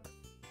 Just look.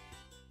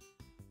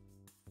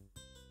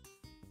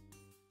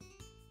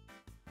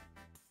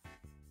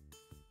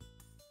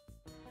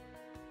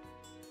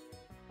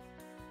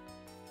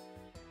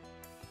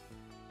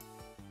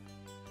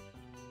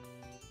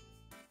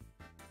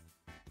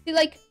 See,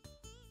 like,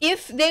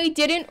 if they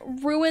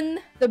didn't ruin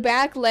the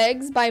back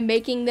legs by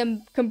making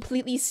them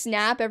completely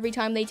snap every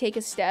time they take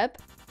a step,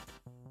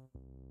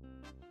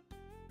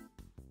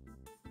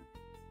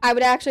 I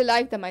would actually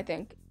like them, I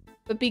think.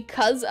 But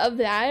because of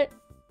that,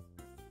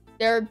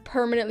 they're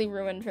permanently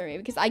ruined for me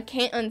because I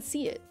can't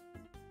unsee it.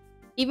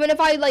 Even if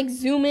I, like,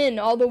 zoom in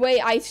all the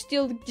way, I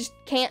still just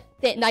can't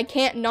I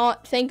can't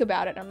not think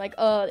about it. I'm like,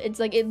 it's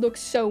like, it looks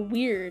so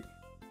weird.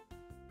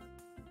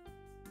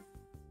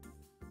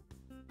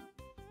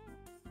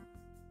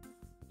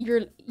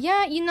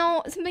 Yeah, you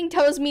know, something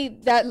tells me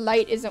that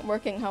light isn't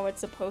working how it's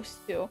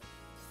supposed to.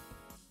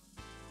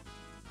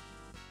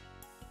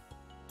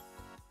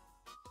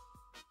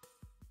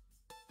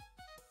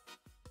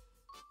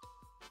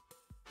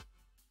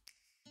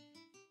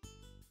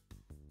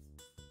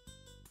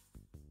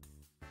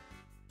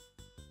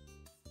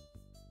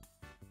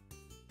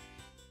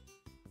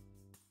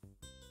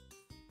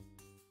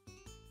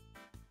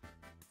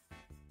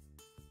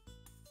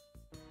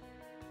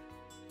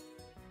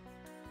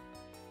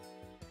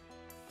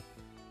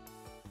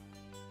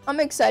 I'm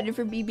excited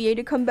for BBA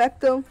to come back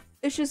though.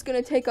 It's just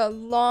gonna take a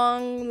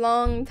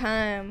long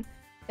time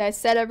to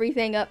set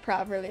everything up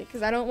properly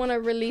because I don't want to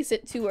release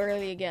it too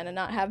early again and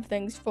not have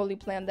things fully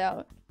planned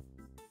out.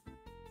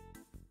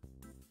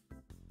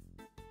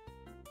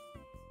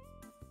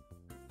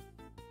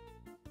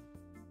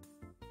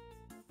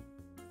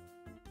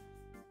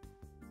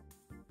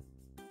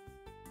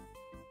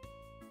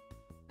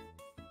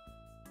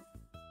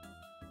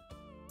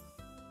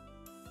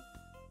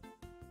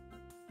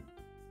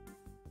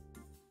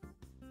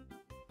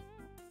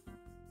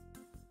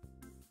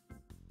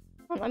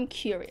 I'm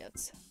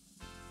curious.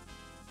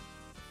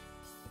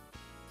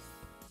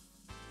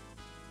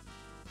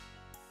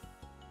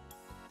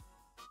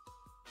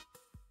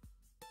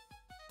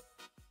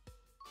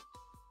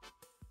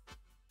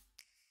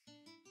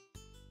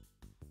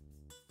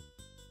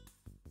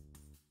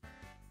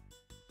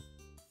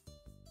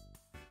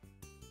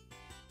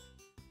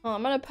 Oh,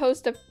 I'm gonna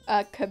post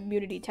a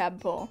community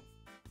tab poll.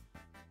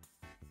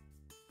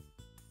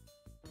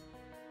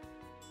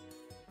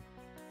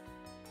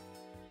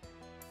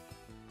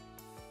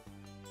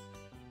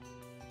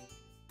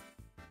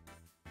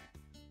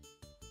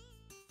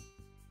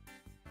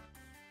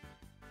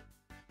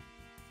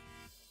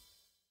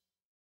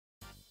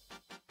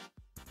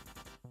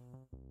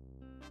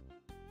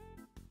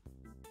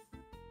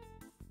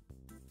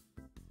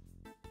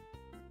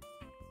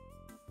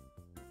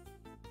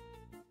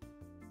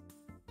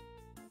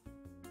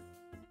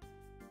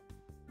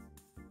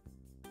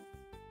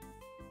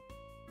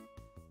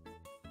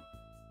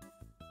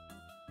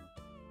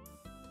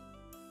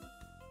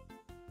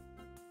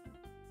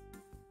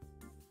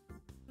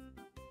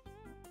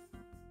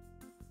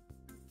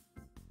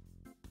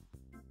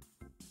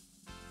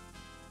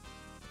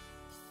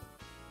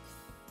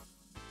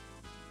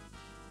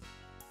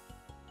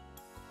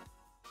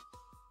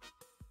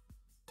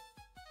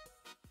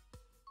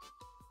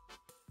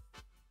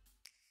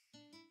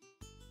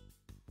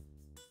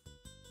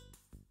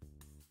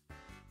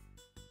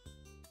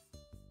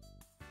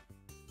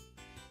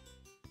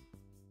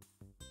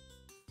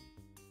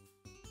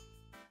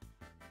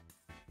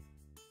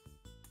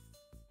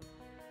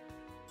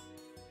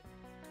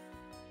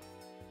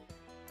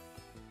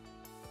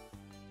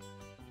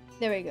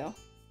 There we go.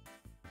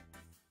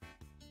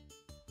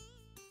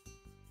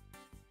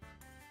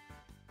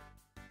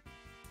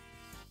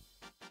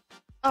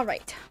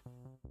 Alright.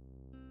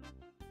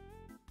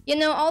 You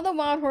know, all the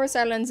Wild Horse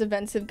Islands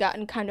events have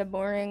gotten kind of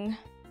boring.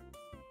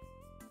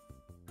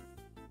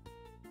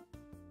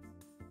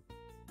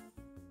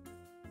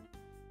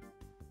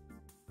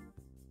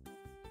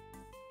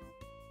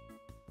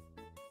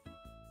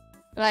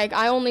 Like,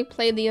 I only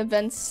play the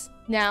events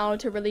now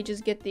to really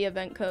just get the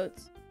event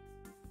codes.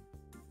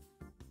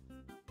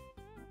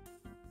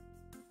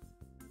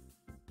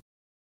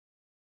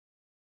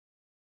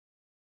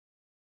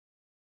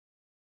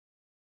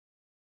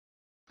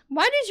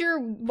 Why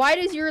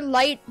does your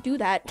light do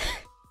that?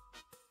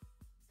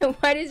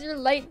 Why does your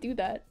light do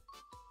that?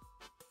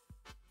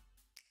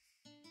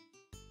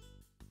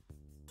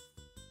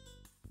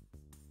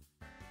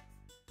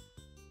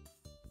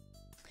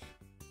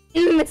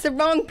 It's the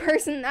wrong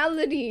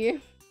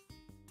personality.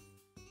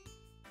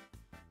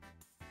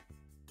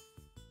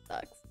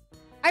 Sucks.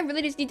 I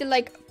really just need to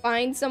like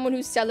find someone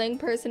who's selling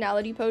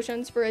personality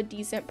potions for a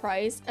decent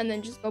price and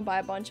then just go buy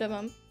a bunch of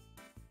them.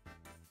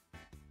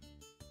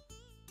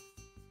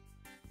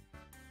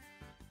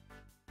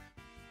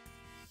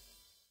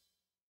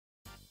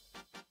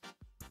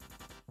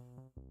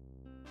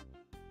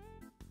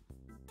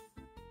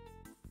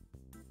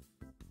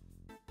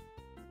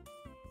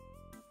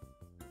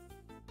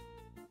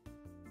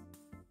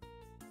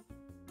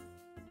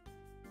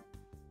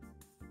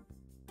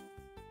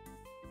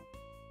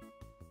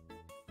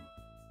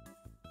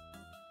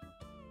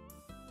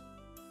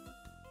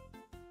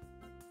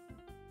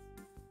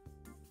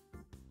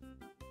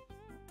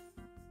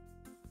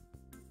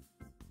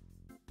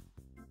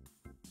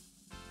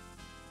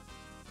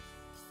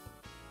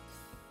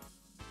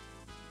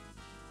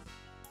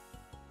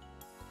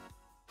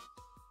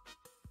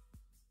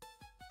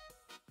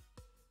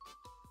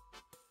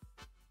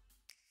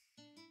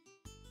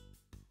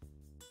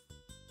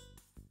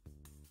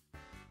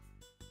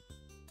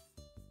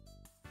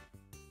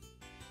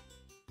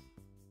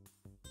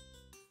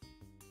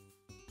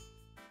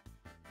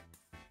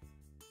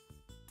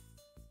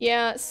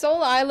 Yeah,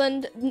 Soul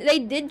Island, they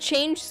did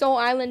change Soul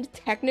Island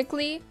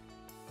technically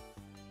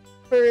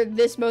for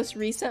this most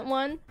recent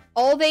one.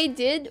 All they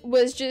did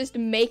was just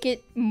make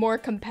it more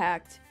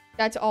compact.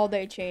 That's all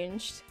they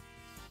changed.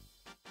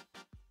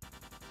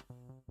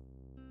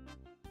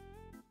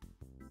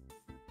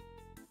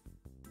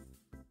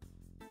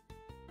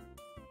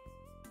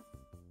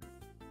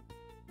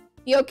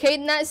 Yo,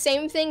 Caden, that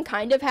same thing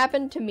kind of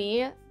happened to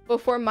me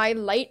before my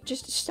light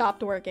just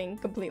stopped working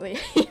completely.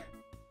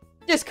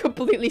 Just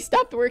completely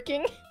stopped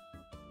working.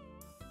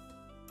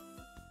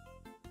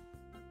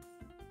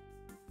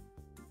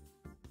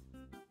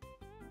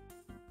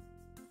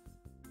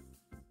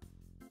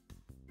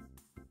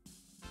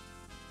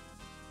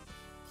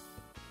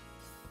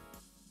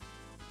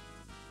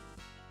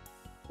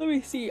 Let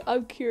me see,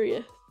 I'm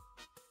curious.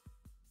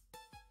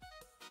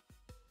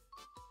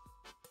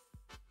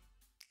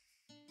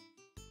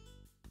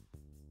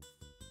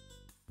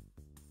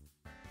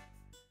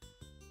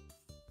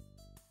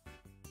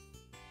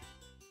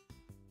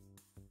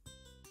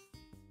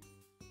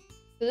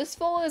 So this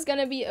full is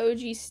gonna be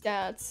OG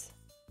stats.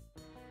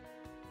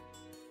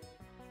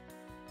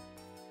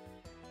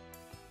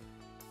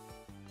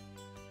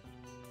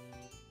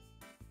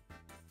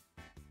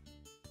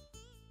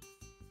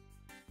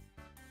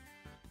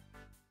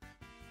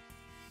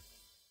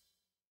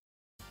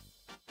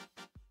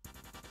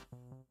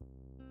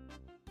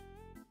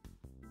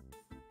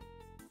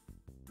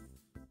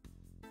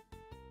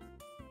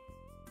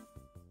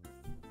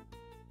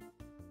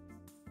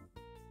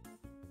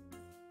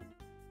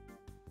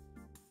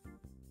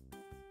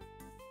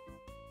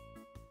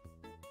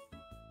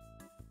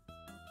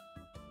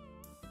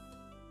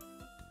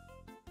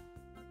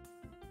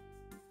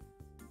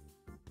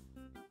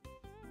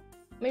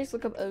 Let me just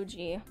look up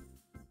OG.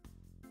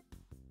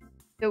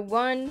 So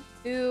 1,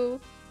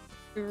 2,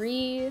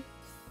 3.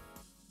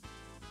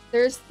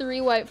 There's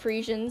 3 white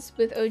Frisians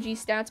with OG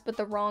stats, but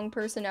the wrong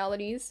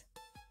personalities.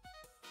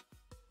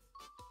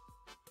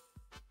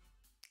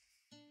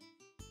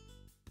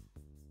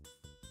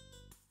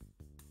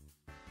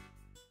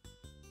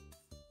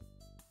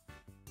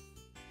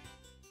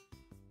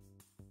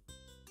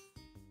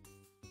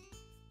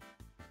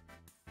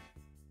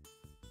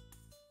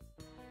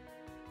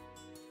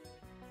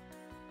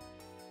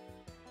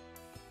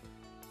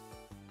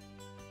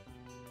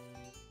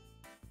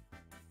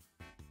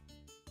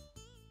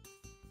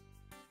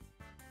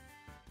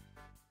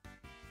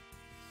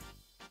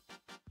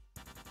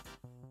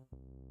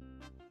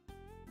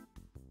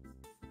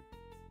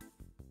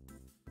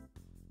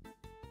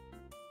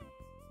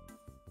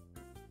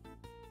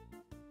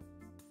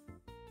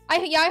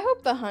 Yeah, I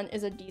hope the hunt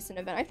is a decent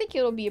event. I think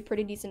it'll be a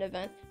pretty decent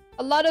event.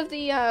 A lot of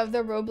the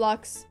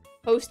Roblox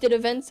hosted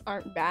events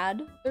aren't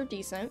bad. They're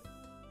decent.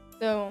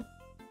 So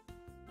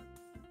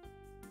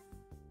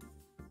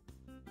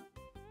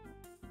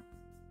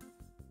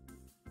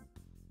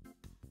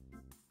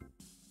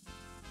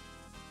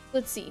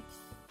let's see.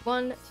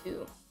 1,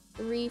 2,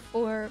 3,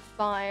 4,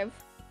 5.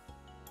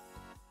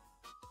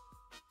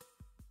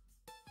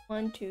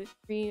 1, 2,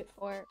 3,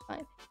 4,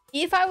 5.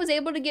 If I was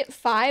able to get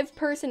 5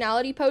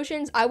 personality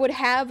potions, I would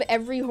have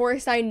every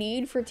horse I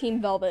need for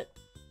Team Velvet.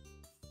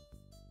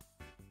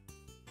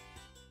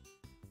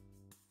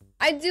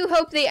 I do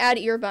hope they add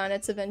ear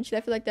bonnets eventually.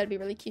 I feel like that'd be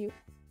really cute.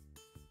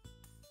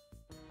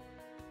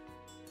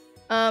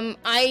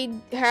 I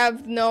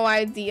have no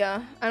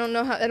idea. I don't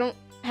know how. I don't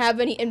have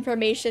any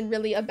information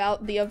really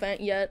about the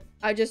event yet.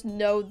 I just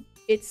know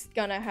it's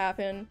gonna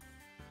happen.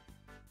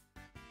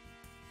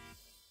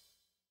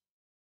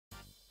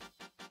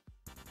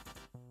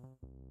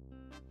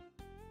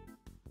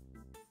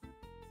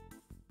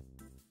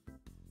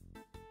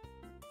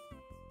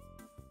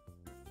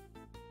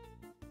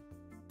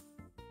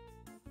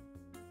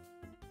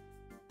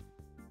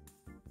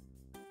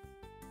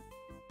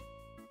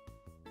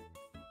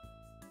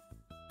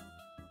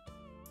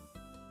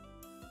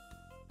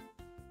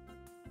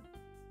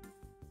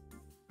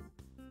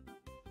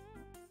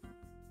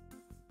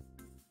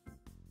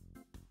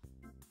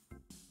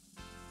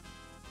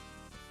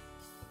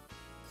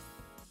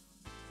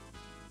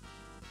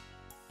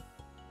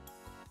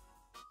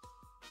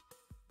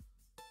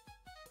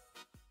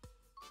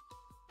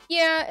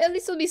 Yeah, at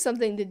least it'll be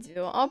something to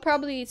do. I'll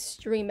probably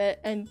stream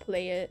it and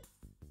play it.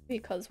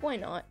 Because why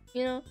not,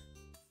 you know?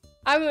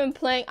 I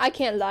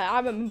can't lie, I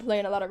haven't been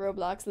playing a lot of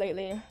Roblox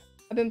lately.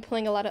 I've been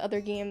playing a lot of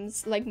other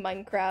games like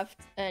Minecraft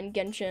and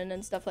Genshin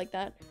and stuff like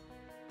that.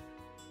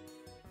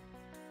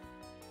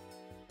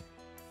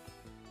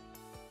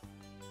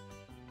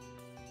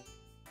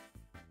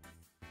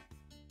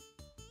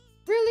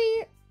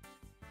 Really?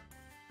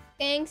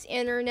 Thanks,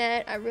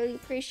 internet. I really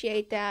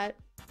appreciate that.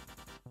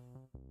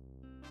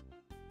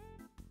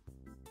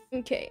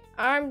 Okay,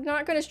 I'm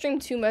not gonna stream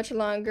too much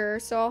longer,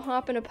 so I'll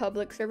hop in a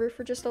public server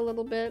for just a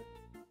little bit.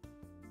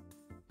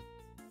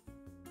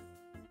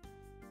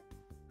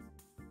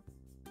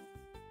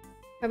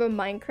 Have a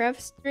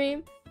Minecraft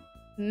stream?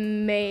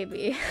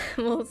 Maybe.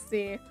 We'll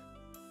see.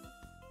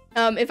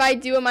 If I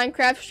do a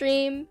Minecraft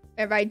stream,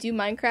 if I do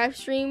Minecraft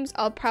streams,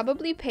 I'll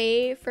probably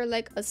pay for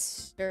like a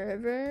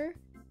server.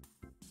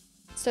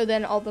 So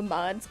then all the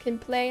mods can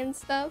play and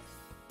stuff.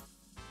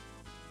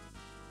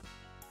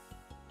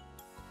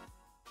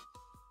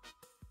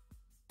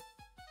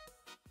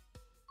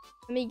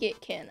 Let me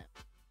get Canna.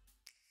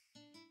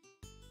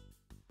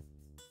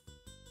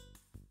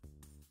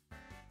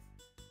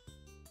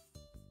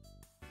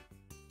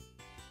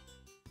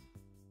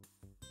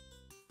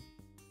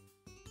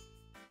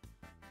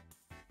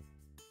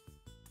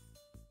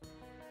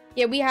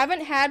 Yeah, we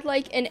haven't had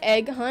like an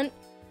egg hunt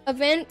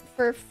event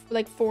for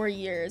like 4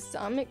 years, so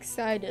I'm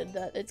excited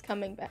that it's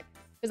coming back.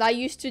 Because I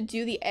used to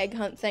do the egg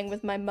hunt thing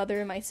with my mother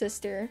and my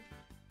sister.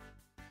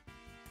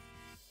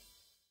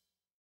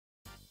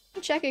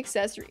 Check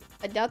accessories.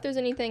 I doubt there's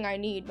anything I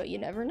need, but you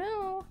never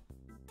know.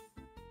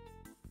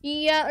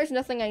 Yeah, there's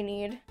nothing I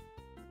need.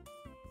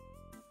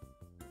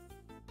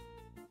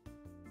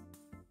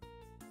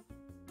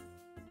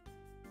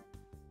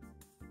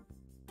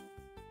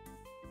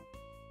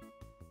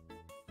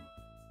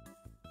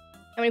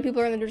 How many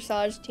people are in the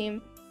dressage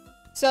team?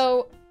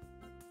 So,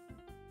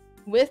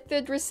 with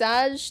the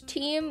dressage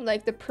team,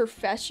 like the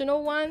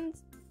professional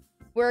ones,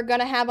 we're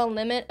gonna have a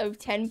limit of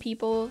 10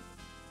 people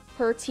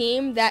per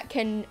team that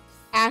can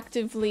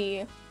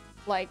actively,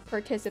 like,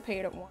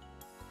 participate at once.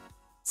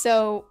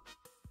 So,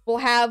 we'll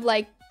have,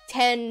 like,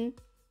 10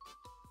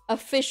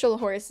 official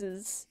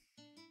horses.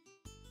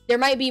 There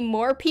might be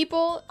more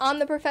people on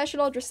the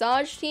professional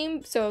dressage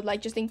team, so,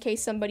 like, just in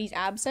case somebody's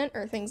absent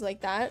or things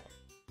like that.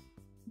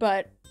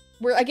 But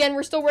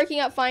we're still working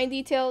out fine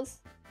details,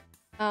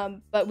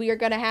 but we are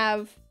gonna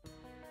have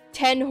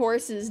 10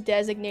 horses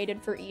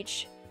designated for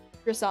each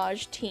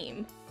dressage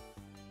team.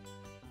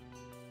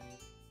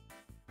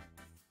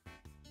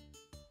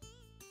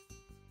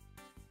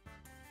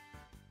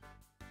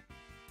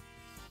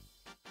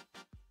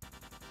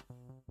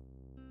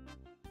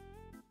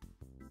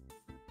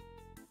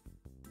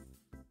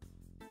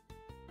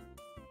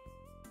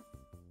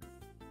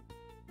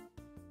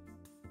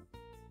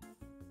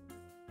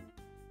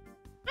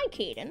 Hi,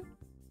 Kaden.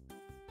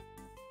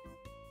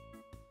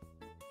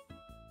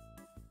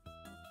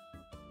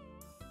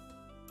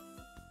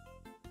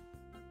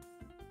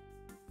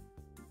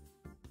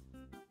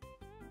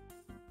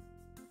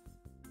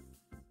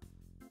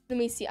 Let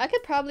me see. I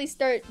could probably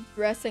start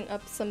dressing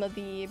up some of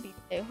the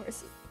BK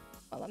horses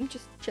while I'm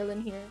just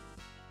chilling here.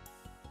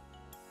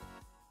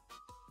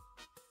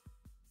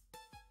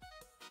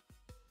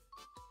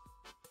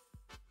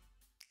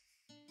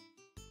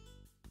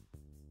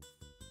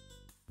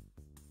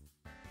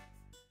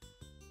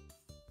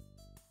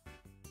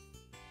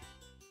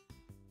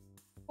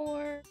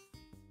 Or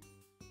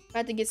I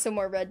have to get some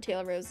more red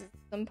tail roses at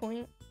some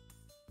point.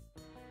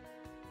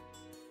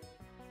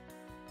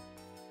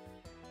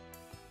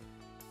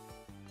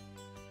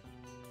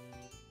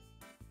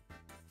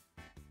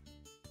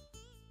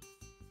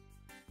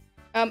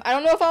 I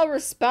don't know if I'll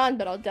respond,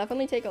 but I'll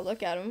definitely take a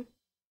look at them.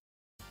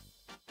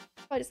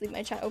 I'll just leave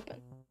my chat open.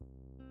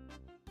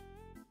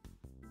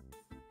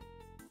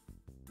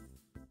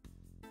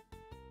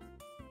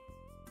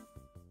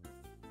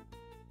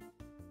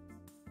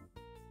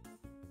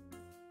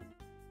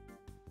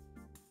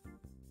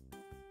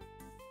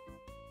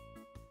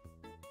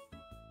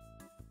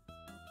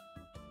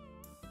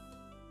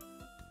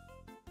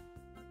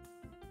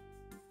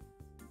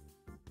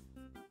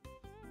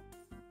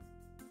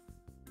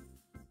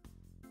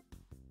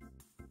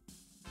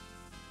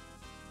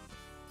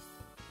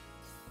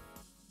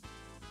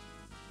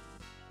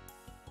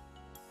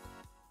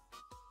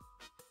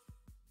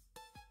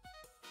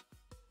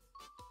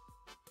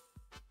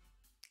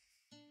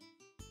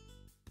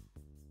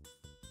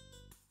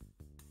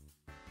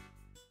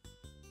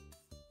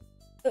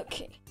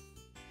 Okay.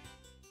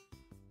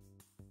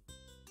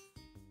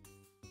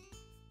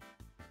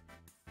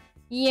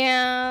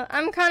 Yeah,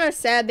 I'm kind of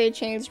sad they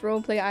changed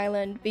Roleplay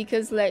Island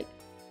because, like,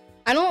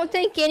 I don't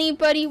think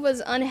anybody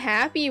was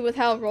unhappy with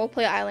how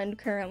Roleplay Island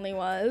currently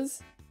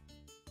was.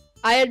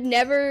 I've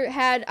never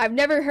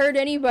heard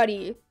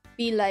anybody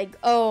be like,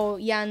 oh,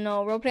 yeah,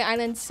 no, Roleplay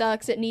Island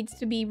sucks, it needs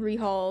to be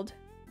rehauled.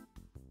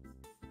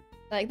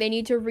 Like, they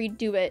need to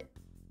redo it.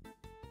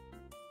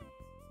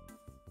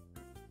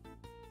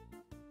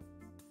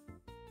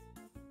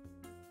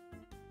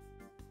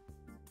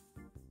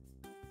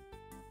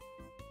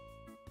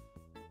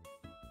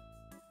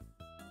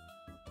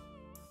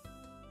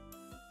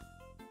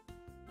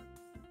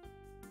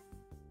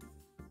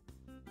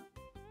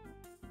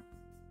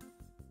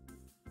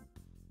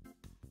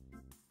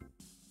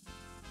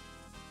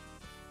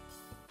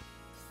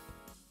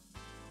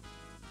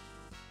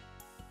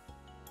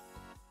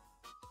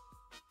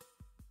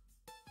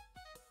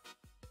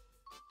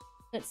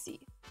 Let's see.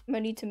 I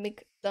might need to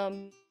make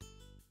some.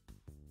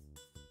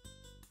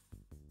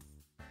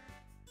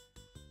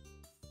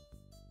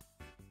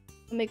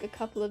 I'll make a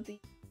couple of these.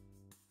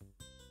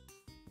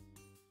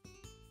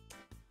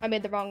 I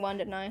made the wrong one,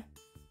 didn't I?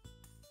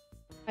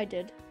 I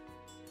did.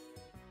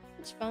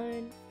 It's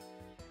fine.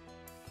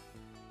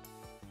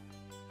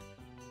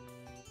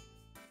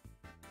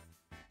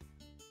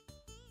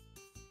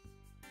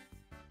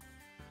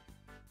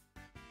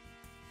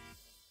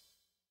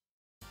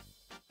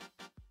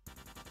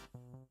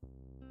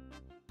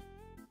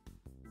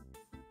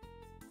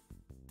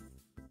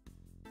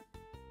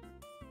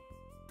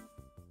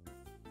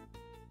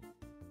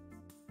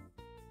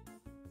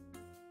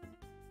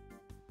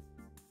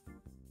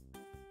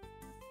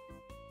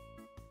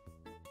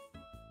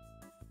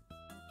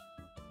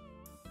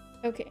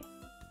 Okay.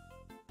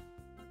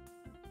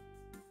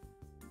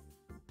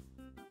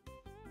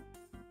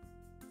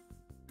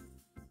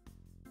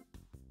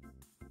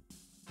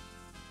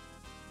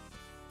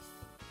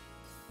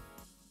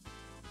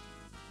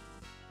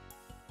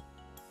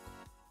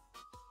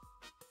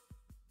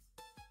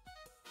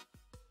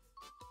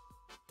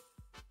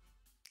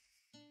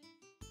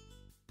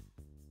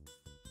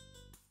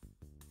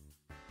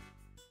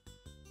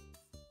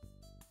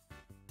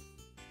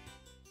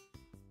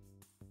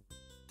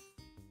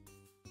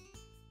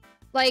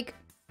 Like,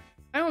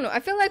 I don't know. I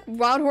feel like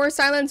Wild Horse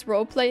Island's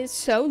roleplay is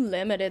so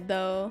limited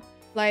though.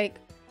 Like,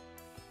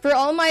 for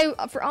all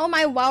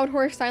my Wild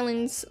Horse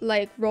Islands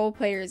like role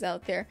players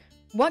out there,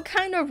 what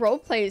kind of role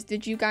plays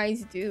did you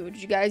guys do?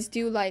 Did you guys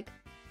do like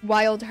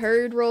Wild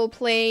Herd role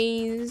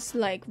plays,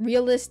 like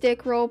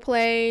realistic role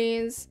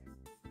plays?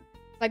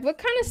 Like, what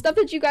kind of stuff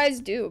did you guys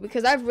do?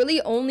 Because I've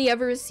really only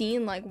ever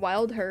seen like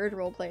Wild Herd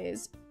role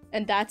plays,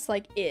 and that's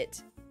like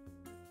it.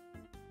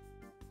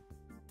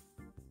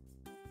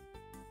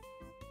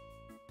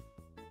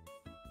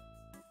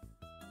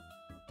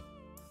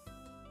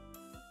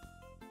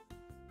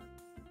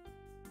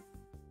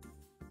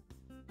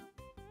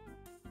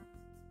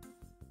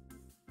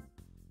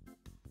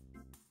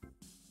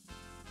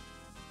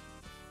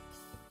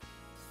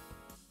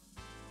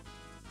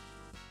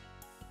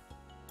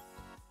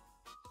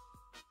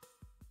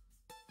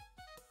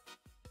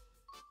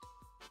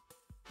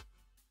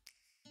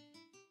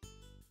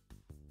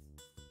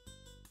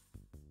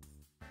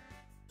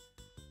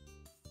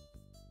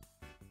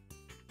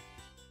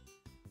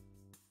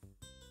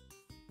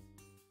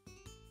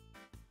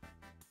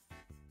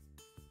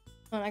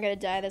 Oh, I gotta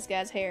dye this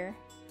guy's hair.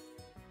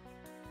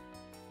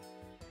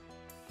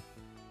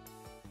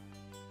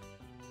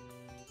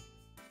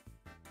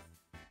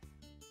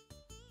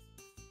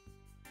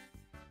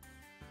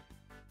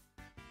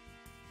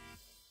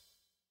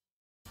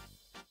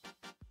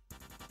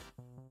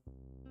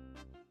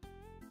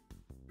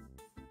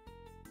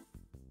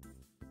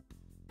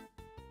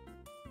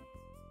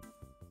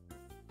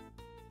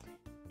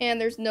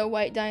 And there's no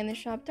white dye in the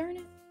shop, darn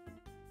it.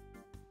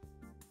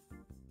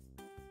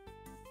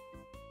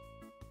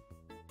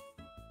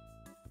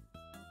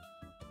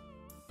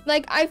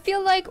 Like, I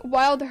feel like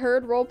Wild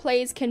Herd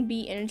roleplays can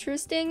be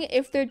interesting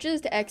if they're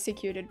just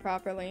executed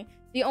properly.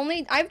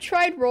 I've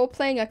tried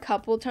roleplaying a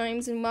couple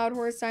times in Wild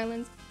Horse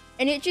Islands,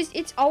 and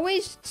it's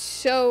always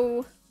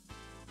so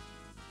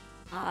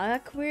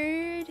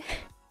awkward.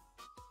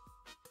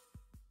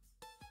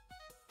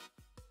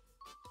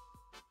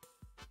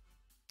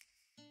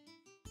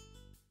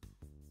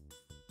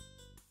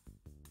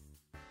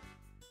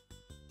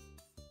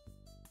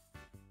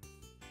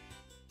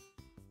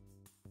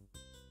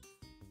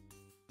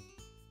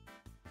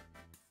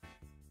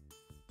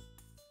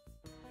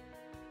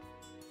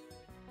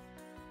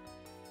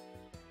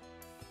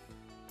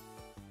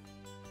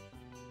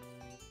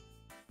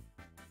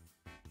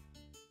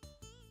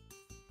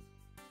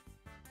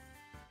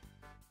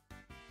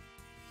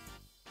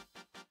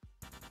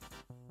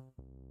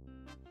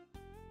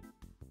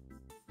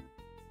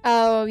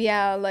 Oh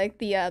yeah, like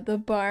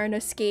the barn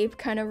escape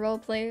kind of role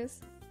plays.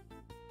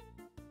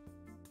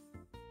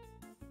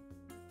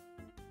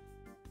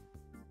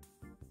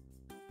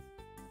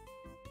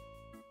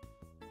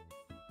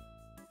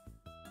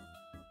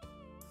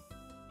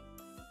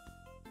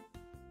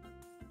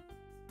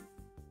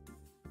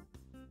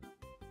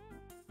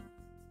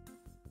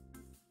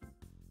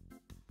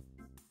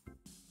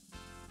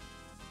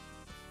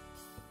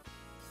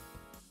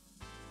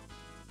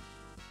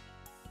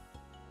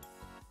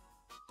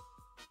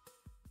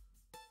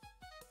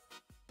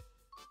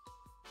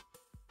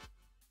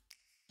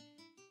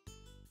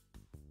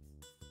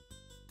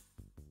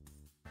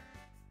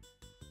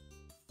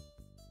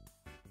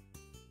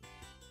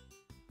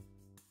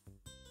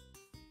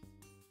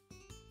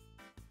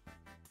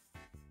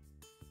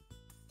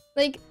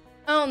 Like,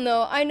 I don't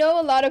know. I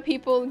know a lot of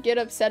people get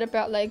upset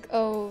about like,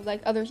 oh,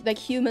 like others, like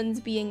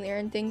humans being there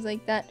and things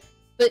like that.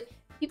 But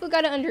people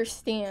gotta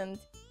understand,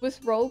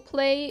 with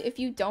roleplay, if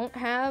you don't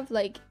have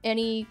like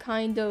any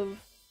kind of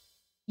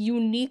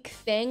unique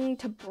thing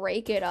to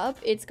break it up,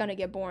 it's gonna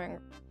get boring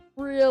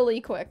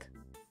really quick.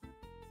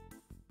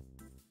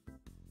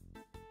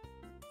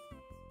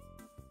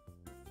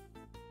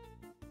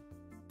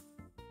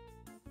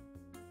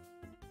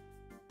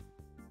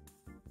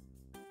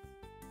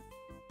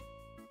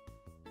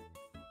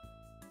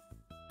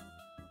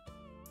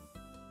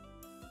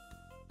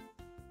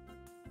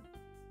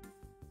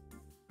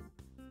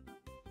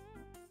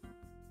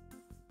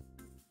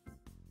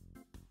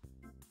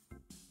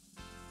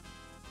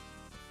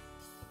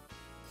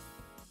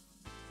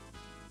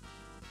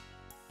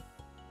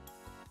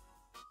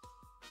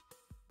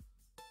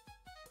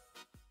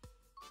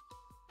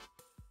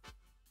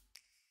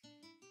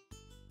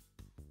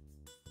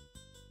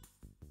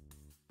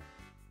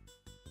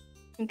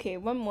 Okay,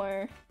 one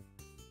more.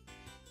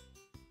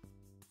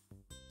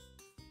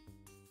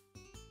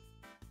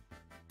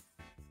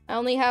 I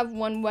only have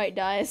one white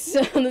dye,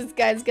 so this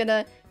guy's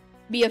gonna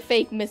be a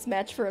fake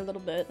mismatch for a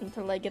little bit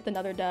until I get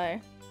another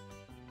dye.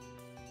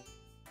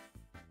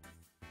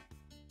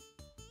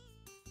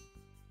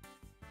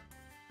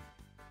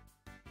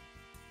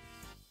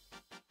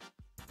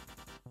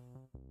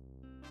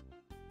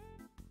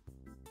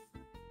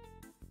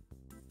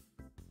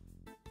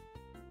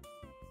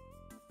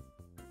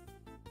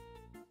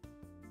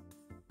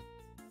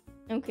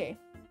 Okay.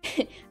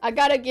 I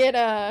gotta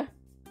get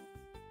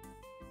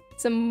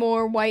some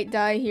more white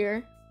dye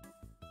here.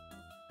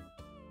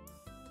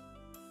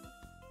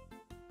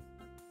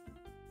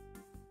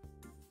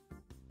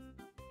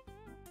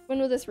 When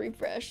will this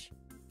refresh?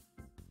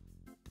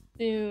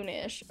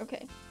 Soonish.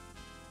 Okay.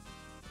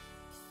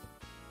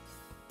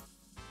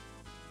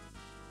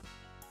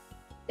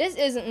 This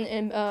isn't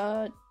an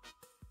oh,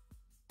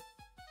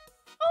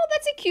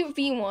 that's a cute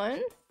V1.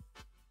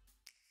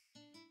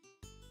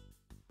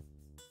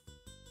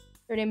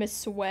 Her name is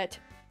Sweat.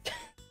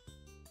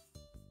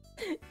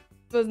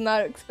 Was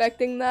not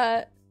expecting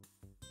that.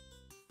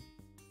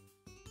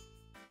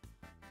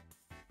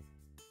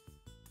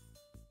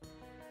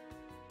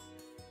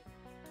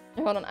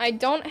 Hold on, I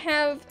don't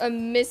have a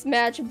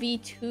mismatch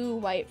V2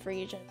 white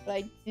Frisian, but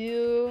I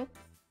do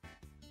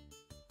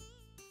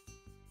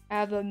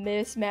have a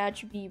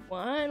mismatch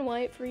V1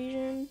 white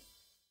Frisian.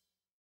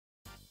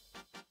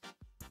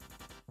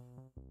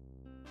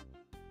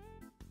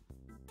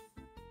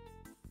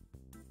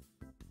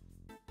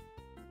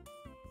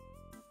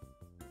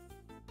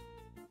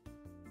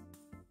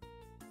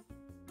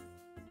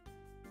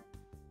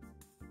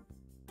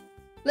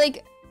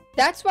 Like,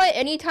 that's why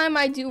anytime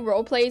I do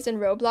roleplays in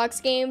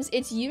Roblox games,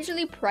 it's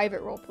usually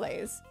private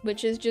roleplays,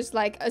 which is just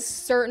like a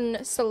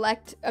certain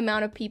select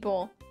amount of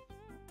people,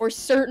 or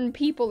certain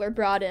people are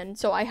brought in,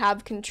 so I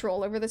have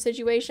control over the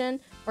situation,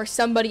 or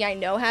somebody I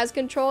know has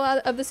control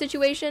of the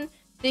situation,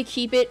 to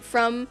keep it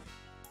from,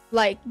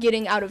 like,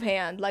 getting out of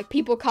hand. Like,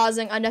 people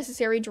causing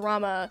unnecessary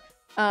drama,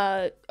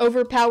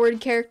 overpowered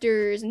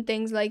characters, and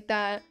things like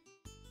that.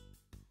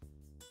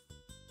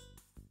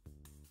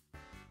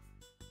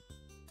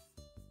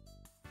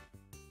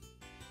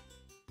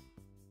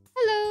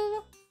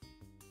 Hello!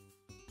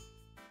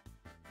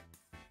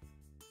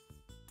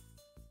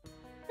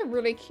 A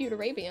really cute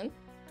Arabian.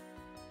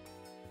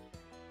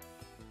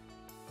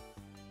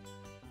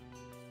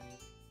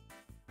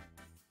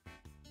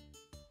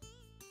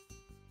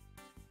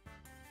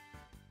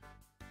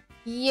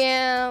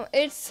 Yeah,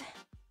 it's...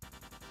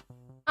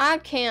 I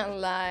can't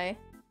lie.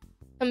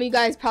 Some of you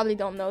guys probably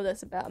don't know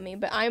this about me,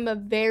 but I'm a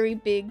very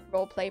big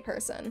roleplay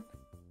person.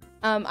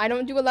 I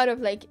don't do a lot of,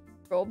 like,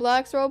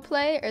 Roblox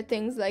roleplay or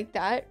things like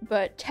that,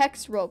 but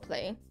text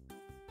roleplay,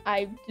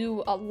 I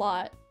do a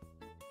lot.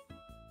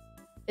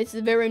 It's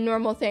a very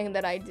normal thing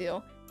that I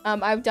do.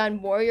 I've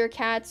done Warrior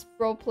Cats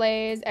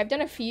roleplays. I've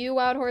done a few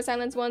Wild Horse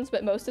Islands ones,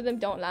 but most of them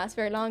don't last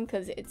very long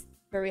because it's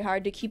very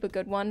hard to keep a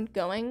good one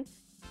going.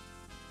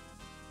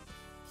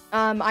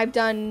 I've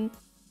done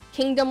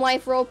Kingdom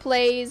Life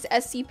roleplays,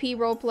 SCP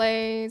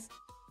roleplays,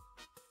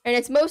 and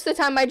it's most of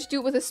the time I just do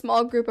it with a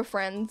small group of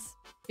friends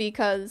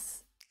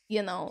because,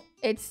 you know,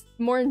 it's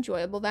more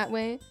enjoyable that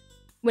way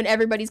when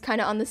everybody's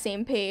kind of on the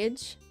same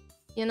page,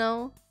 you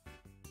know?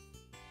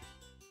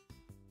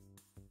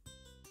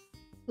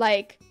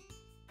 Like,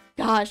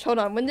 gosh, hold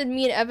on. When did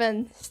me and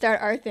Evan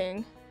start our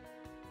thing?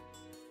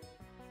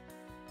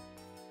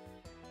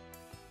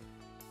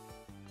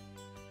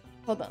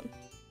 Hold on.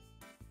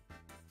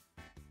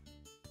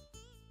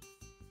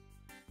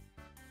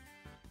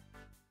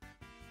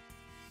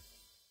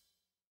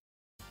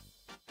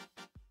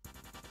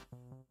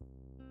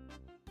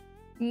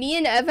 Me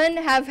and Evan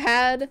have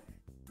had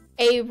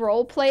a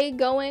roleplay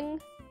going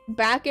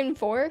back and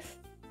forth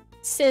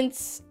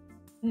since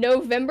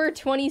November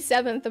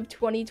 27th of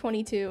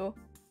 2022.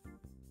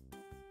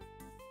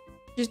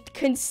 Just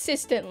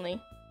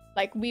consistently.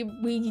 Like,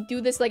 we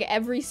do this, like,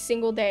 every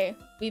single day.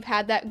 We've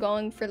had that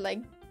going for,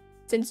 like,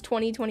 since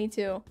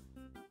 2022.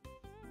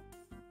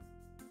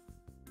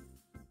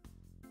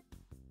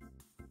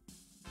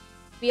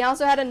 We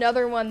also had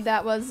another one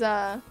that was,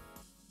 that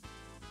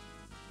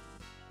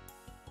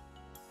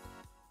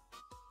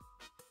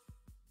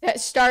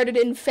started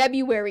in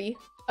February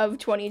of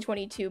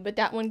 2022, but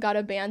that one got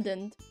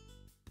abandoned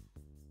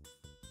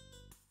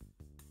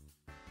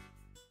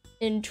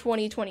in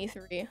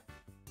 2023.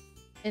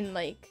 In,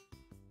 like,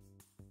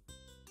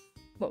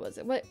 what was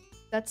it? What?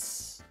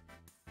 That's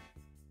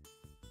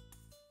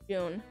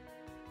June.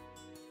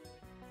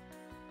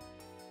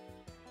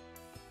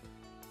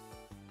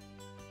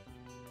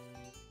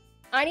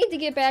 I need to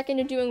get back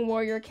into doing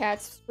Warrior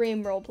Cats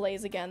stream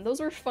roleplays again. Those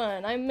were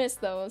fun. I miss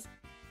those.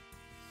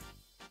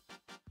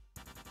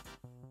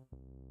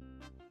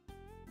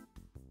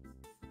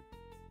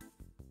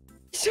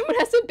 Someone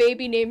has a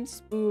baby named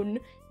Spoon.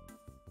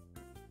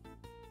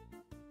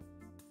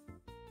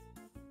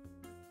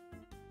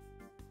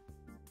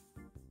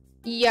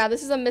 Yeah,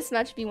 this is a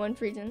mismatch V1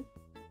 Frisian.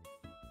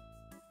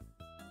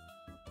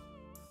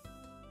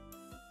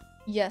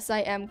 Yes, I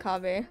am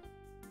Kave.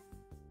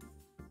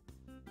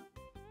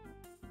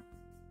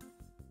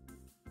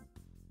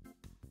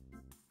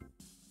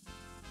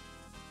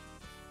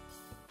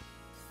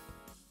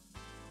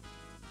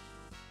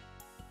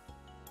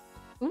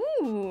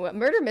 Ooh, a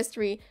murder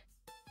mystery.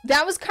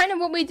 That was kind of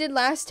what we did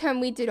last time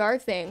we did our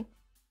thing.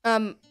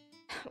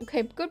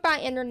 Okay, goodbye,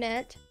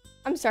 internet.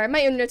 I'm sorry, my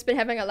internet's been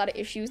having a lot of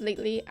issues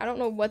lately. I don't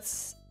know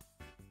what's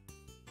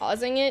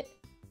causing it.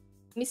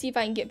 Let me see if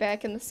I can get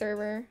back in the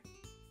server.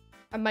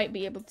 I might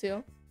be able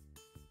to.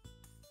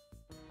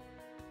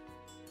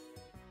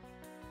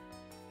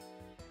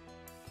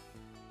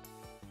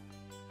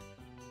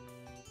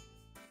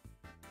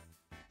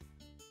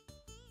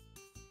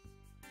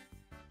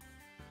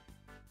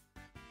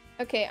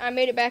 Okay, I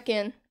made it back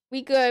in.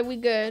 We good, we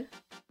good.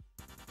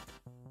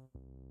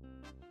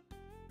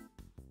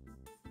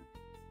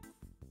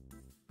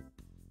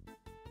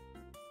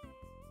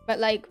 But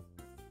like,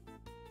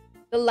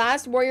 the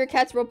last Warrior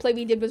Cats roleplay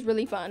we did was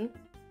really fun.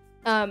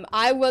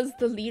 I was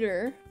the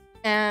leader,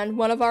 and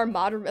one of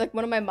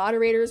my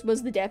moderators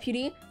was the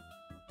deputy.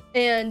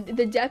 And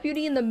the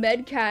deputy and the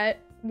med cat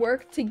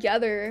worked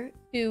together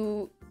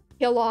to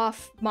kill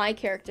off my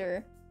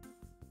character.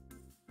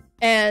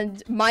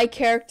 And my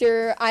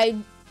character, I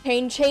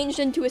changed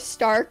into a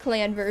Star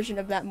Clan version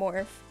of that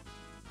morph.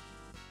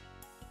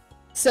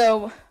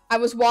 So, I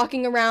was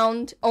walking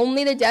around,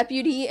 only the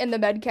deputy and the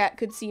med cat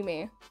could see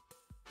me.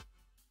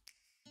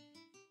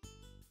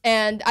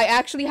 And I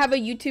actually have a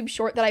YouTube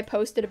short that I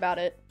posted about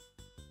it.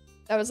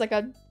 That was like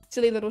a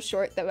silly little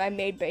short that I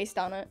made based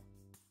on it.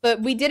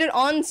 But we did it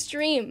on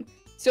stream.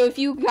 So if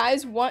you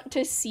guys want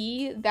to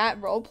see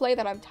that roleplay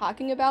that I'm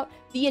talking about,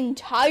 the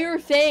entire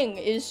thing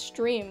is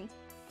streamed.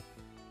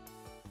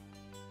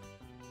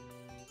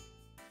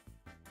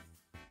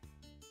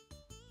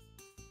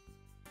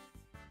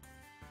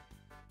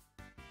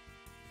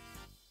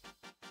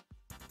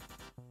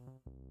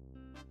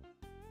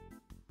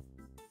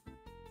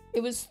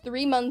 It was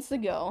 3 months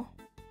ago.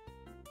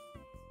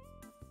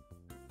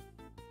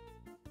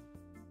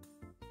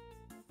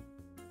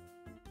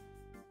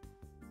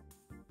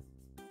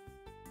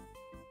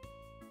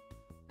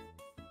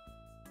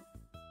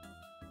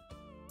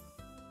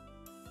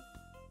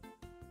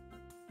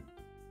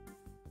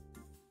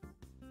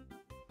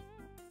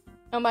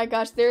 Oh my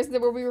gosh, there's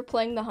where we were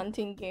playing the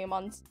hunting game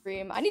on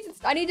stream. I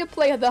need to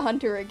play the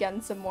hunter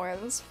again some more.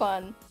 It was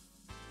fun.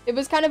 It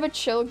was kind of a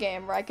chill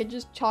game where I could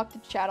just talk to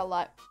chat a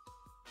lot.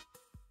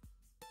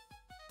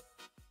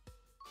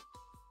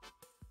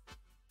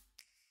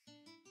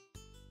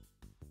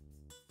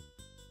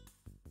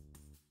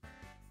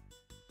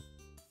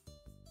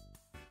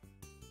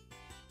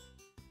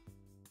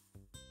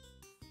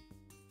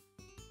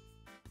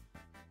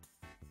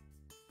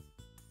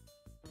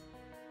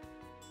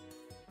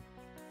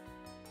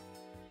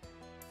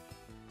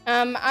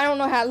 I don't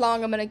know how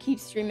long I'm gonna keep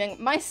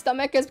streaming. My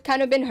stomach has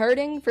kind of been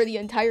hurting for the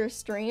entire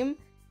stream,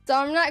 so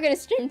I'm not gonna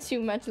stream too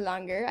much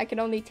longer. I can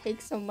only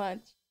take so much.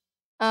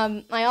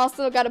 I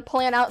also gotta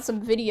plan out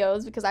some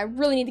videos because I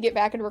really need to get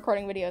back into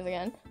recording videos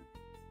again.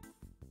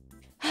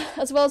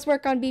 As well as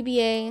work on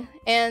BBA,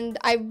 and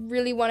I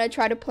really want to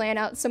try to plan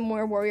out some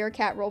more Warrior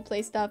Cat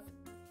roleplay stuff.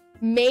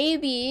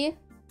 Maybe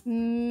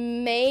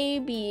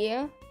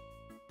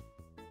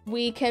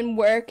we can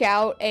work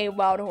out a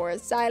Wild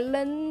Horse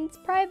Islands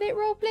private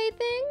roleplay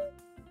thing?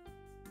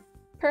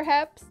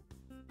 Perhaps?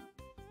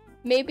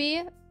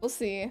 Maybe? We'll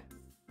see.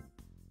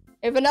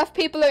 If enough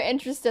people are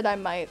interested, I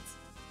might.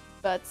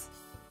 But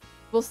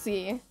we'll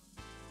see.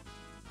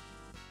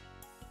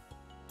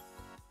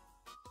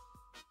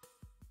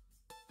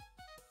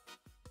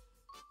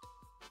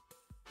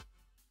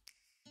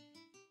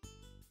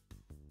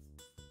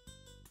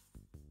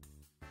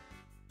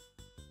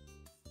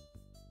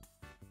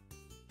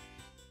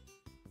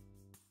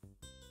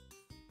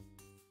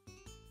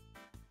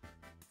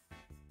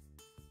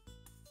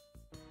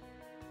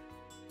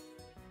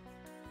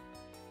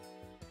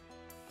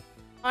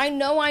 I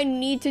know I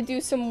need to do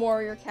some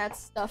Warrior Cat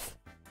stuff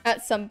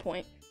at some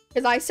point.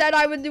 Because I said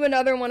I would do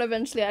another one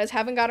eventually. I just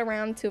haven't got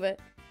around to it.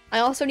 I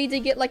also need to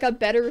get like a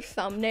better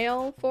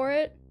thumbnail for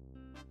it.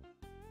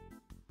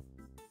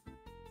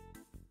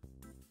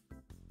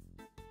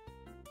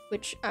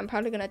 Which I'm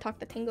probably gonna talk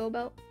to Tango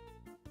about.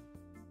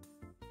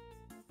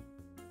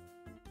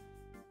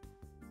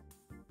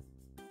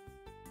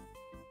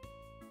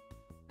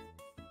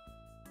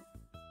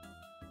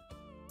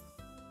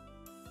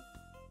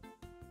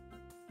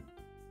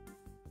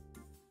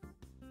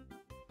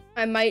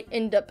 I might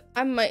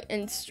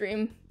end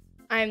stream.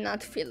 I'm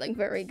not feeling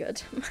very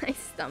good. My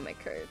stomach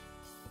hurts.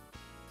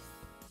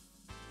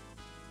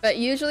 But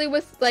usually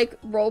with like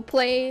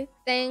roleplay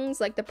things,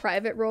 like the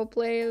private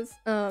roleplays,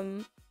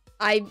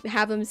 I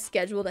have them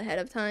scheduled ahead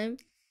of time.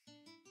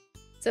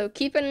 So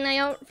keep an eye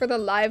out for the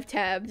live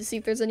tab to see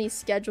if there's any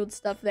scheduled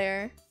stuff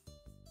there.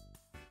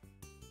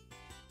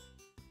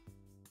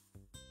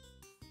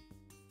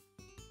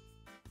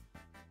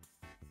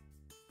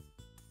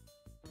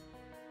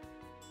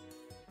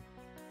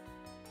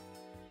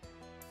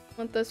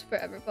 Want this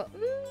forever, but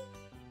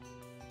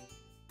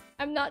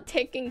I'm not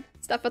taking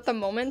stuff at the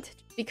moment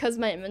because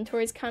my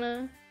inventory is kind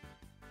of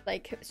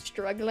like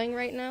struggling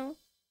right now.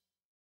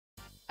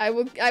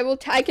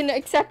 I can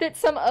accept it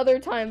some other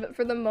time, but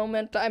for the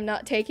moment I'm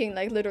not taking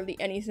like literally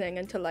anything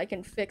until I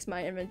can fix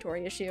my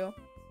inventory issue.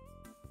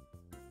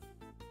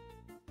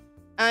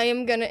 I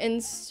am gonna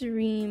end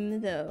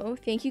stream though.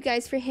 Thank you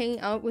guys for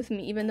hanging out with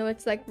me, even though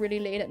it's like really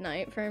late at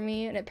night for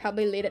me and it's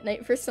probably late at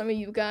night for some of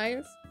you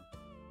guys.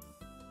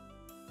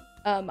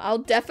 I'll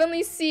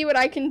definitely see what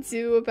I can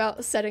do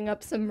about setting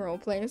up some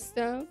roleplay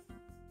stuff.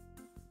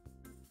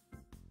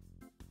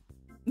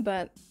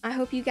 But I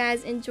hope you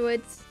guys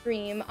enjoyed the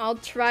stream. I'll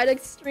try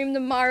to stream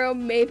tomorrow,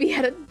 maybe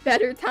at a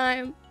better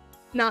time,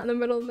 not in the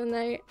middle of the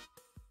night.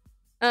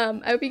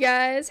 I hope you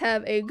guys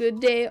have a good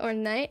day or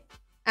night.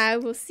 I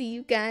will see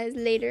you guys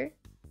later.